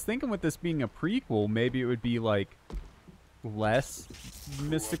 Honestly, I was thinking with this being a prequel, maybe it would be like less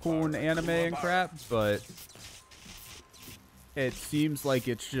mystical and anime and crap, but it seems like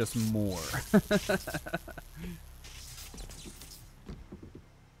it's just more.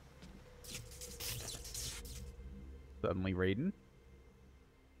 Suddenly Raiden.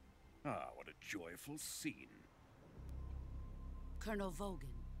 Ah, what a joyful scene. Colonel Vogan.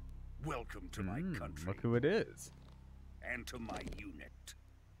 Welcome to my country. Look who it is. And to my unit.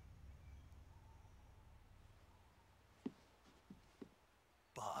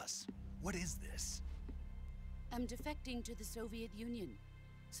 Boss, what is this? I'm defecting to the Soviet Union.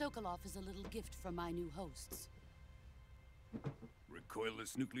 Sokolov is a little gift from my new hosts.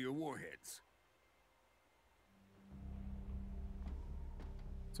 Recoilless nuclear warheads.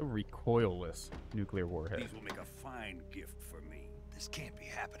 It's a recoilless nuclear warhead. These will make a fine gift for me. This can't be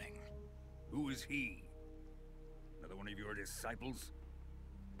happening. Who is he? Another one of your disciples?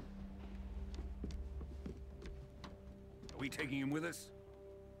 Are we taking him with us?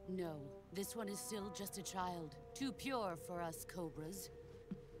 No, this one is still just a child. Too pure for us Cobras.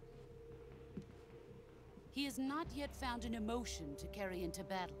 He has not yet found an emotion to carry into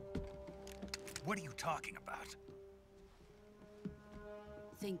battle. What are you talking about?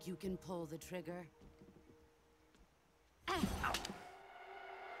 think you can pull the trigger?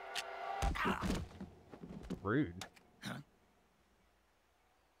 Rude.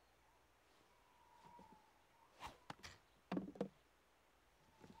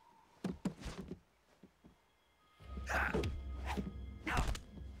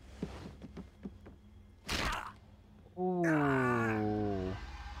 Ooh.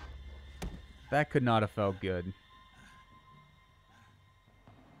 That could not have felt good.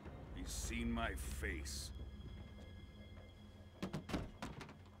 He's seen my face.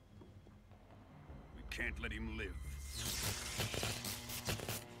 We can't let him live.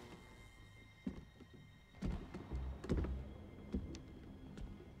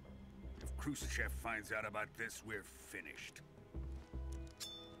 If Khrushchev finds out about this, we're finished.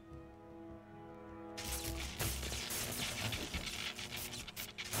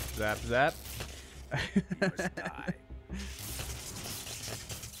 Zap, zap. He must die.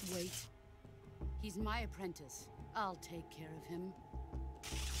 Wait. He's my apprentice. I'll take care of him.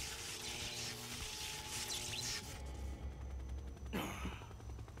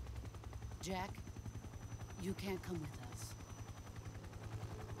 Jack, you can't come with us.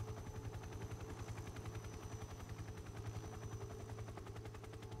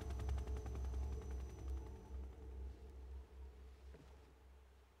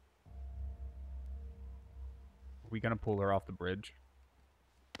 We gonna pull her off the bridge?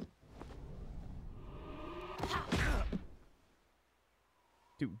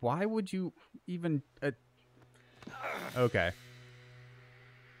 Dude, why would you even... Okay.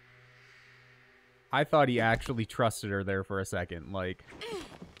 I thought he actually trusted her there for a second, like...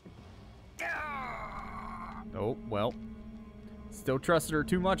 Oh, well. Still trusted her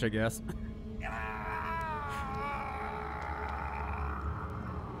too much, I guess.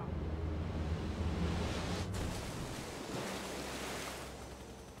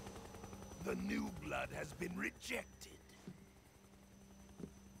 The new blood has been rejected.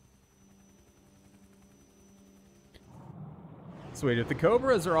 So wait, if the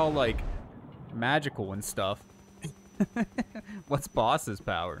Cobras are all, like, magical and stuff, what's Boss's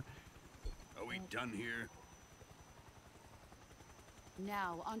power? Are we done here?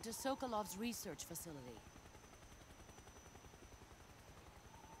 Now, onto Sokolov's research facility.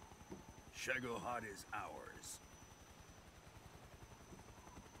 Shagohod is ours.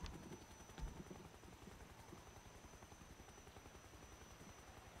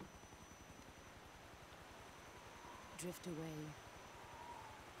 Drift away.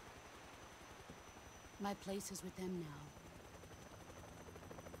 My place is with them now.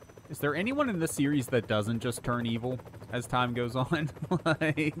 Is there anyone in this series that doesn't just turn evil as time goes on?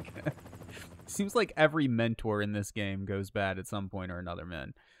 Like, seems like every mentor in this game goes bad at some point or another,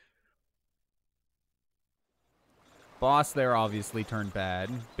 man. Boss there obviously turned bad.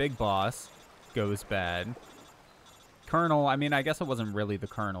 Big Boss goes bad. Colonel, I mean, I guess it wasn't really the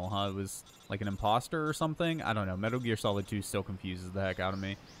Colonel, huh? It was like an imposter or something? I don't know. Metal Gear Solid 2 still confuses the heck out of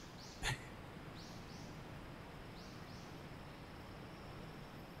me.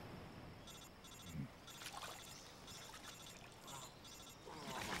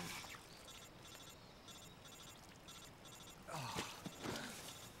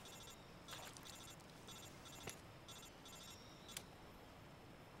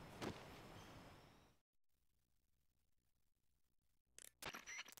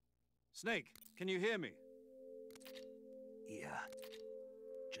 Snake, can you hear me? Yeah,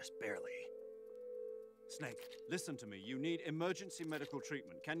 just barely. Snake, listen to me. You need emergency medical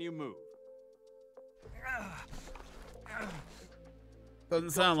treatment. Can you move? Doesn't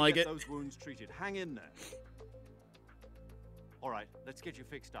sound like it. Those wounds treated. Hang in there. All right, let's get you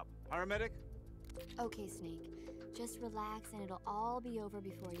fixed up. Paramedic? Okay, Snake. Just relax and it'll all be over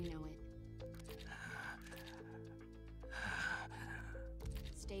before you know it.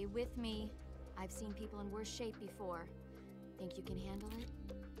 Stay with me. I've seen people in worse shape before. Think you can handle it?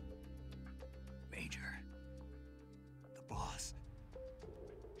 Major. The boss.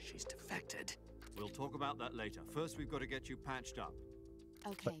 She's defected. We'll talk about that later. First, we've got to get you patched up.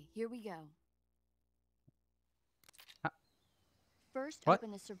 Okay, here we go. First, What?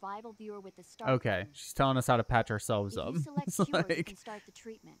 open the survival viewer with the start Okay, button. she's telling us how to patch ourselves If up. you select It's cures, you like... can start the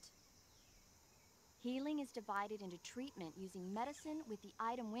treatment. Healing is divided into treatment using medicine with the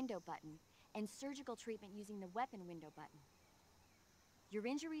item window button and surgical treatment using the weapon window button. Your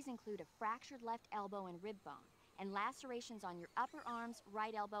injuries include a fractured left elbow and rib bone and lacerations on your upper arms,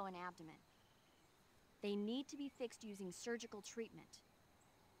 right elbow, and abdomen. They need to be fixed using surgical treatment.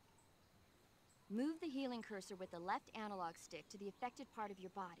 Move the healing cursor with the left analog stick to the affected part of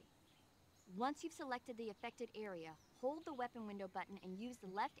your body. Once you've selected the affected area, hold the weapon window button and use the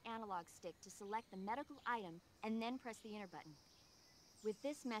left analog stick to select the medical item and then press the enter button. With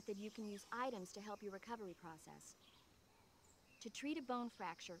this method, you can use items to help your recovery process. To treat a bone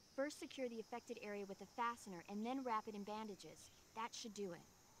fracture, first secure the affected area with a fastener and then wrap it in bandages. That should do it.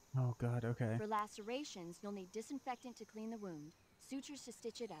 Oh god, okay. For lacerations, you'll need disinfectant to clean the wound, sutures to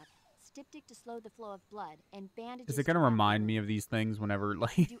stitch it up, styptic to slow the flow of blood, and bandages. Is it gonna remind me of these things whenever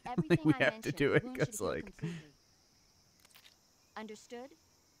like, do everything we I have to mentioned, do the it? wound should Because heal like, completely. Understood?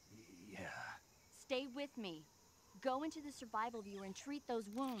 Yeah. Stay with me. Go into the survival viewer and treat those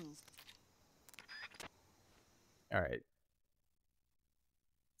wounds. all right.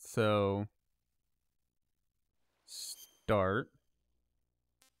 So start,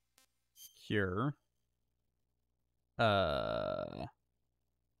 cure.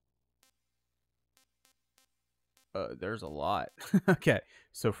 There's a lot. Okay,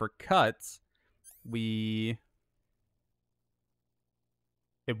 so for cuts, it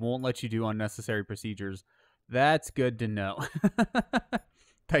won't let you do unnecessary procedures. That's good to know.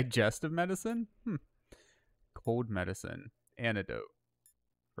 Digestive medicine? Cold medicine. Antidote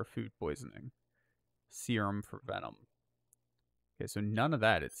for food poisoning. Serum for venom. Okay, so none of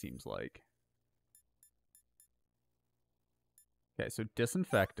that, it seems like. Okay, so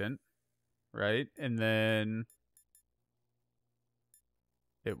disinfectant, right? And then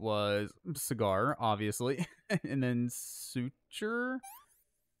it was cigar, obviously. And then suture.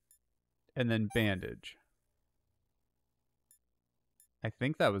 And then bandage. I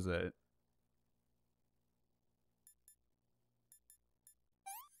think that was it.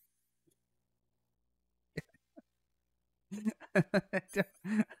 I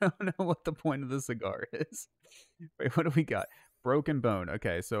don't know what the point of the cigar is. Wait, what do we got? Broken bone.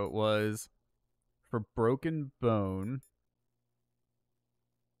 Okay, so it was for broken bone.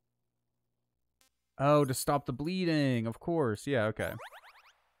 Oh, to stop the bleeding. Of course. Yeah, okay.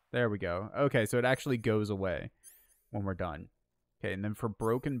 There we go. Okay, so it actually goes away when we're done. Okay, and then for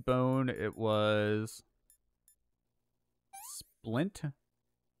broken bone, it was splint.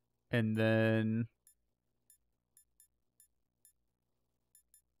 And then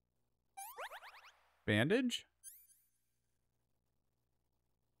bandage?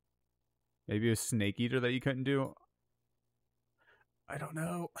 Maybe a snake eater that you couldn't do? I don't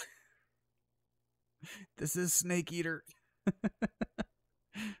know. This is snake eater.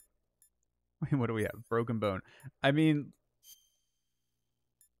 Wait, what do we have? Broken bone. I mean,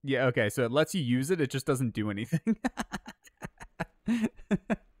 yeah, okay, so it lets you use it, it just doesn't do anything.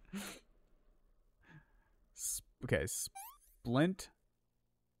 Okay, splint.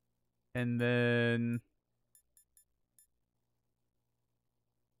 And then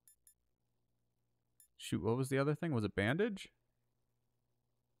shoot, what was the other thing? Was it bandage?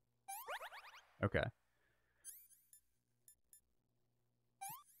 Okay.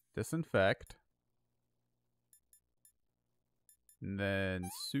 Disinfect. And then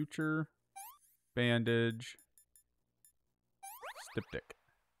suture, bandage, styptic.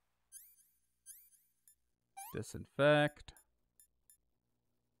 Disinfect,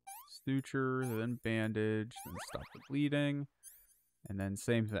 suture, then bandage, then stop the bleeding, and then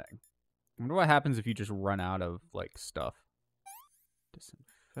same thing. I wonder what happens if you just run out of, like, stuff.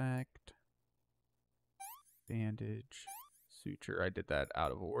 Disinfect, bandage, suture. I did that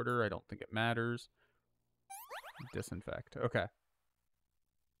out of order. I don't think it matters. Disinfect. Okay.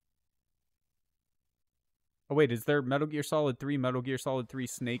 Oh, wait, is there Metal Gear Solid 3, Metal Gear Solid 3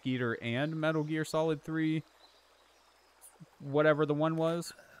 Snake Eater, and Metal Gear Solid 3 whatever the one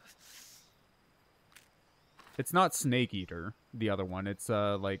was? It's not Snake Eater, the other one. It's,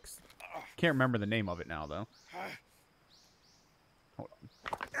 like, can't remember the name of it now, though. Hold on.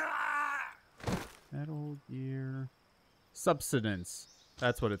 Metal Gear Subsidence.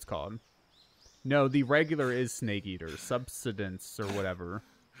 That's what it's called. No, the regular is Snake Eater. Subsidence, or whatever,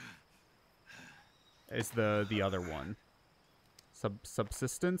 is the other one.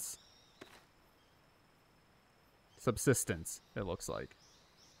 Subsistence? Subsistence, it looks like,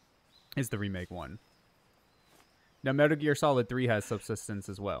 is the remake one. Now, Metal Gear Solid 3 has Subsistence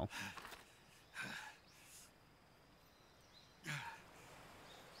as well.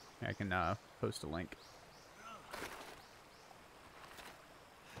 I can post a link.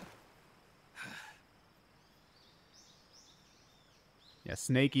 Yeah,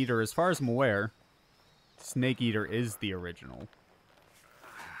 Snake Eater, as far as I'm aware, Snake Eater is the original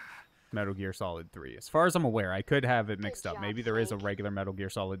Metal Gear Solid 3. As far as I'm aware, I could have it mixed up. Maybe there is a regular Metal Gear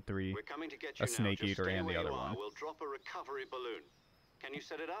Solid 3, a Snake Eater, and the other one. We'll drop a recovery balloon. Can you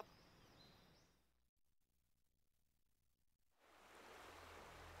set it up?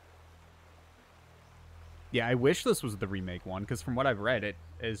 Yeah, I wish this was the remake one, because from what I've read, it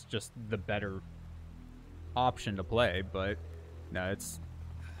is just the better option to play, but no, it's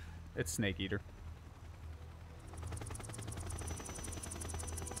Snake Eater.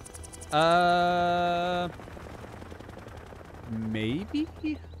 Maybe?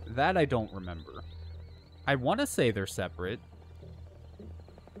 That I don't remember. I want to say they're separate.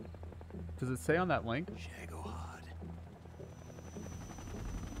 Does it say on that link?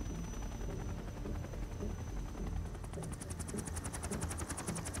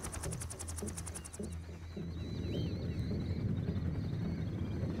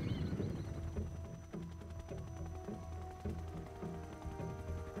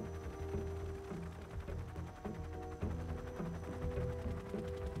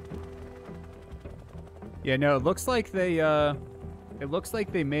 Yeah, no, it looks like they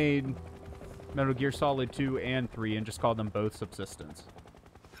made Metal Gear Solid 2 and 3 and just called them both Subsistence.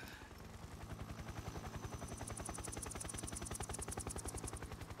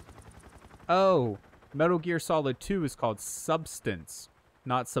 Oh, Metal Gear Solid 2 is called Substance,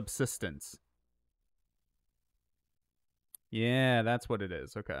 not Subsistence. Yeah, that's what it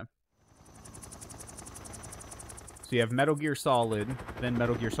is. Okay. So you have Metal Gear Solid, then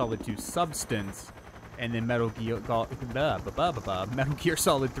Metal Gear Solid 2 Substance, and then Metal Gear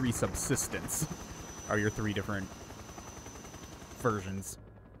Solid 3 Subsistence are your three different versions,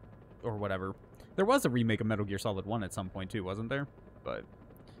 or whatever. There was a remake of Metal Gear Solid 1 at some point too, wasn't there? But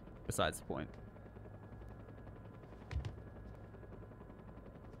besides the point.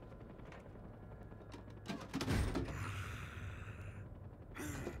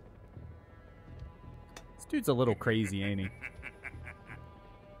 This dude's a little crazy, ain't he?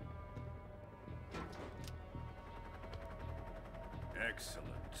 Excellent.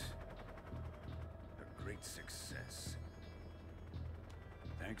 A great success.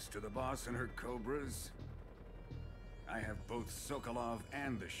 Thanks to the boss and her cobras, I have both Sokolov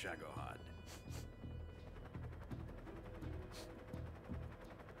and the Shagohod.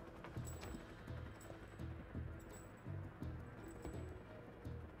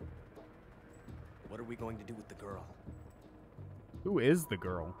 What are we going to do with the girl? Who is the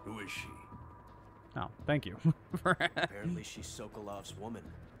girl? Who is she? Oh, thank you. Apparently she's Sokolov's woman.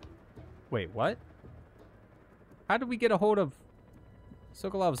 Wait, what? How did we get a hold of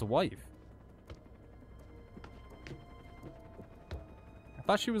Sokolov's wife? I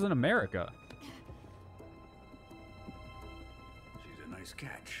thought she was in America. She's a nice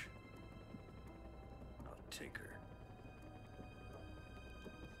catch. I'll take her.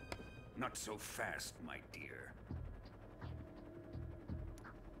 Not so fast, my dear.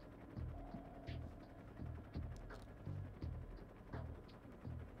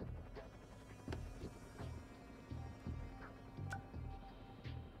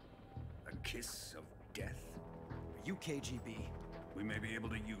 A kiss of death? Are you KGB? We may be able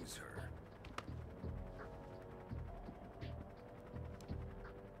to use her.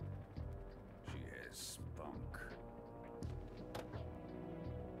 She has spunk.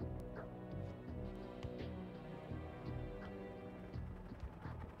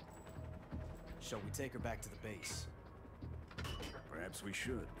 Shall we take her back to the base? Perhaps we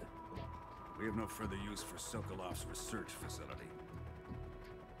should. We have no further use for Sokolov's research facility.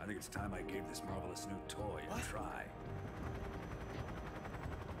 I think it's time I gave this marvelous new toy a try.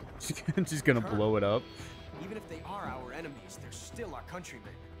 She's gonna blow it up. Even if they are our enemies, they're still our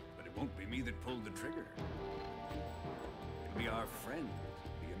countrymen. But it won't be me that pulled the trigger. It'll be our friend,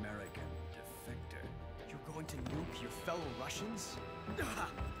 the American defector. You're going to nuke your fellow Russians?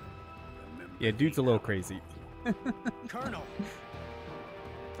 Yeah, dude's a little crazy. Colonel!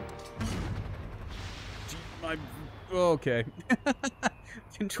 Okay.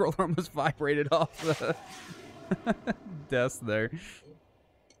 Controller almost vibrated off the desk there. Did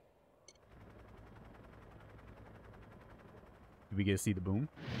we get to see the boom?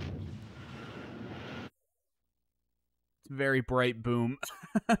 It's a very bright boom.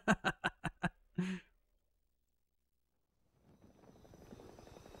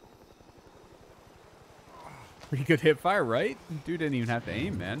 Pretty good hip fire, right? Dude didn't even have to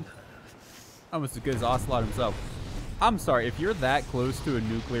aim, man. Almost as good as Ocelot himself. I'm sorry, if you're that close to a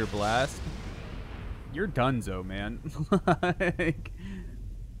nuclear blast, you're donezo, man. Like,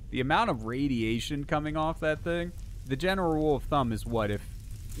 the amount of radiation coming off that thing, the general rule of thumb is what? If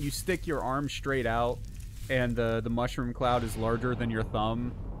you stick your arm straight out and the mushroom cloud is larger than your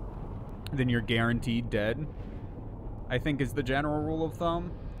thumb, then you're guaranteed dead. I think is the general rule of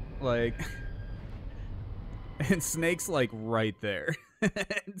thumb. Like, and Snake's like right there.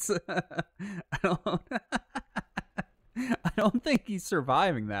 I don't think he's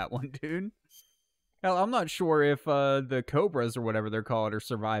surviving that one, dude. Hell, I'm not sure if the Cobras or whatever they're called are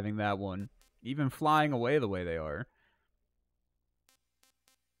surviving that one. Even flying away the way they are.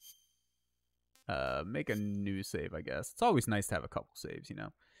 Make a new save, I guess. It's always nice to have a couple saves, you know.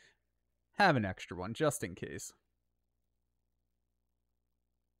 Have an extra one, just in case.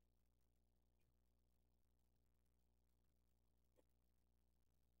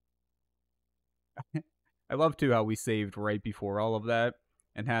 I love, too, how we saved right before all of that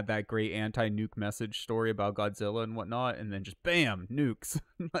and had that great anti-nuke message story about Godzilla and whatnot, and then just bam, nukes.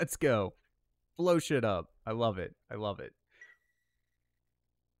 Let's go. Blow shit up. I love it. I love it.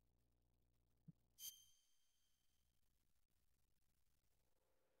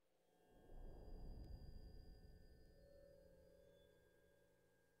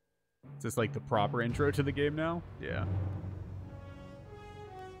 Is this like the proper intro to the game now? Yeah.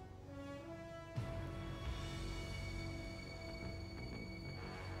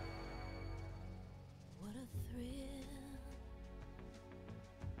 What a thrill,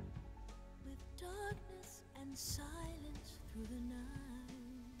 with darkness and silence through the night.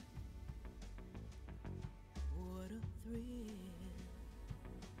 What a thrill.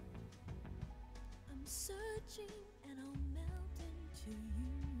 I'm searching and I'll melt into you.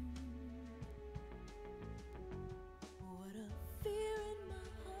 What a fear in my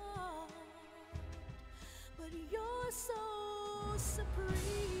heart, but you're so supreme.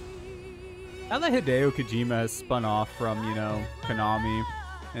 Now that Hideo Kojima has spun off from, you know, Konami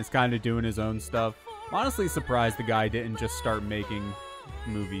and is kind of doing his own stuff, I'm honestly surprised the guy didn't just start making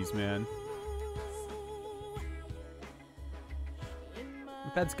movies, man.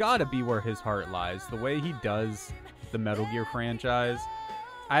 That's gotta be where his heart lies. The way he does the Metal Gear franchise.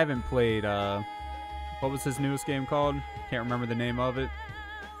 I haven't played, what was his newest game called? Can't remember the name of it.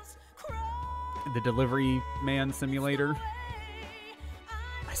 The Delivery Man Simulator.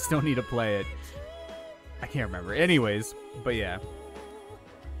 I still need to play it. I can't remember. Anyways, but yeah.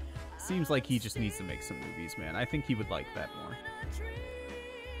 Seems like he just needs to make some movies, man. I think he would like that more.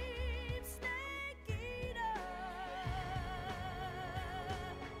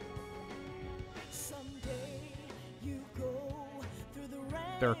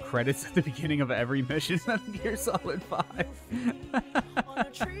 There are credits at the beginning of every mission in Metal Gear Solid 5.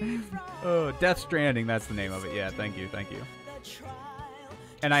 Oh, Death Stranding, that's the name of it. Yeah, thank you, thank you.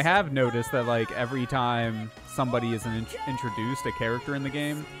 And I have noticed that, like, every time somebody is introduced, a character in the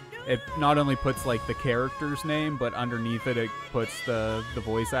game, it not only puts, like, the character's name, but underneath it, it puts the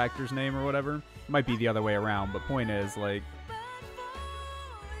voice actor's name or whatever. It might be the other way around, but point is, like...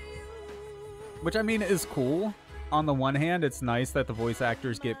 Which, I mean, is cool. On the one hand, it's nice that the voice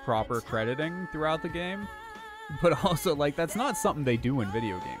actors get proper crediting throughout the game. But also, like, that's not something they do in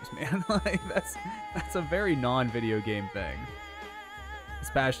video games, man. Like, that's a very non-video game thing.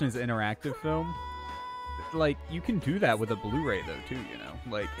 Especially as interactive film. Like, you can do that with a Blu-ray, though, too, you know?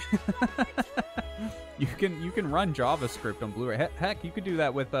 Like, you can run JavaScript on Blu-ray. Heck, you could do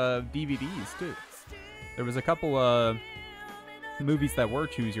that with DVDs, too. There was a couple movies that were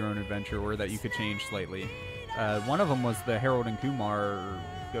Choose Your Own Adventure, or that you could change slightly. One of them was the Harold and Kumar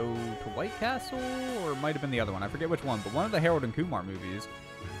Go to White Castle, or it might have been the other one. I forget which one, but one of the Harold and Kumar movies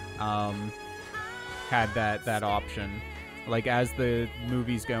had that option. Like, as the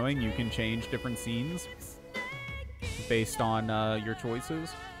movie's going, you can change different scenes based on your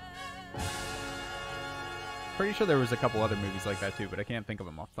choices. Pretty sure there was a couple other movies like that too, but I can't think of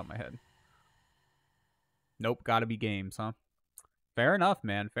them off the top of my head. Nope, gotta be games, huh? Fair enough,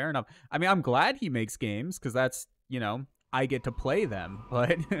 man. Fair enough. I mean, I'm glad he makes games, because that's, you know, I get to play them.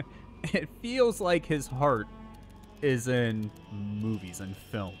 But it feels like his heart is in movies and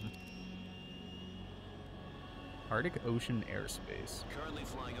film. Arctic Ocean airspace. Currently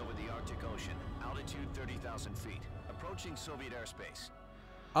flying over the Arctic Ocean. Altitude 30,000 feet. Approaching Soviet airspace.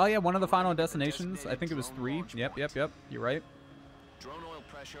 Oh, yeah, one of the final destinations. I think it was 3. Yep. You're right. Drone oil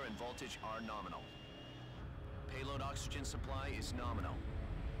pressure and voltage are nominal. Payload oxygen supply is nominal.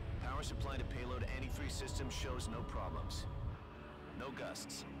 Power supply to payload antifreeze system shows no problems. No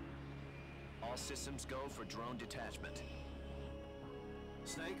gusts. All systems go for drone detachment.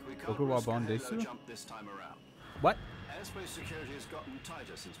 Snake, we can't risk a halo jump this time around. What? Airspace security has gotten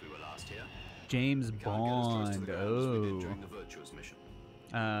tighter since we were last here. James Bond. Oh. During the Virtuous mission.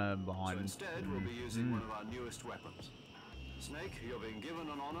 Bond. So instead, we'll be using one of our newest weapons. Snake, you're being given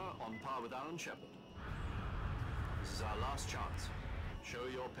an honor on par with Alan Shepard. This is our last chance. Show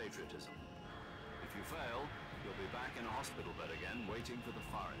your patriotism. If you fail, you'll be back in a hospital bed again, waiting for the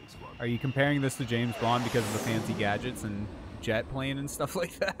firing squad. Are you comparing this to James Bond because of the fancy gadgets and jet plane and stuff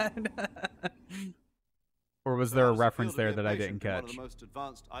like that? Or was there a reference there that I didn't catch? One of the most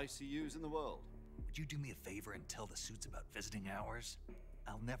advanced ICUs in the world. Would you do me a favor and tell the suits about visiting hours?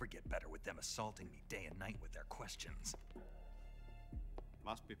 I'll never get better with them assaulting me day and night with their questions.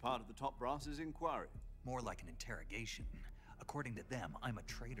 Must be part of the top brass's inquiry. More like an interrogation. According to them, I'm a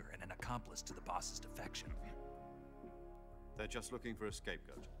traitor and an accomplice to the boss's defection. They're just looking for a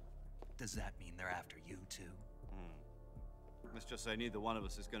scapegoat. Does that mean they're after you too? Let's just say neither one of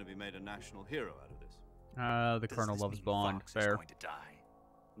us is going to be made a national hero out of this. The Colonel loves Bond. Fox Fair. is going to die?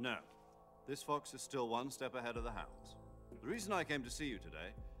 No. This fox is still one step ahead of the hounds. The reason I came to see you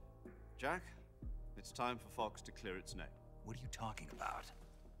today, Jack, it's time for Fox to clear its name. What are you talking about?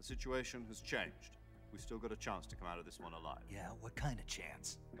 The situation has changed. We've still got a chance to come out of this one alive. Yeah, what kind of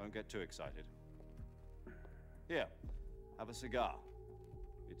chance? Don't get too excited. Here, have a cigar.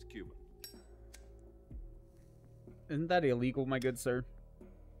 It's Cuban. Isn't that illegal, my good sir?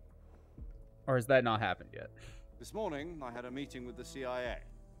 Or has that not happened yet? This morning, I had a meeting with the CIA.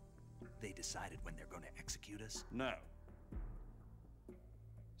 They decided when they're going to execute us? No.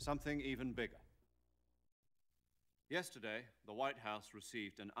 Something even bigger. Yesterday, the White House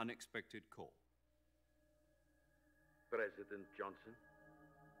received an unexpected call. President Johnson?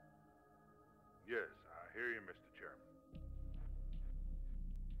 Yes, I hear you, Mr. Chairman.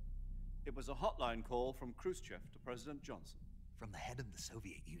 It was a hotline call from Khrushchev to President Johnson. From the head of the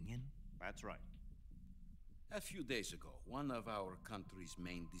Soviet Union? That's right. A few days ago, one of our country's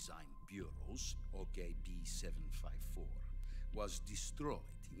main design bureaus, OKB 754, was destroyed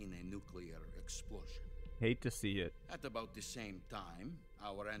in a nuclear explosion. Hate to see it. At about the same time,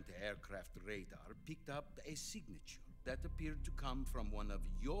 our anti-aircraft radar picked up a signature that appeared to come from one of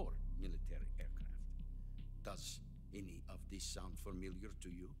your military aircraft. Does any of this sound familiar to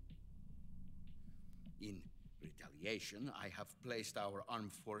you? In retaliation, I have placed our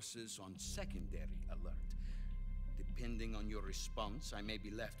armed forces on secondary alert. Depending on your response, I may be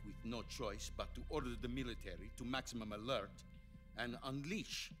left with no choice but to order the military to maximum alert and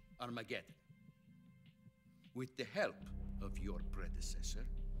unleash Armageddon. With the help of your predecessor,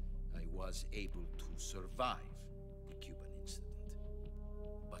 I was able to survive the Cuban incident.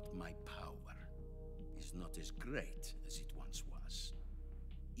 But my power is not as great as it once was.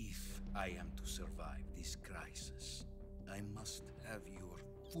 If I am to survive this crisis, I must have your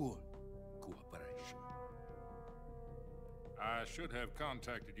full cooperation. I should have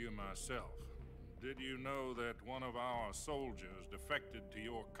contacted you myself. Did you know that one of our soldiers defected to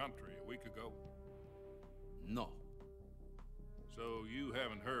your country a week ago? No. So you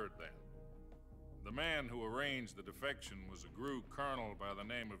haven't heard that. The man who arranged the defection was a GRU colonel by the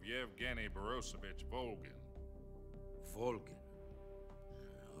name of Yevgeny Borosovich Volgin. Volgin?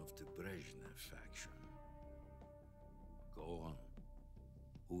 Of the Brezhnev faction. Go on.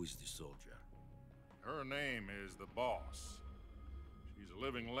 Who is the soldier? Her name is the Boss. She's a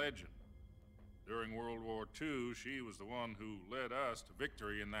living legend. During World War II, she was the one who led us to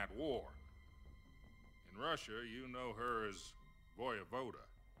victory in that war. In Russia, you know her as Voyevoda.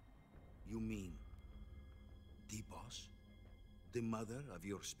 You mean the Boss? The mother of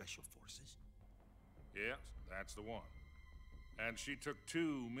your special forces? Yes, that's the one. And she took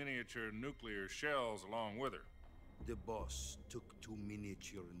 2 miniature nuclear shells along with her. The Boss took 2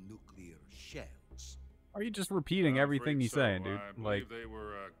 miniature nuclear shells. Are you just repeating everything he's saying, dude? I believe they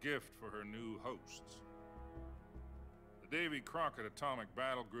were a gift for her new hosts. The Davy Crockett Atomic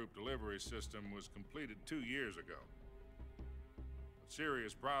Battle Group delivery system was completed 2 years ago. But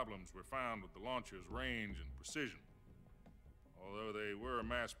serious problems were found with the launcher's range and precision. Although they were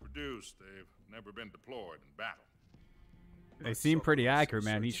mass-produced, they've never been deployed in battle. They seem pretty accurate,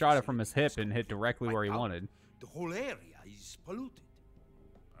 man. He shot it from his hip and hit directly where he wanted. The whole area is polluted.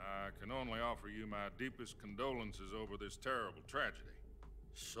 I can only offer you my deepest condolences over this terrible tragedy.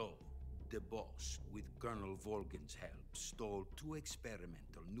 So, the Boss, with Colonel Volgin's help, stole 2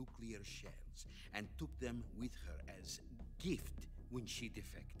 experimental nuclear shells and took them with her as gift when she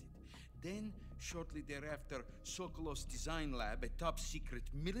defected. Then, shortly thereafter, Sokolov's design lab, a top-secret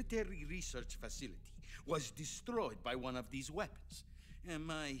military research facility, was destroyed by one of these weapons. Am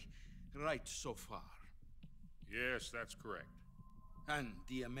I right so far? Yes, that's correct. And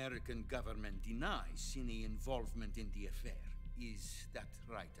the American government denies any involvement in the affair. Is that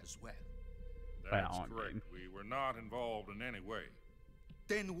right as well? That's correct. We were not involved in any way.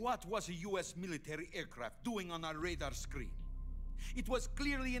 Then what was a U.S. military aircraft doing on our radar screen? It was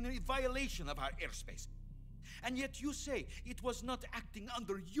clearly in a violation of our airspace. And yet you say it was not acting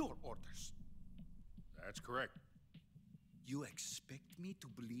under your orders. That's correct. You expect me to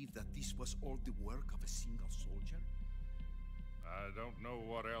believe that this was all the work of a single soldier? I don't know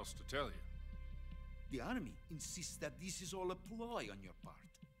what else to tell you. The army insists that this is all a ploy on your part.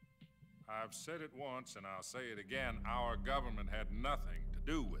 I've said it once and I'll say it again. Our government had nothing to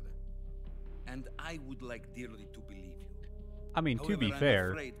do with it. And I would like dearly to believe you. I mean, to However, be I'm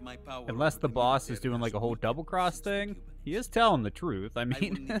fair, afraid my power unless over the boss is military doing like has a whole weakened double cross since the thing, Cuban he is telling the truth. I I will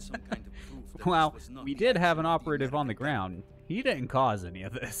mean, need some kind of proof that well, this was not we the did have action an of the operative on the American ground. He didn't cause any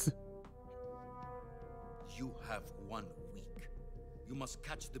of this. You have 1 week. You must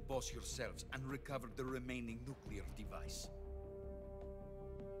catch the boss yourselves and recover the remaining nuclear device.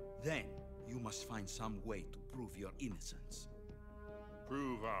 Then, you must find some way to prove your innocence.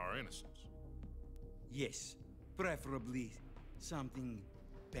 Prove our innocence? Yes, preferably something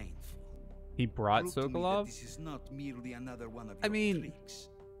painful. He brought Prove to me that Sokolov? this is not merely another one of I your mean, tricks.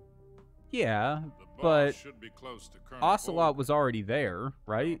 yeah, The boss but should be close to Colonel Ocelot Volk. was already there,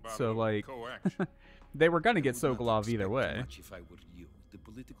 right? About So, a like, coaction. they were gonna I get would not Sokolov either expect way. Much if I were you. The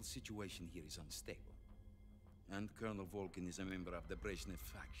political situation here is unstable. And Colonel Volkin is a member of the Brezhnev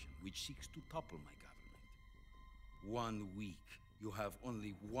faction, which seeks to topple my government. 1 week. You have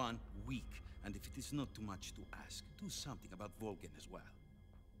only 1 week. And if it is not too much to ask, do something about Volkin as well.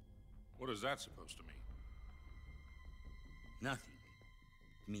 What is that supposed to mean? Nothing.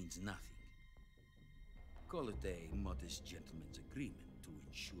 It means nothing. Call it a modest gentleman's agreement to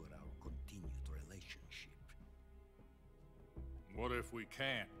ensure our continued relationship. What if we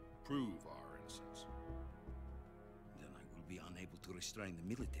can't prove our innocence? Then I will be unable to restrain the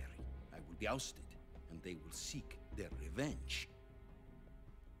military. I will be ousted, and they will seek their revenge.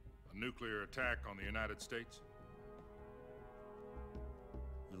 A nuclear attack on the United States?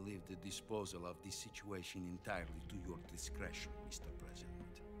 I leave the disposal of this situation entirely to your discretion, Mr.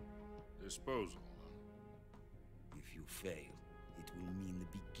 President. Disposal? If you fail, it will mean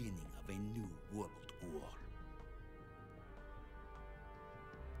the beginning of a new world war.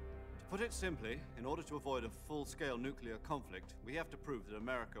 To put it simply, in order to avoid a full-scale nuclear conflict, we have to prove that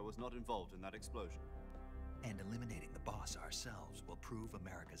America was not involved in that explosion. And eliminating the boss ourselves will prove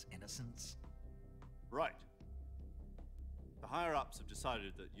America's innocence? Right. The higher-ups have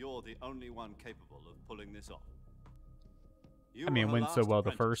decided that you're the only one capable of pulling this off. You I mean, it were her went so last well the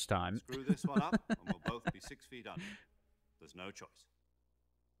apprentice. first time. Screw this one up, and we'll both be 6 feet under. There's no choice.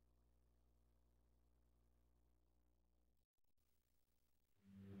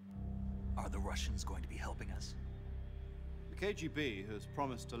 Are the Russians going to be helping us? The KGB has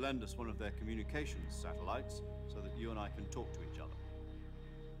promised to lend us one of their communications satellites so that you and I can talk to each other.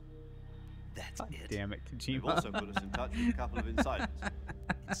 That's God it. damn it, They've Kojima. also put us in touch with a couple of insiders.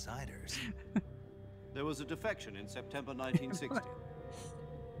 Insiders? There was a defection in September 1960.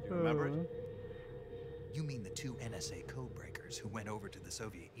 Do you remember it? You mean the 2 NSA codebreakers who went over to the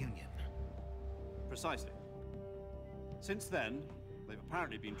Soviet Union? Precisely. Since then, they've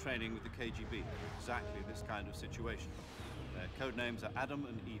apparently been training with the KGB for exactly this kind of situation. Their code names are Adam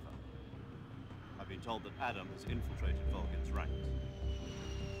and Eva. I've been told that Adam has infiltrated Volkin's ranks.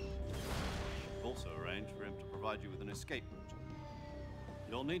 We've also arranged for him to provide you with an escape route.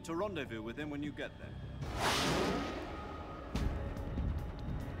 You'll need to rendezvous with him when you get there.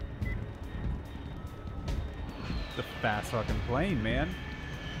 The fast fucking plane, man.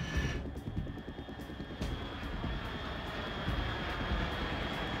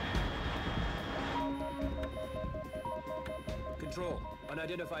 Control.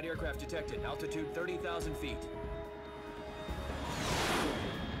 Unidentified aircraft detected. Altitude 30,000 feet.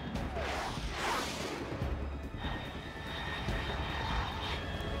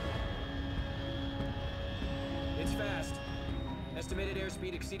 It's fast. Estimated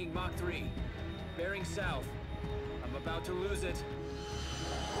airspeed exceeding Mach 3. Bearing south. I'm about to lose it.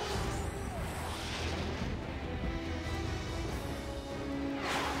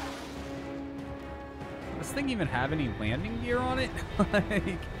 Does this thing even have any landing gear on it?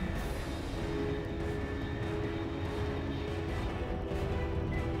 Like,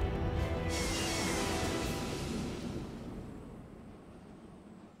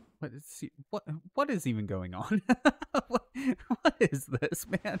 what is even going on? what is this,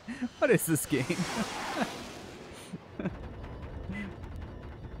 man? What is this game?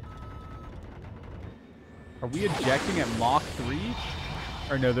 Are we ejecting at Mach 3?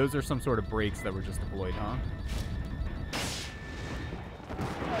 Or no, those are some sort of brakes that were just deployed, huh?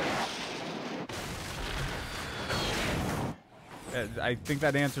 I think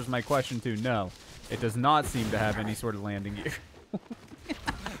that answers my question too. No, it does not seem to have any sort of landing gear.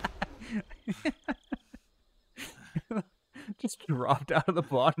 Just dropped out of the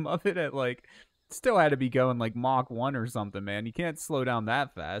bottom of it at like, still had to be going like Mach 1 or something, man. You can't slow down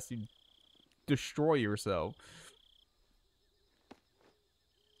that fast. You destroy yourself.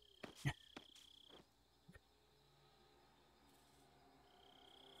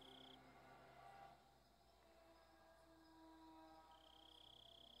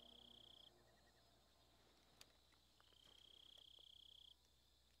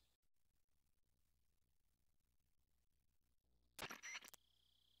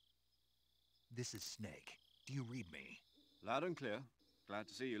 This is Snake. Do you read me? Loud and clear. Glad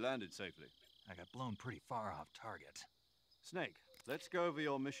to see you landed safely. I got blown pretty far off target. Snake, let's go over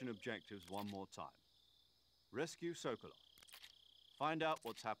your mission objectives one more time. Rescue Sokolov. Find out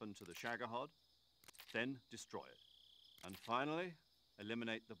what's happened to the Shagohod, then destroy it. And finally,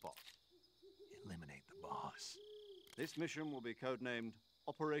 eliminate the boss. Eliminate the boss. This mission will be codenamed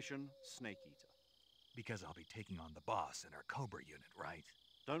Operation Snake Eater. Because I'll be taking on the boss in our Cobra unit, right?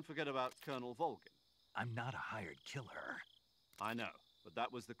 Don't forget about Colonel Volgin. I'm not a hired killer. I know, but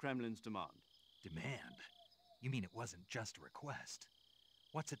that was the Kremlin's demand. Demand? You mean it wasn't just a request?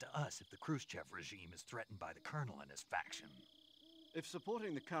 What's it to us if the Khrushchev regime is threatened by the Colonel and his faction? If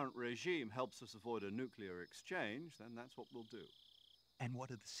supporting the current regime helps us avoid a nuclear exchange, then that's what we'll do. And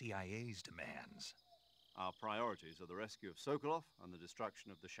what are the CIA's demands? Our priorities are the rescue of Sokolov and the destruction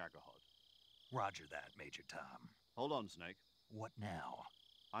of the Shagohod. Roger that, Major Tom. Hold on, Snake. What now?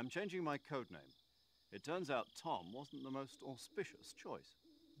 I'm changing my codename. It turns out Tom wasn't the most auspicious choice.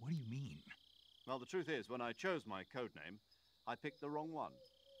 What do you mean? Well, the truth is, when I chose my codename, I picked the wrong one.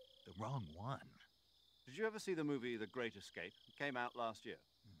 The wrong one? Did you ever see the movie The Great Escape? It came out last year.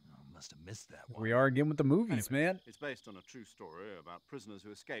 I must have missed that one. We are again with the movies, anyway, man. It's based on a true story about prisoners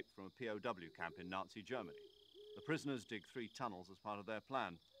who escaped from a POW camp in Nazi Germany. The prisoners dig 3 tunnels as part of their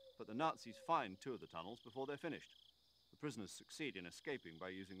plan, but the Nazis find 2 of the tunnels before they're finished. The prisoners succeed in escaping by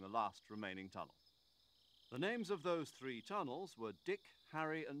using the last remaining tunnel. The names of those 3 tunnels were Dick,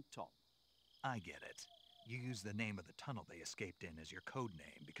 Harry, and Tom. I get it. You used the name of the tunnel they escaped in as your code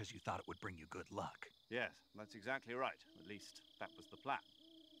name because you thought it would bring you good luck. Yes, that's exactly right. At least, that was the plan.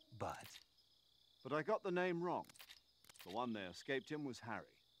 But I got the name wrong. The one they escaped in was Harry.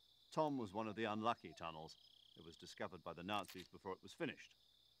 Tom was one of the unlucky tunnels. It was discovered by the Nazis before it was finished.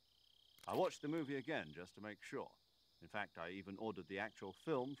 I watched the movie again just to make sure. In fact, I even ordered the actual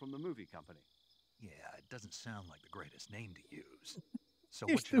film from the movie company. Yeah, it doesn't sound like the greatest name to use. So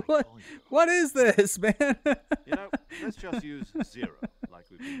You what should I what- call you? What is this, man? You know, let's just use Zero, like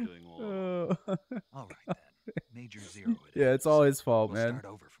we've been doing all along. All right, then. Major Zero it Yeah, it's all his fault, We'll man.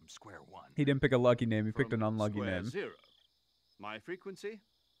 start over from square one. He didn't pick a lucky name. He picked an From unlucky square name. 0. My frequency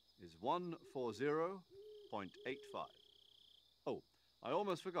is 140.85. Oh, I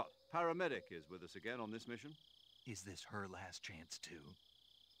almost forgot. Paramedic is with us again on this mission. Is this her last chance, too?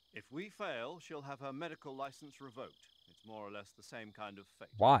 If we fail, she'll have her medical license revoked. It's more or less the same kind of fate.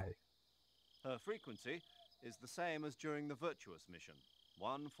 Why? Her frequency is the same as during the Virtuous mission,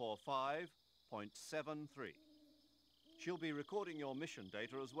 145.73. She'll be recording your mission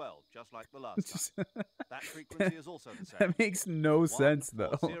data as well, just like the last time. That frequency is also the same. That makes no sense,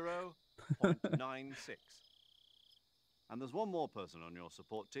 though. 140.96. And there's one more person on your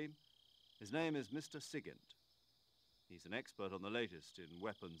support team. His name is Mr. Sigint. He's an expert on the latest in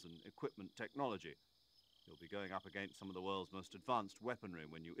weapons and equipment technology. You'll be going up against some of the world's most advanced weaponry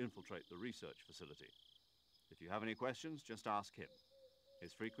when you infiltrate the research facility. If you have any questions, just ask him.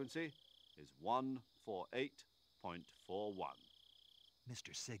 His frequency is 148.41.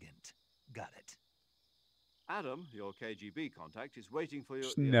 Mr. Sigint. Got it. Adam, your KGB contact, is waiting for you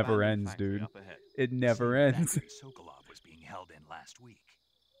Just at the never abandoned ends, factory dude. up ahead. It never Same ends. factory Sokolov was being held in last week.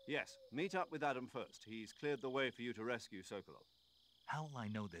 Yes, meet up with Adam first. He's cleared the way for you to rescue Sokolov. How will I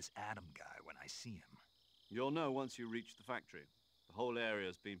know this Adam guy when I see him? You'll know once you reach the factory. The whole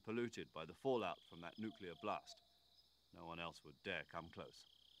area's been polluted by the fallout from that nuclear blast. No one else would dare come close.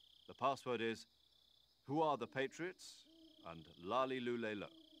 The password is, "Who are the Patriots?" and Lali Lule Lo.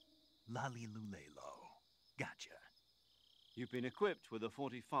 Lali Lulelo. Gotcha. You've been equipped with a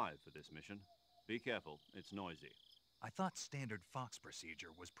 45 for this mission. Be careful, it's noisy. I thought standard Fox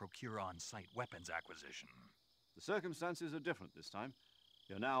procedure was procure on-site weapons acquisition. The circumstances are different this time.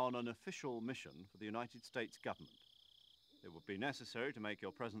 You're now on an official mission for the United States government. It would be necessary to make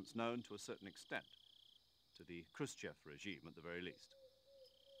your presence known to a certain extent, to the Khrushchev regime at the very least.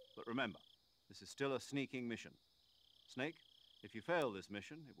 But remember, this is still a sneaking mission. Snake, if you fail this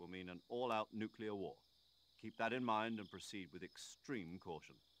mission, it will mean an all-out nuclear war. Keep that in mind and proceed with extreme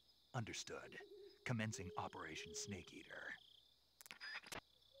caution. Understood. Commencing Operation Snake Eater.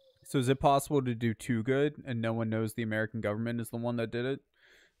 So is it possible to do too good and no one knows the American government is the one that did it?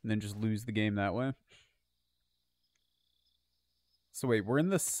 And then just lose the game that way? So wait, we're in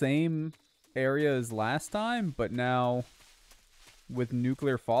the same area as last time, but now with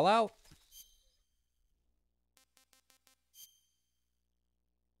nuclear fallout?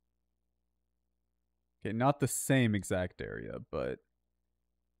 Okay, not the same exact area, but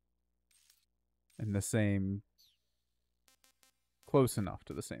in the same, close enough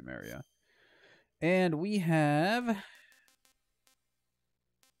to the same area. And we have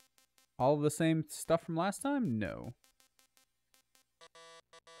all of the same stuff from last time? No.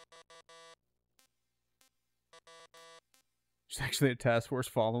 There's actually a task force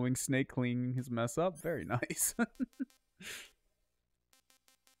following Snake cleaning his mess up. Very nice.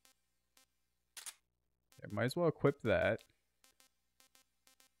 Might as well equip that.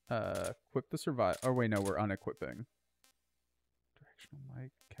 Equip the survive. Oh wait, no, we're unequipping. Directional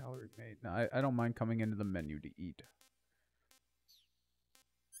mic, calorie mate. No, I don't mind coming into the menu to eat.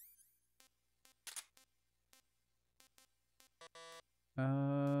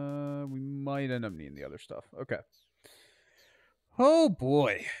 We might end up needing the other stuff. Okay. Oh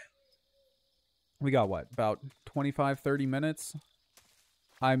boy. We got what? About 25, 30 minutes?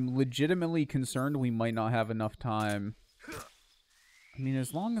 I'm legitimately concerned we might not have enough time. I mean,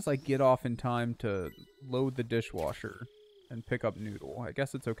 as long as I get off in time to load the dishwasher and pick up Noodle, I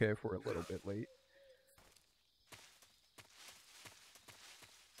guess it's okay if we're a little bit late.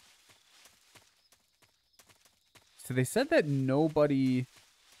 So they said that nobody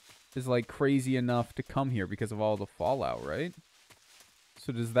is like crazy enough to come here because of all the fallout, right?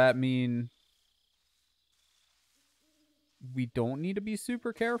 So does that mean we don't need to be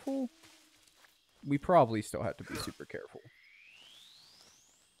super careful? We probably still have to be super careful.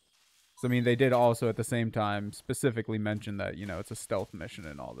 So, I mean, they did also at the same time specifically mention that, you know, it's a stealth mission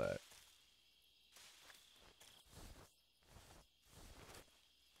and all that.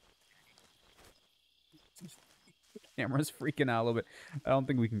 The camera's freaking out a little bit. I don't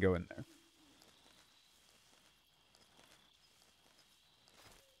think we can go in there.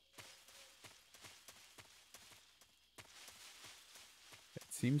 It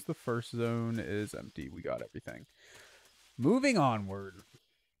seems the first zone is empty. We got everything. Moving onward.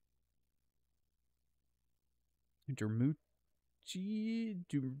 Dremuchij.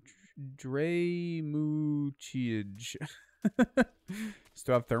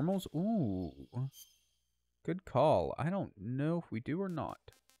 Still have thermals? Ooh. Good call. I don't know if we do or not.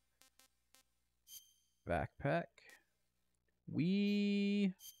 Backpack.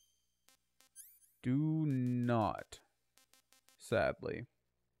 We do not. Sadly.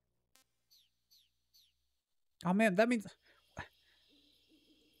 Oh man, that means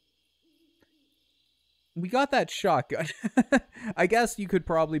we got that shotgun. I guess you could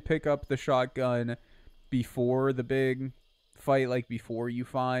probably pick up the shotgun before the big fight, like before you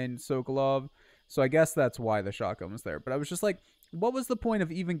find Sokolov. So I guess that's why the shotgun was there. But I was just like, what was the point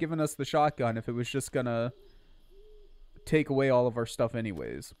of even giving us the shotgun if it was just gonna take away all of our stuff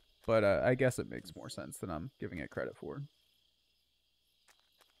anyways? But I guess it makes more sense than I'm giving it credit for.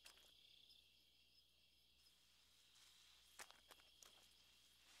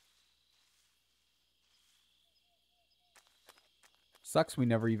 Sucks we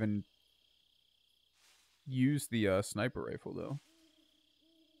never even used the sniper rifle, though.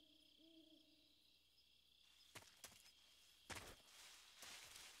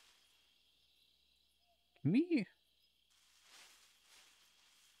 Can we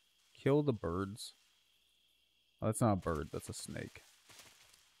kill the birds? Oh, that's not a bird. That's a snake.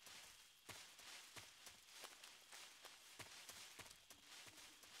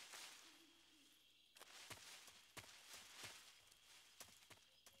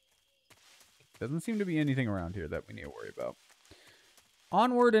 Doesn't seem to be anything around here that we need to worry about.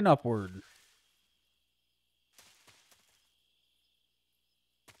 Onward and upward.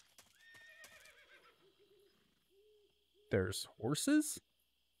 There's horses?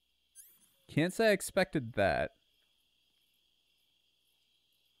 Can't say I expected that.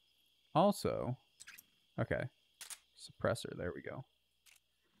 Also, okay. Suppressor, there we go.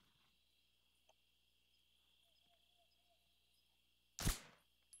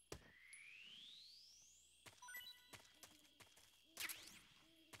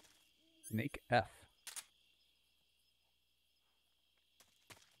 Snake F.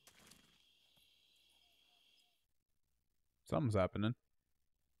 Something's happening.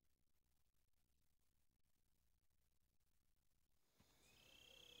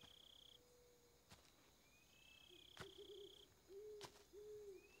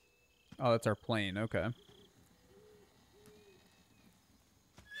 Oh, that's our plane. Okay.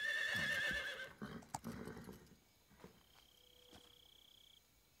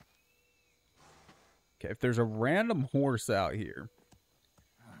 Okay, if there's a random horse out here,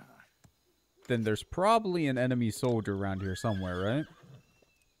 then there's probably an enemy soldier around here somewhere, right?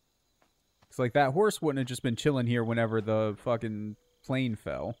 It's like that horse wouldn't have just been chilling here whenever the fucking plane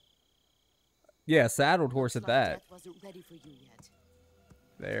fell. Yeah, saddled horse at that. Wasn't ready for you yet.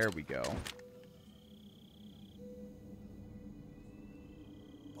 There we go.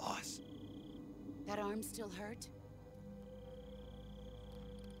 Boss. That arm still hurt?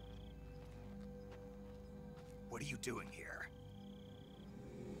 doing here?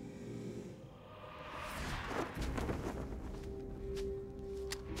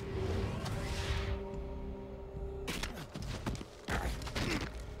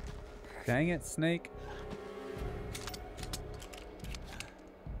 Dang it, Snake.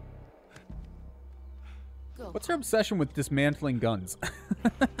 What's her obsession with dismantling guns?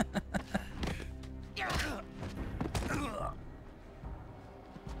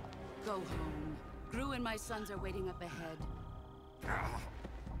 Go home. Gru and my sons are waiting up ahead.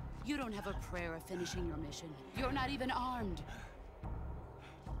 You don't have a prayer of finishing your mission. You're not even armed.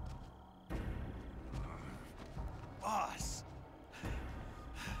 Boss!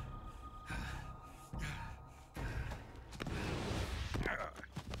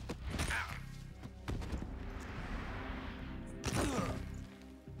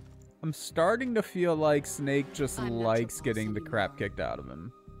 I'm starting to feel like Snake just likes getting the crap kicked out of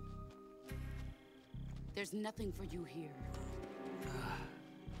him. There's nothing for you here.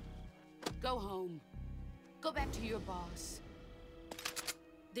 Go home. Go back to your boss.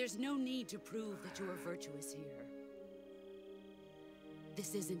 There's no need to prove that you are virtuous here.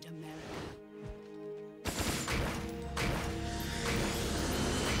 This isn't America.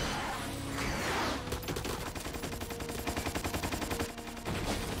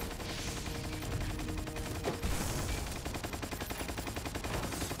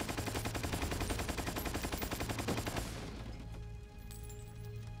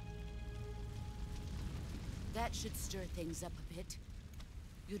 That should stir things up a bit.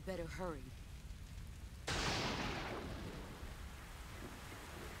 You'd better hurry.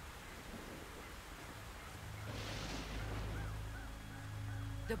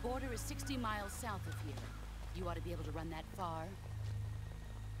 The border is 60 miles south of here. You ought to be able to run that far.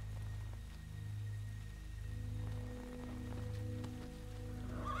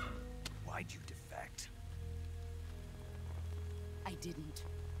 Why'd you defect? I didn't.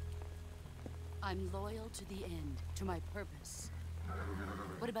 I'm loyal to the end, to my purpose.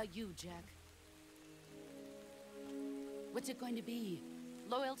 What about you, Jack? What's it going to be?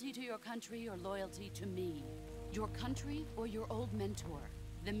 Loyalty to your country or loyalty to me? Your country or your old mentor?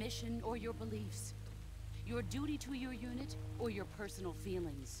 The mission or your beliefs? Your duty to your unit or your personal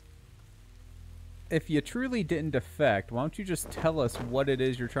feelings? If you truly didn't defect, why don't you just tell us what it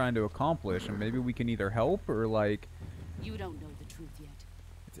is you're trying to accomplish, and maybe we can either help or, like... You don't know the truth yet.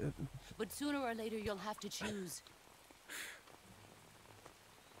 But sooner or later, you'll have to choose.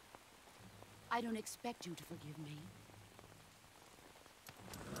 I don't expect you to forgive me.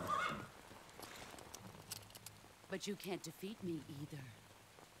 But you can't defeat me either.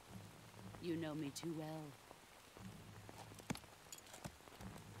 You know me too well.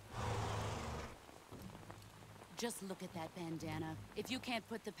 Just look at that bandana. If you can't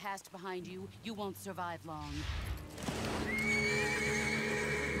put the past behind you, you won't survive long.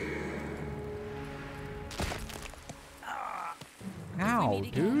 Ow,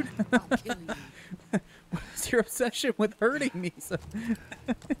 dude. What's your obsession with hurting me? So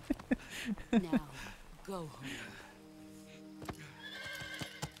now, go home.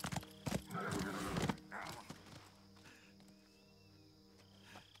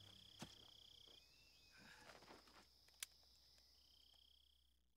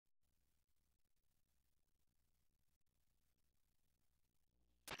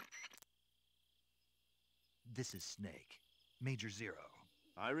 This is Snake. Major Zero.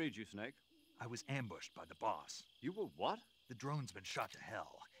 I read you, Snake. I was ambushed by the boss. You were what? The drone's been shot to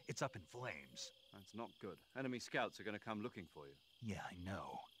hell. It's up in flames. That's not good. Enemy scouts are going to come looking for you. Yeah, I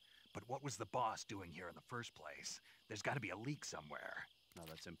know. But what was the boss doing here in the first place? There's got to be a leak somewhere. No,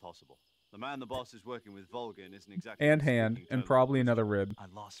 that's impossible. The man the boss is working with, Volgin, isn't exactly... And hand, and probably another rib. I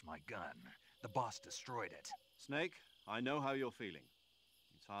lost my gun. The boss destroyed it. Snake, I know how you're feeling.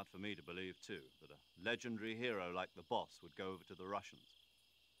 It's hard for me to believe, too, that a legendary hero like the boss would go over to the Russians.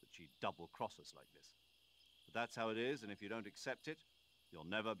 That she'd double-cross us like this. But that's how it is, and if you don't accept it, you'll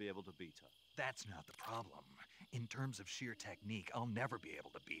never be able to beat her. That's not the problem. In terms of sheer technique, I'll never be able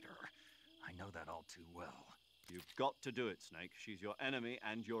to beat her. I know that all too well. You've got to do it, Snake. She's your enemy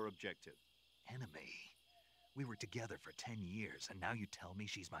and your objective. Enemy? We were together for 10 years, and now you tell me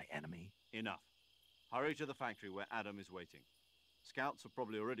she's my enemy? Enough. Hurry to the factory where Adam is waiting. Scouts have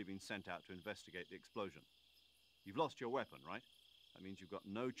probably already been sent out to investigate the explosion. You've lost your weapon, right? That means you've got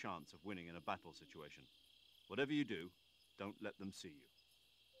no chance of winning in a battle situation. Whatever you do, don't let them see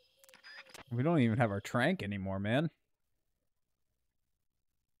you. We don't even have our trank anymore, man.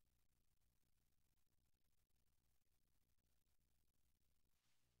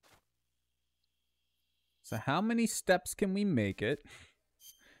 So how many steps can we make it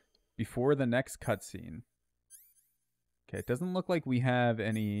before the next cutscene? Okay, it doesn't look like we have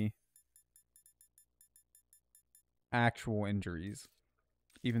any actual injuries,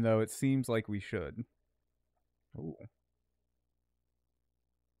 even though it seems like we should. Ooh.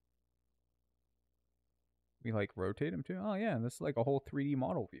 We like rotate him too? Oh yeah, this is like a whole 3D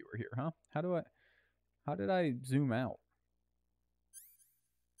model viewer here, huh? How did I zoom out?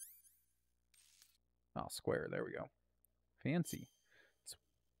 Oh, square, there we go. Fancy.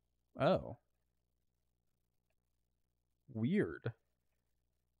 Oh. Weird.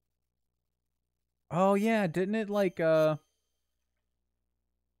 Oh yeah, didn't it like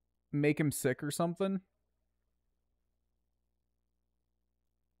make him sick or something?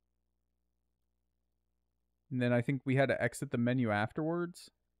 And then I think we had to exit the menu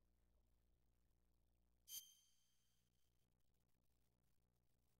afterwards.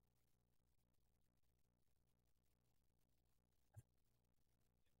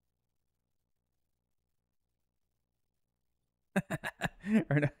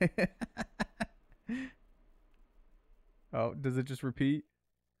 Oh, does it just repeat?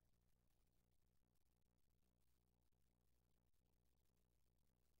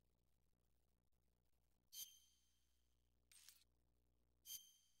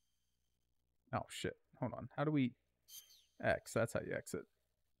 Oh, shit. Hold on. How do we... X. That's how you exit.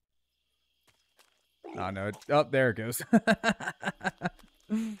 Oh, no. Oh, there it goes.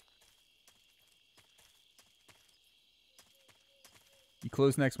 You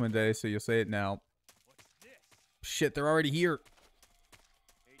close next Monday, so you'll say it now. Shit, they're already here.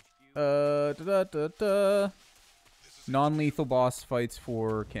 Non-lethal boss fights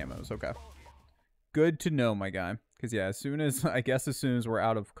for camos. Okay. Good to know, my guy. Because, yeah, as soon as we're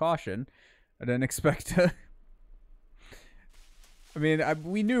out of caution, I didn't expect to... I mean,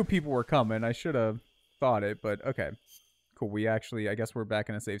 we knew people were coming. I should have thought it, but okay. Cool. We actually, I guess we're back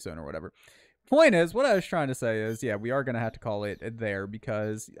in a safe zone or whatever. Point is, what I was trying to say is, yeah, we are going to have to call it there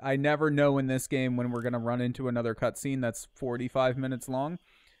because I never know in this game when we're going to run into another cutscene that's 45 minutes long.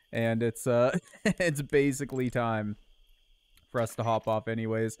 And it's it's basically time for us to hop off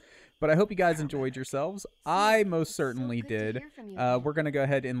anyways. But I hope you guys enjoyed yourselves. I most certainly did. We're going to go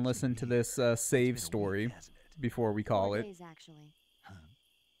ahead and listen to this save story before we call it.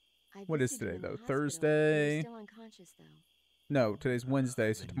 What is today, though? Thursday? No, today's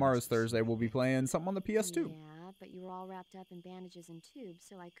Wednesday, so tomorrow's Thursday. We'll be playing something on the PS2. Yeah, but you were all wrapped up in bandages and tubes,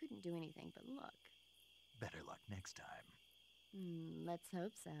 so I couldn't do anything but look. Better luck next time. Let's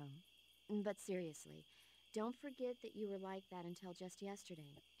hope so. But seriously, don't forget that you were like that until just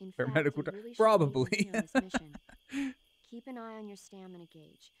yesterday. In fact, you really probably. On this mission. Keep an eye on your stamina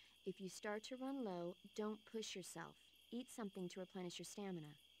gauge. If you start to run low, don't push yourself. Eat something to replenish your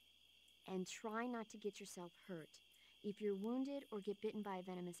stamina. And try not to get yourself hurt. If you're wounded or get bitten by a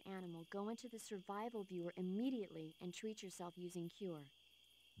venomous animal, go into the survival viewer immediately and treat yourself using cure.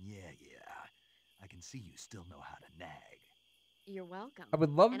 Yeah. I can see you still know how to nag. You're welcome. I would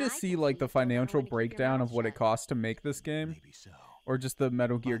love to see like the financial breakdown of what it costs to make this game. Maybe so. Or just the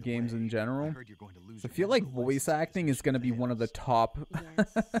Metal Gear games in general. I feel like voice acting is going to be one of the top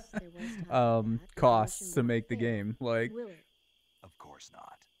costs to make the game. Like, of course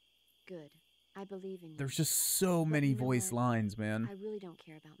not. Good. I believe in you. There's just so many voice lines, man. I really don't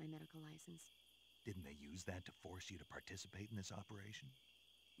care about my medical license. Didn't they use that to force you to participate in this operation?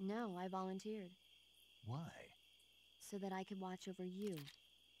 No, I volunteered. Why? So that I could watch over you.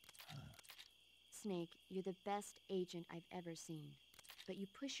 Snake, you're the best agent I've ever seen. But you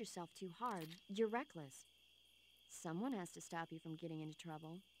push yourself too hard. You're reckless. Someone has to stop you from getting into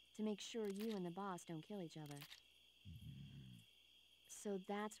trouble. To make sure you and the boss don't kill each other. So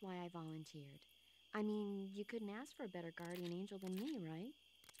that's why I volunteered. I mean, you couldn't ask for a better guardian angel than me, right?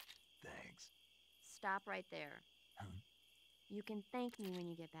 Thanks. Stop right there. You can thank me when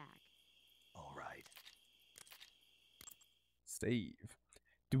you get back. All right. Save.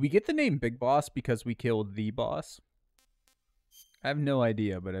 Do we get the name Big Boss because we killed the boss? I have no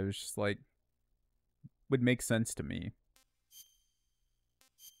idea, but it was just like, would make sense to me.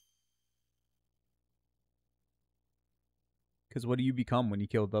 Because what do you become when you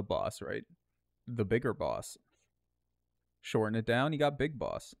kill the boss, right? The bigger boss. Shorten it down, you got Big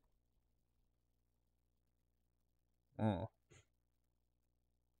Boss. Oh.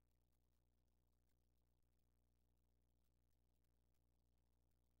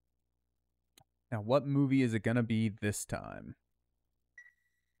 Now, what movie is it gonna be this time?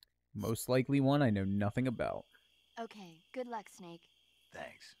 Most likely one I know nothing about. Okay, good luck, Snake.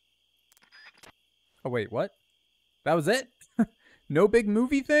 Thanks. Oh, wait, what? That was it? No big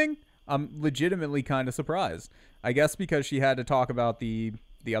movie thing? I'm legitimately kind of surprised. I guess because she had to talk about the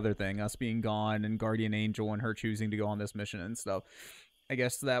the other thing, us being gone and Guardian Angel and her choosing to go on this mission and stuff. I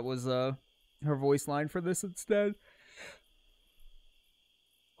guess that was her voice line for this instead.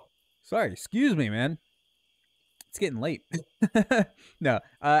 Sorry, excuse me, man. It's getting late. No,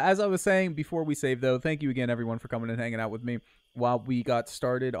 as I was saying before we save, though, thank you again, everyone, for coming and hanging out with me while we got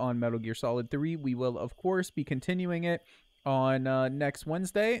started on Metal Gear Solid 3. We will, of course, be continuing it on next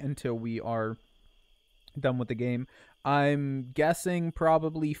Wednesday until we are done with the game. I'm guessing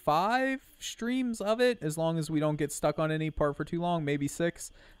probably 5 streams of it, as long as we don't get stuck on any part for too long, maybe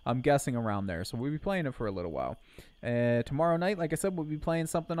 6. I'm guessing around there, so we'll be playing it for a little while. Tomorrow night, like I said, we'll be playing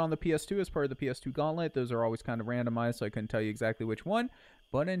something on the PS2 as part of the PS2 Gauntlet. Those are always kind of randomized, so I couldn't tell you exactly which one.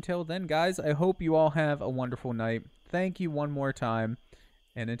 But until then, guys, I hope you all have a wonderful night. Thank you one more time,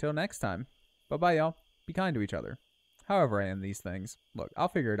 and until next time, bye-bye, y'all. Be kind to each other. However I end these things. Look, I'll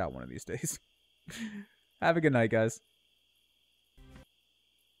figure it out one of these days. Have a good night, guys.